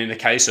 And in the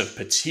case of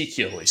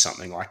particularly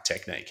something like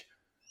technique,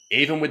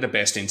 even with the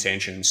best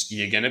intentions,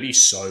 you're going to be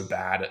so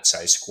bad at,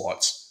 say,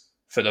 squats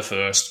for the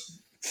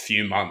first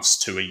few months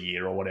to a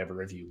year or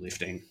whatever of you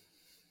lifting,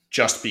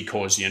 just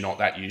because you're not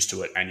that used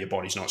to it and your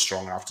body's not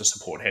strong enough to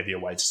support heavier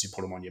weights as you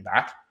put them on your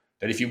back,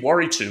 that if you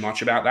worry too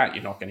much about that,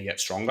 you're not going to get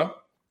stronger.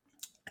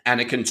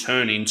 And it can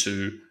turn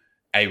into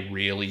a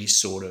really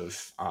sort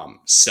of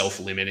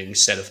self-limiting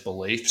set of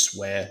beliefs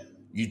where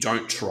you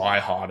don't try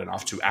hard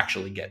enough to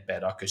actually get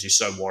better because you're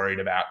so worried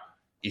about,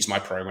 is my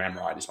program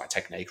right? Is my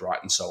technique right?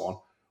 And so on.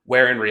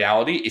 Where in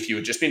reality, if you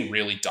had just been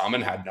really dumb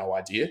and had no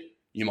idea,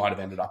 you might have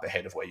ended up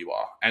ahead of where you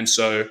are. And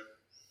so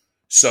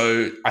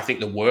I think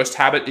the worst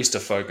habit is to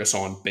focus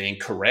on being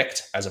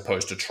correct as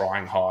opposed to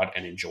trying hard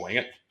and enjoying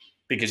it.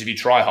 Because if you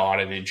try hard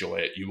and enjoy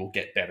it, you will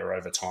get better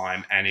over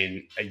time. And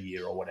in a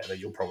year or whatever,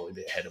 you'll probably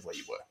be ahead of where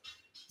you were.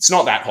 It's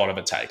not that hot of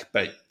a take.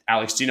 But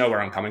Alex, do you know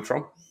where I'm coming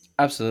from?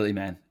 Absolutely,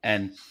 man.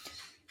 And,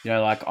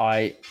 like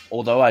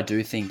although I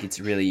do think it's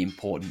really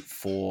important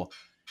for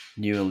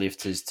newer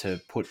lifters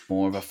to put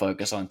more of a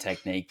focus on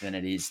technique than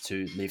it is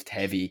to lift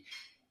heavy,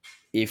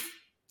 if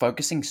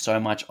focusing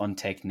so much on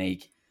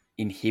technique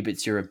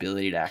inhibits your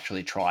ability to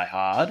actually try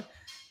hard,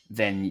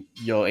 then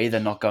you're either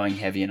not going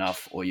heavy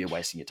enough or you're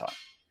wasting your time.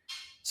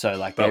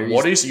 So but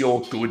what is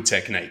your good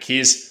technique?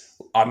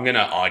 I'm going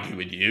to argue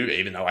with you,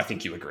 even though I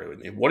think you agree with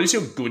me. What is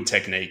your good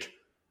technique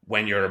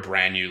when you're a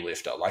brand new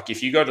lifter? Like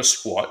if you go to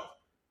squat,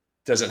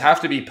 does it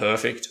have to be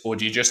perfect, or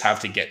do you just have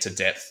to get to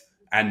depth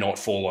and not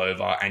fall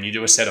over, and you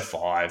do a set of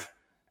 5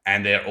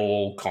 and they're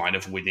all kind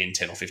of within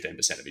 10 or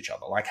 15% of each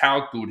other? Like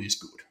how good is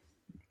good?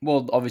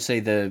 Well,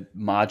 obviously the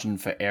margin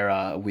for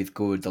error with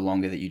good, the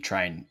longer that you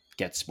train,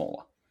 gets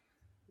smaller.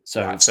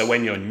 So, right. So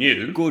when you're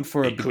new, good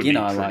for a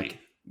beginner,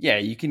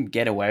 you can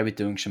get away with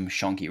doing some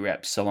shonky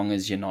reps so long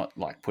as you're not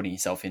like putting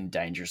yourself in a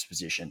dangerous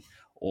position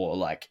or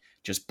like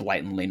just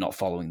blatantly not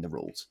following the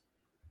rules.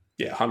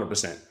 Yeah,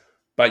 100%.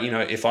 But,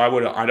 if I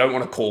don't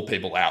want to call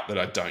people out that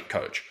I don't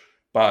coach,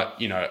 but,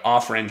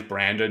 our friend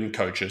Brandon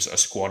coaches a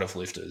squad of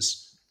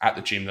lifters at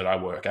the gym that I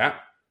work at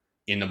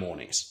in the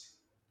mornings.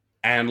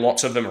 And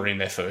lots of them are in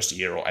their first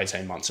year or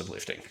 18 months of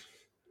lifting.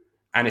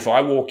 And if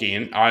I walk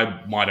in,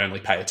 I might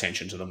only pay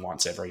attention to them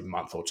once every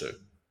month or two.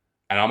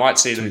 And I might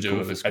see them do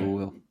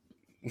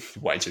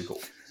way too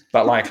cool.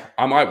 But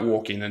I might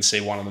walk in and see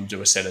one of them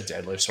do a set of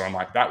deadlifts where I'm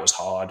like, that was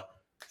hard.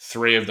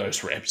 3 of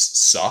those reps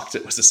sucked.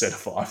 It was a set of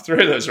 5.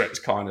 3 of those reps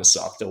kind of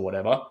sucked or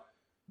whatever.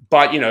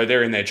 But,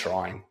 they're in there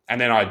trying.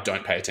 And then I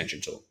don't pay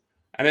attention to them.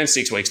 And then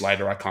 6 weeks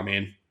later, I come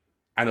in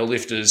and the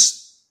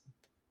lifter's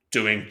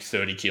doing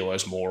 30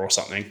 kilos more or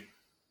something,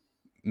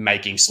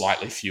 making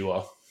slightly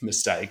fewer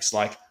mistakes.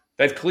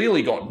 They've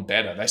clearly gotten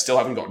better. They still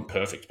haven't gotten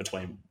perfect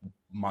between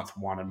month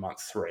 1 and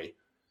month 3.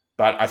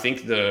 But I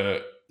think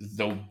the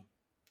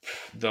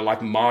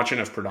margin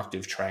of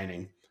productive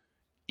training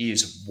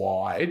is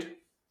wide,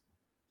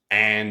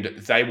 and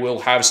they will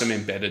have some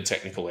embedded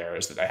technical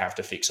errors that they have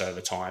to fix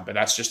over time, but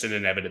that's just an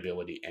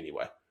inevitability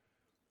anyway.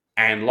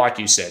 And like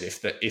you said,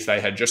 if they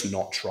had just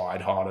not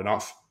tried hard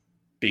enough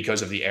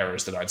because of the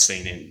errors that I'd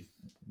seen in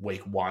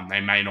week 1,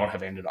 they may not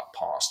have ended up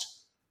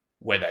past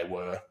where they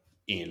were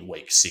in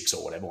week 6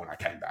 or whatever when I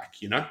came back,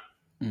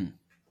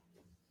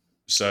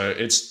 So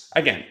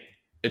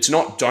it's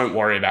not don't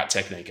worry about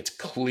technique. It's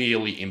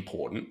clearly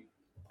important.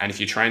 And if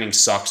your training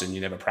sucks and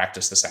you never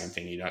practice the same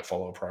thing, you don't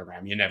follow a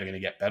program, you're never going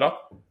to get better.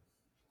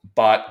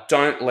 But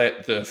don't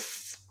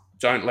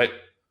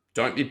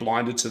be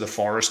blinded to the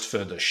forest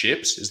for the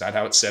ships. Is that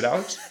how it's said,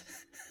 Alex?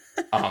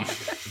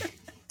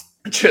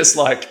 Just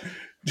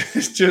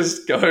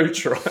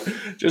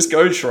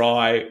go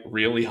try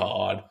really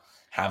hard,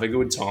 have a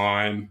good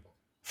time,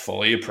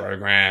 follow your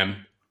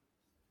program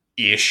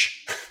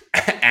ish.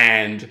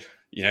 And,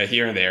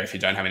 here and there, if you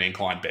don't have an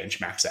incline bench,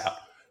 max out.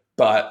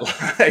 But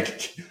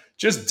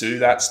just do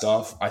that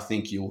stuff. I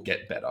think you'll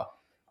get better.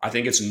 I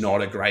think it's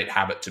not a great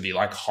habit to be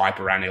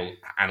hyper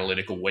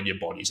analytical when your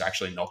body's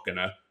actually not going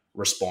to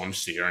respond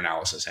to your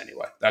analysis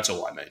anyway. That's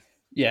all I mean.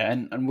 Yeah,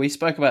 and we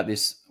spoke about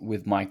this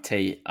with Mike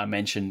T. I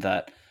mentioned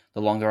that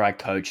the longer I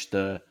coach,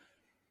 the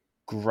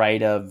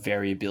greater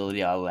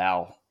variability I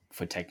allow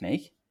for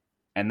technique.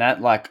 And that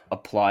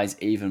applies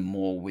even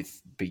more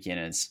with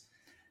beginners.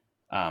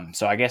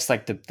 So I guess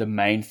the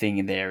main thing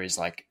in there is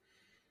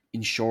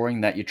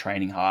ensuring that you're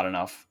training hard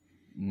enough,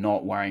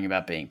 not worrying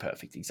about being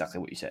perfect.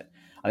 Exactly what you said.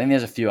 I think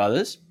there's a few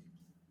others.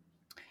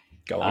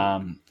 Go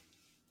on.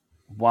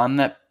 One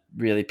that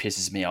really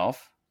pisses me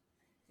off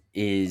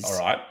is all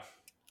right,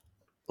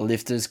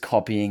 lifters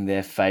copying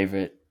their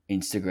favorite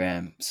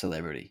Instagram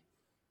celebrity.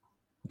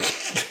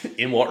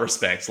 In what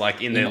respects?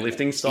 In their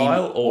lifting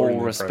style or in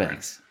all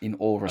respects? In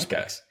all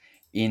respects.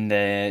 Okay. In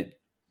their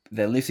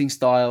lifting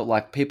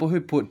style, people who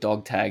put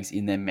dog tags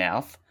in their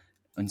mouth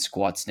and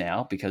squats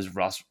now because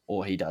Russ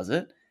or he does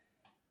it,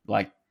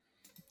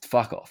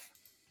 fuck off.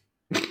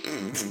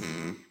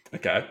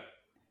 Okay.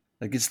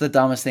 It's the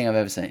dumbest thing I've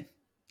ever seen.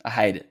 I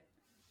hate it.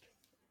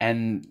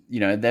 And,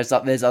 there's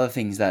other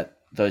things that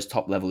those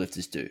top level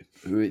lifters do.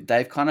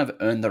 They've kind of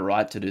earned the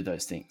right to do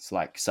those things,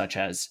 such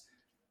as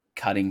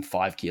cutting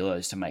 5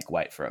 kilos to make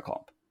weight for a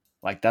comp.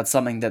 That's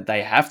something that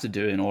they have to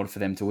do in order for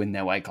them to win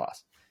their weight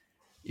class.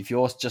 If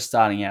you're just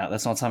starting out,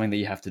 that's not something that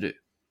you have to do.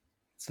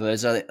 So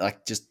those are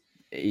just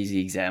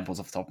easy examples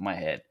off the top of my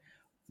head,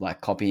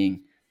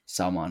 copying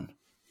someone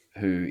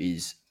who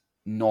is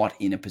not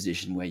in a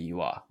position where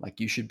you are.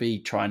 You should be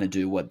trying to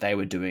do what they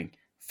were doing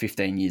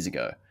 15 years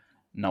ago,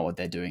 know what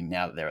they're doing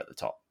now that they're at the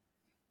top.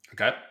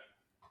 Okay.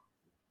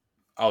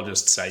 I'll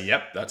just say,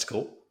 yep, that's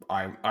cool.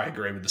 I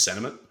agree with the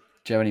sentiment.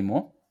 Do you have any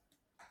more?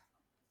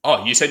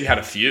 Oh, you said you had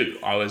a few.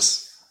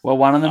 Well,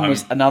 one of them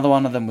was another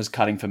one of them was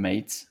cutting for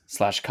meats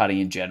 / cutting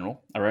in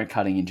general. I wrote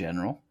cutting in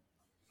general.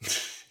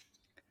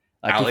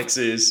 Like Alex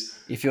is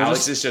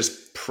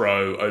just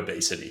pro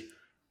obesity.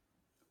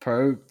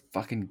 Pro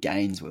fucking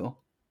gains, Will.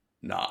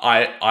 No,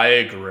 I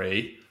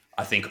agree.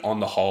 I think on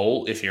the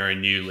whole, if you're a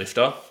new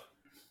lifter,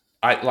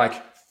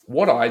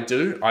 what I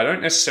do, I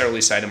don't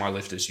necessarily say to my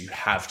lifters, you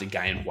have to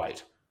gain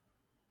weight.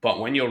 But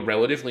when you're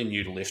relatively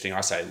new to lifting, I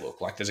say,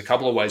 look, like there's a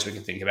couple of ways we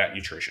can think about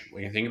nutrition.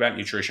 We can think about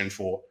nutrition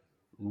for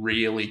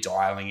really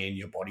dialing in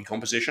your body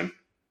composition.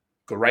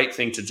 Great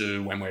thing to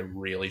do when we're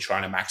really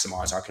trying to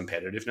maximize our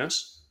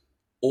competitiveness.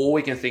 Or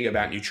we can think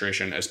about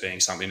nutrition as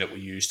being something that we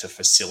use to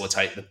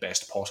facilitate the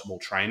best possible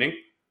training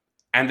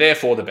and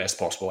therefore the best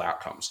possible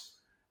outcomes.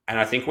 And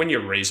I think when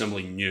you're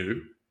reasonably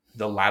new,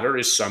 the latter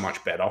is so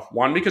much better.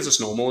 One, because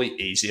it's normally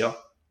easier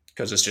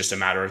because it's just a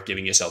matter of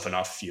giving yourself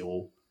enough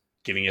fuel,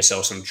 giving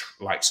yourself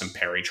some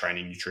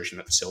peri-training nutrition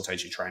that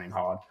facilitates you training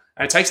hard.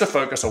 And it takes the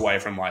focus away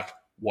from like,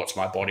 what's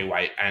my body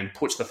weight, and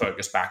puts the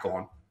focus back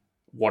on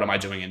what am I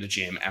doing in the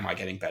gym? Am I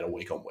getting better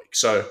week on week?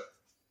 So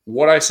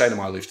what I say to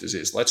my lifters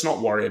is, let's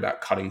not worry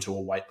about cutting to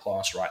a weight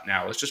class right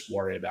now. Let's just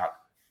worry about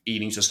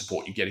eating to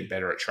support you getting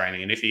better at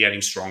training. And if you're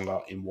getting stronger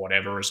in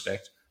whatever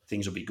respect,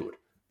 things will be good.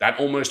 That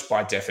almost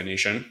by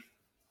definition,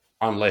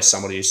 unless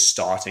somebody is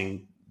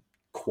starting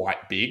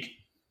quite big,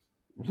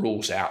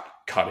 rules out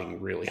cutting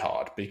really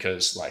hard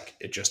because like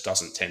it just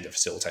doesn't tend to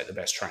facilitate the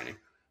best training.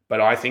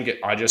 But I think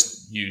I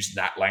just use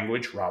that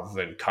language rather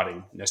than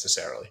cutting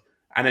necessarily.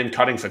 And then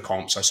cutting for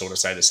comps, I sort of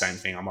say the same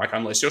thing. I'm like,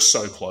 unless you're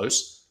so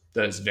close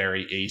that it's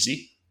very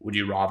easy, would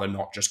you rather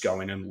not just go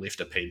in and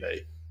lift a PB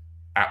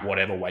at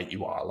whatever weight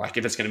you are? Like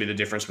if it's going to be the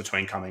difference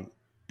between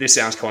this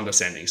sounds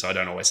condescending, so I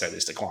don't always say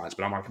this to clients,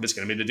 but I'm like, if it's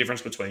going to be the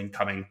difference between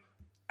coming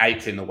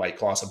 8th in the weight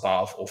class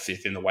above or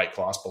 5th in the weight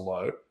class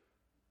below,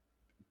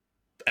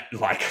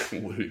 like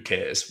who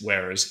cares?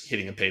 Whereas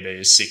hitting a PB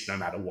is sick no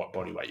matter what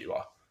body weight you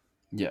are.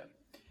 Yeah.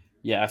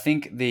 Yeah, I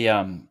think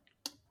the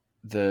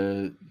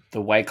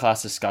weight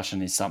class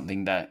discussion is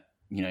something that,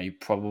 you know, you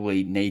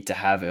probably need to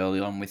have early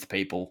on with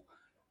people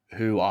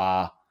who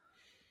are,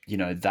 you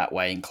know, that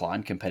way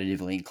inclined,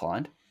 competitively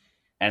inclined.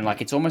 And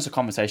like, it's almost a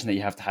conversation that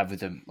you have to have with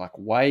them. Like,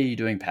 why are you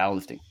doing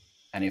powerlifting?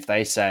 And if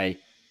they say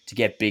to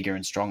get bigger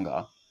and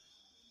stronger,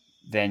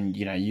 then,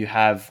 you know, you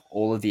have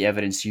all of the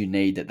evidence you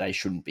need that they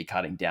shouldn't be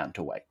cutting down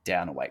a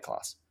weight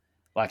class.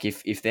 Like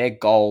if their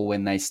goal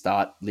when they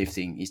start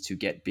lifting is to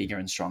get bigger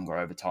and stronger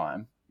over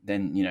time,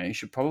 then, you know, you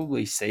should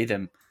probably see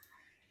them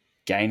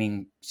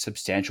gaining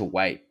substantial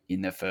weight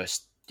in their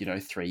first,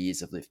 3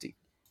 years of lifting.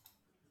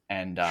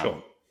 And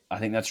Sure. I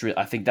think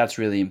that's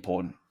really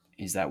important,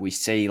 is that we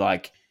see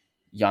like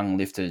young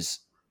lifters,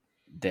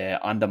 they're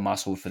under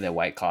muscled for their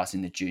weight class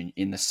in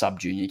the sub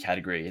junior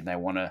category, and they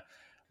want to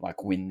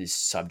like win this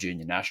sub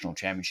junior national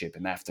championship,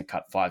 and they have to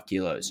cut 5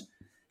 kilos,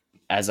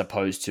 as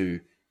opposed to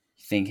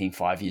thinking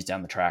 5 years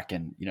down the track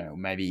and,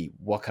 maybe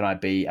what can I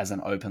be as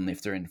an open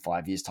lifter in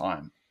 5 years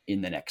time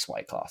in the next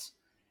weight class.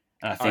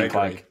 And I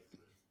think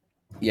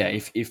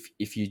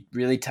if you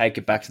really take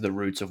it back to the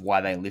roots of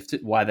why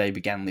they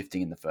began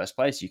lifting in the first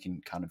place, you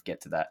can kind of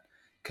get to that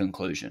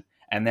conclusion.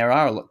 And there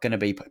are going to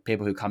be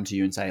people who come to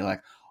you and say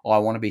like, oh, I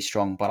want to be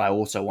strong, but I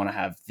also want to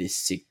have this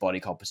sick body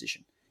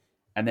composition.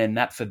 And then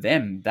that for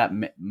them, that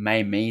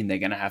may mean they're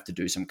going to have to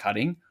do some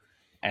cutting,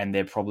 and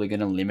they're probably going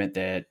to limit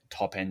their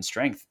top end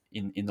strength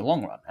in the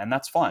long run. And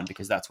that's fine,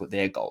 because that's what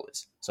their goal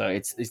is. So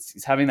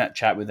it's having that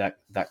chat with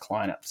that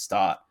client at the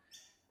start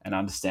and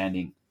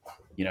understanding,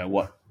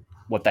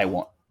 what they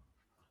want.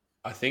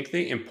 I think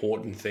the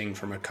important thing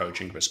from a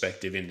coaching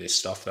perspective in this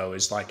stuff though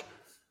is like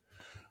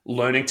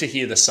learning to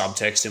hear the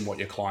subtext in what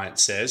your client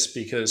says,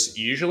 because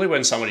usually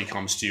when somebody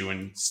comes to you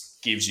and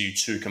gives you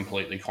two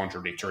completely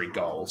contradictory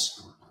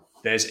goals,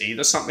 there's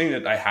either something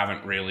that they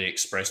haven't really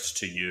expressed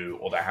to you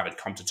or they haven't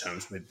come to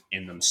terms with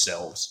in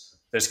themselves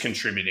that's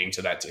contributing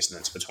to that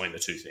dissonance between the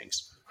two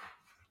things.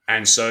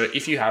 And so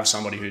if you have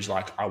somebody who's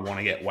like, I want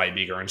to get way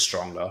bigger and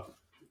stronger,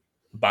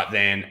 but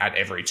then at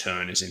every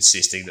turn is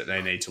insisting that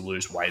they need to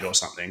lose weight or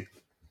something,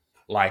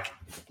 like,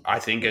 I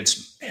think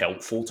it's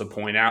helpful to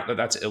point out that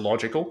that's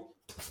illogical,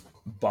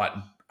 but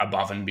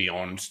above and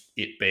beyond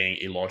it being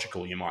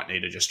illogical, you might need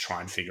to just try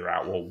and figure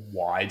out, well,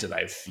 why do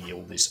they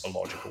feel this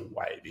illogical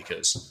way?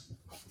 Because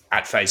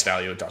at face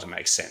value, it doesn't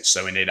make sense.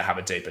 So we need to have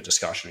a deeper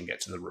discussion and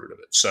get to the root of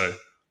it. So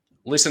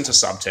listen to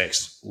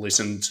subtext,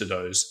 listen to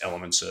those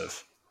elements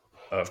of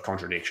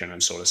contradiction,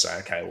 and sort of say,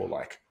 okay, well,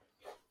 like,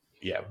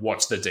 yeah,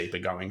 what's the deeper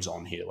goings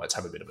on here? Let's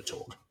have a bit of a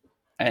talk.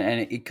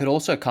 And it could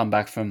also come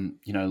back from,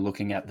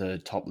 looking at the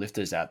top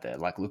lifters out there,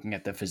 like looking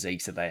at the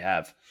physiques that they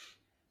have.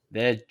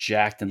 They're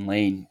jacked and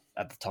lean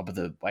at the top of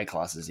the weight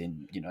classes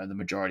in, the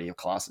majority of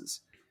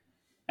classes.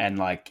 And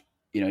like,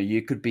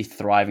 you could be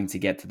thriving to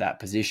get to that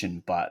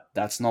position, but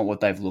that's not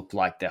what they've looked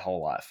like their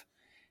whole life.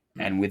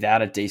 And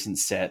without a decent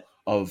set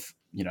of,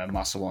 you know,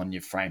 muscle on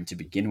your frame to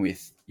begin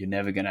with, you're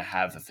never going to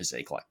have a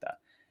physique like that.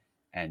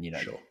 And, you know,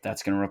 Sure.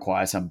 that's going to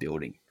require some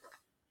building.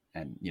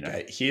 And, you know,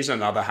 Okay, here's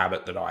another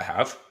habit that I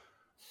have,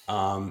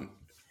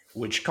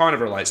 which kind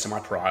of relates to my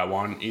prior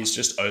one, is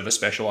just over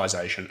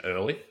specialization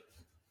early.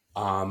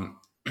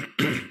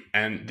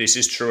 And this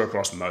is true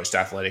across most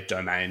athletic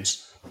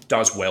domains.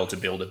 Does well to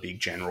build a big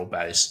general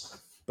base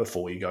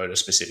before you go to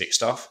specific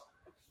stuff.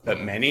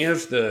 But many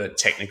of the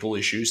technical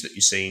issues that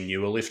you see in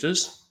newer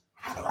lifters,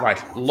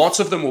 like lots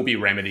of them will be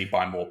remedied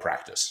by more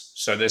practice.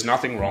 So there's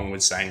nothing wrong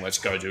with saying, let's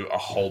go do a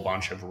whole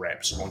bunch of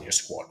reps on your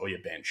squat or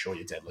your bench or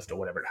your deadlift or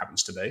whatever it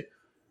happens to be.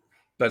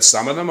 But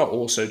some of them are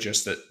also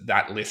just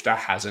that lifter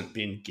hasn't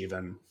been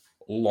given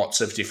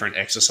lots of different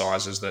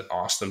exercises that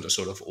ask them to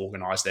sort of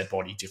organize their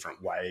body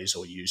different ways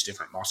or use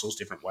different muscles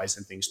different ways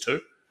and things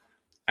too.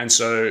 And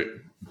so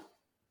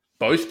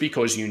both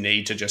because you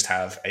need to just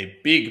have a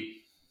big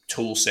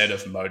tool set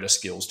of motor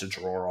skills to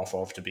draw off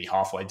of to be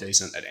halfway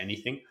decent at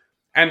anything,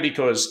 and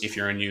because if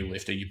you're a new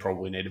lifter, you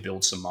probably need to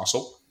build some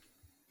muscle,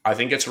 I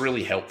think it's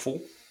really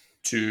helpful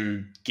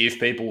to give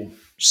people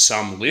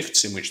some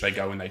lifts in which they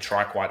go and they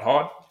try quite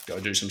hard, go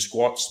do some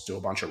squats, do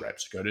a bunch of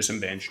reps, go do some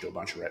bench, do a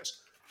bunch of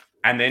reps,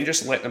 and then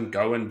just let them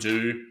go and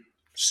do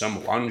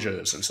some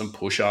lunges and some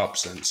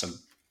push-ups and some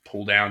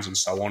pull-downs and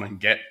so on and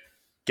get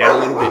a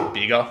little bit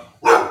bigger.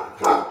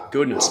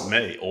 Goodness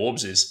me,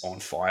 Orbs is on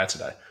fire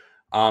today.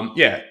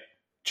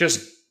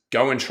 Just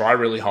go and try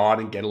really hard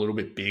and get a little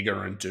bit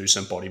bigger and do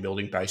some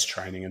bodybuilding-based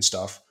training and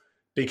stuff,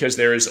 because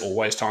there is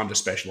always time to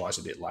specialize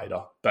a bit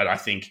later. But I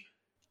think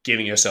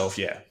giving yourself,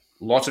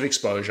 lots of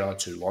exposure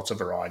to lots of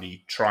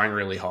variety, trying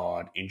really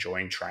hard,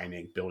 enjoying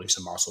training, building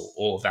some muscle,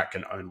 all of that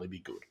can only be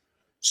good.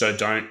 So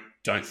don't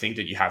think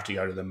that you have to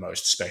go to the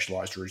most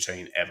specialized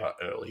routine ever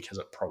early, because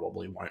it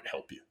probably won't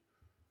help you.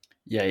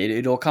 Yeah,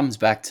 it all comes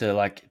back to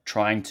like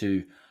trying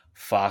to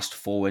fast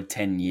forward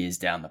 10 years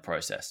down the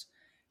process.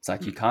 It's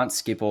like you can't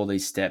skip all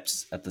these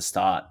steps at the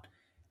start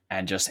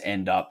and just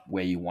end up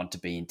where you want to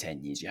be in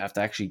 10 years. You have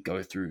to actually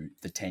go through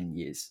the 10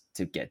 years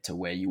to get to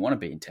where you want to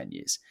be in 10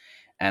 years.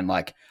 And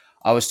like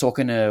I was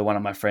talking to one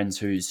of my friends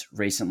who's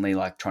recently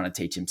like trying to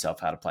teach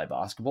himself how to play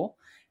basketball,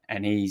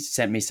 and he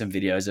sent me some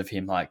videos of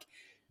him like,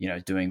 you know,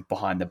 doing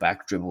behind the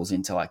back dribbles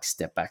into like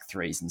step back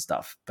threes and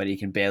stuff, but he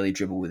can barely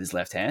dribble with his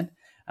left hand.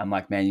 I'm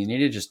like, man, you need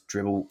to just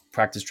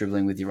practice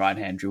dribbling with your right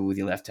hand, dribble with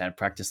your left hand,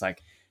 practice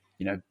like,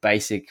 you know,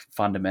 basic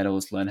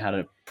fundamentals, learn how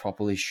to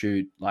properly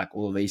shoot, like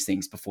all of these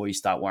things before you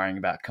start worrying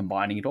about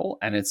combining it all.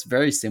 And it's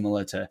very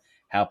similar to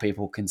how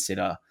people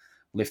consider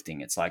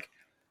lifting. It's like,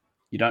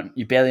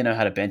 you barely know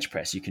how to bench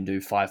press. You can do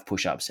 5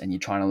 push-ups and you're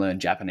trying to learn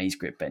Japanese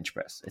grip bench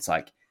press. It's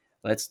like,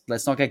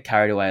 let's not get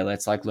carried away.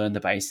 Let's like learn the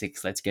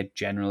basics. Let's get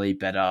generally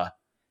better.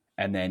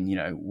 And then, you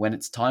know, when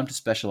it's time to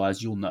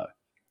specialize, you'll know.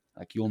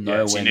 Like you'll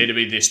know so when you need to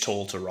be this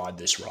tall to ride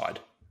this ride.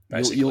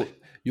 Basically,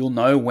 you'll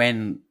know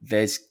when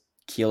there's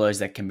kilos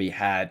that can be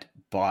had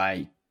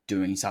by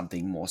doing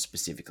something more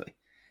specifically,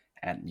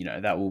 and you know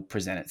that will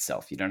present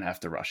itself. You don't have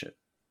to rush it.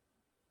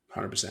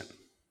 100%.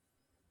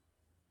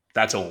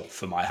 That's all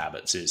for my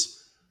habits.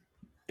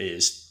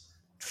 Is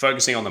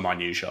focusing on the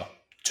minutia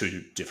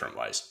 2 different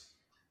ways.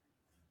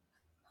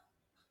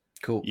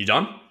 Cool. You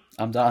done?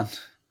 I'm done.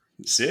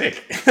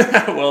 Sick.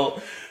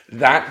 Well,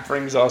 that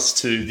brings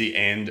us to the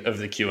end of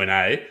the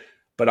Q&A,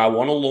 but I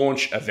want to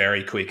launch a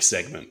very quick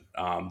segment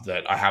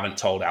that I haven't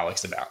told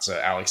Alex about. So,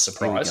 Alex,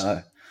 surprise. There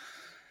we go.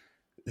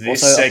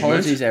 This also, segment...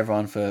 apologies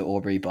everyone for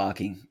Aubrey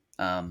barking.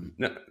 No,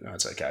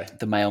 it's okay.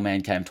 The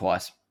mailman came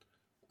twice.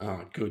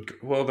 Oh, good.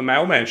 Well, the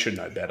mailman should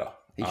know better.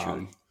 He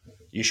should.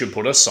 You should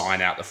put a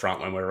sign out the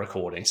front when we're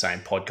recording saying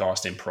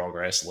podcast in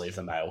progress, leave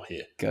the mail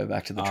here. Go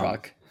back to the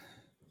truck.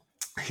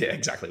 Yeah,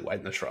 exactly. Wait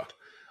in the truck.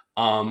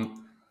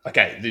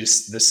 Okay, the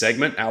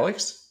segment,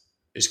 Alex,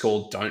 is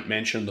called Don't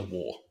Mention the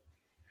War.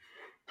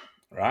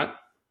 Right?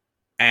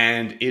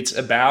 And it's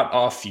about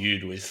our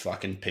feud with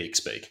fucking Peak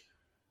Speak,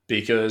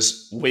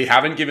 because we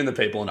haven't given the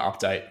people an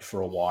update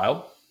for a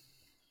while,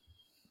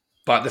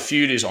 but the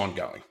feud is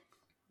ongoing.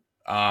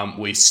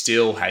 We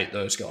still hate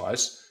those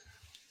guys.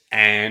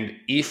 And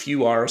if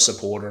you are a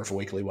supporter of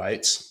Weekly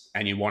Weights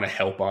and you want to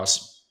help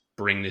us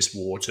bring this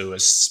war to a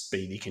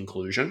speedy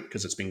conclusion,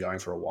 because it's been going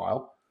for a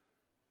while,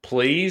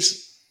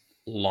 please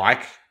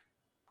like,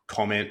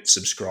 comment,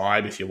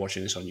 subscribe if you're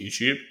watching this on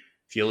YouTube.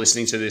 If you're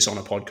listening to this on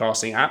a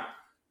podcasting app,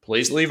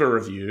 please leave a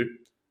review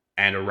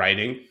and a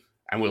rating,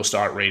 and we'll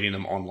start reading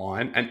them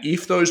online. And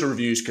if those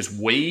reviews, because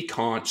we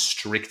can't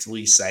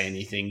strictly say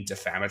anything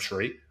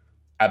defamatory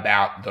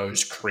about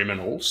those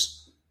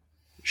criminals,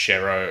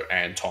 Shero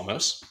and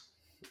Thomas,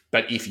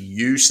 but if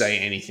you say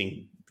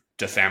anything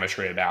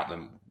defamatory about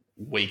them,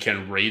 we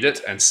can read it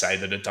and say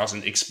that it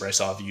doesn't express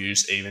our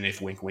views, even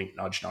if wink, wink,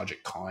 nudge, nudge,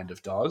 it kind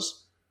of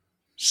does.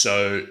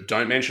 So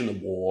don't mention the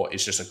war.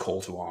 It's just a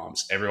call to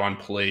arms. Everyone,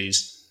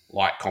 please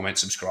like, comment,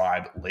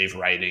 subscribe, leave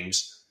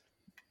ratings,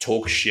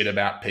 talk shit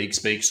about Peak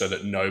Speak so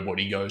that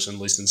nobody goes and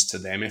listens to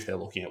them if they're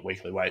looking at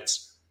Weekly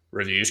Weights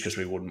reviews, because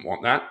we wouldn't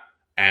want that.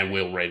 And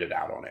we'll read it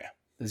out on air.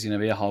 there's going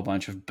to be a whole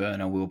bunch of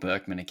burner Will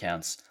Berkman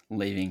accounts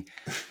leaving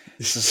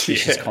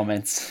suspicious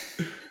comments.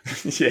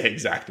 Yeah,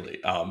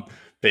 exactly.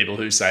 People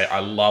who say, I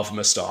love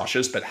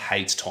moustaches, but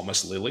hates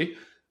Thomas Lilly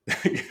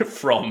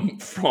from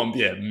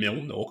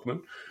Mill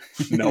Norkman.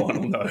 No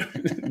one will know.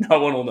 No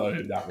one will know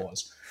who that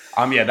was.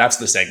 Yeah, that's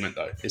the segment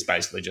though. It's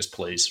basically just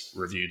please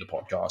review the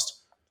podcast,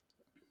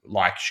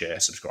 like,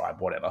 share,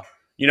 subscribe, whatever.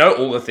 You know,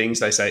 all the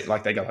things they say,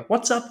 like they go like,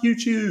 what's up,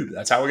 YouTube?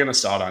 That's how we're going to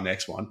start our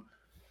next one.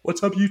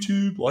 What's up,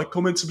 YouTube? Like,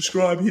 comment,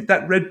 subscribe, hit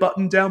that red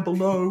button down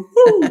below.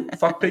 Woo!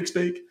 Fuck Pig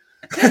Speak.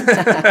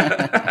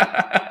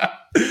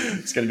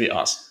 It's going to be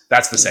us.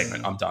 That's the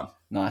segment. I'm done.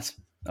 Nice.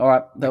 All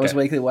right. That was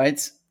Weekly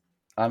Weights.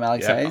 I'm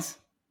Alex Hayes.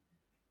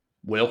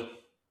 Will.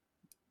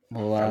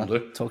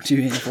 We'll talk to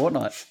you in a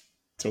fortnight.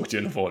 Talk to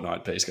you in a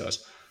fortnight. Peace,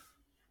 guys.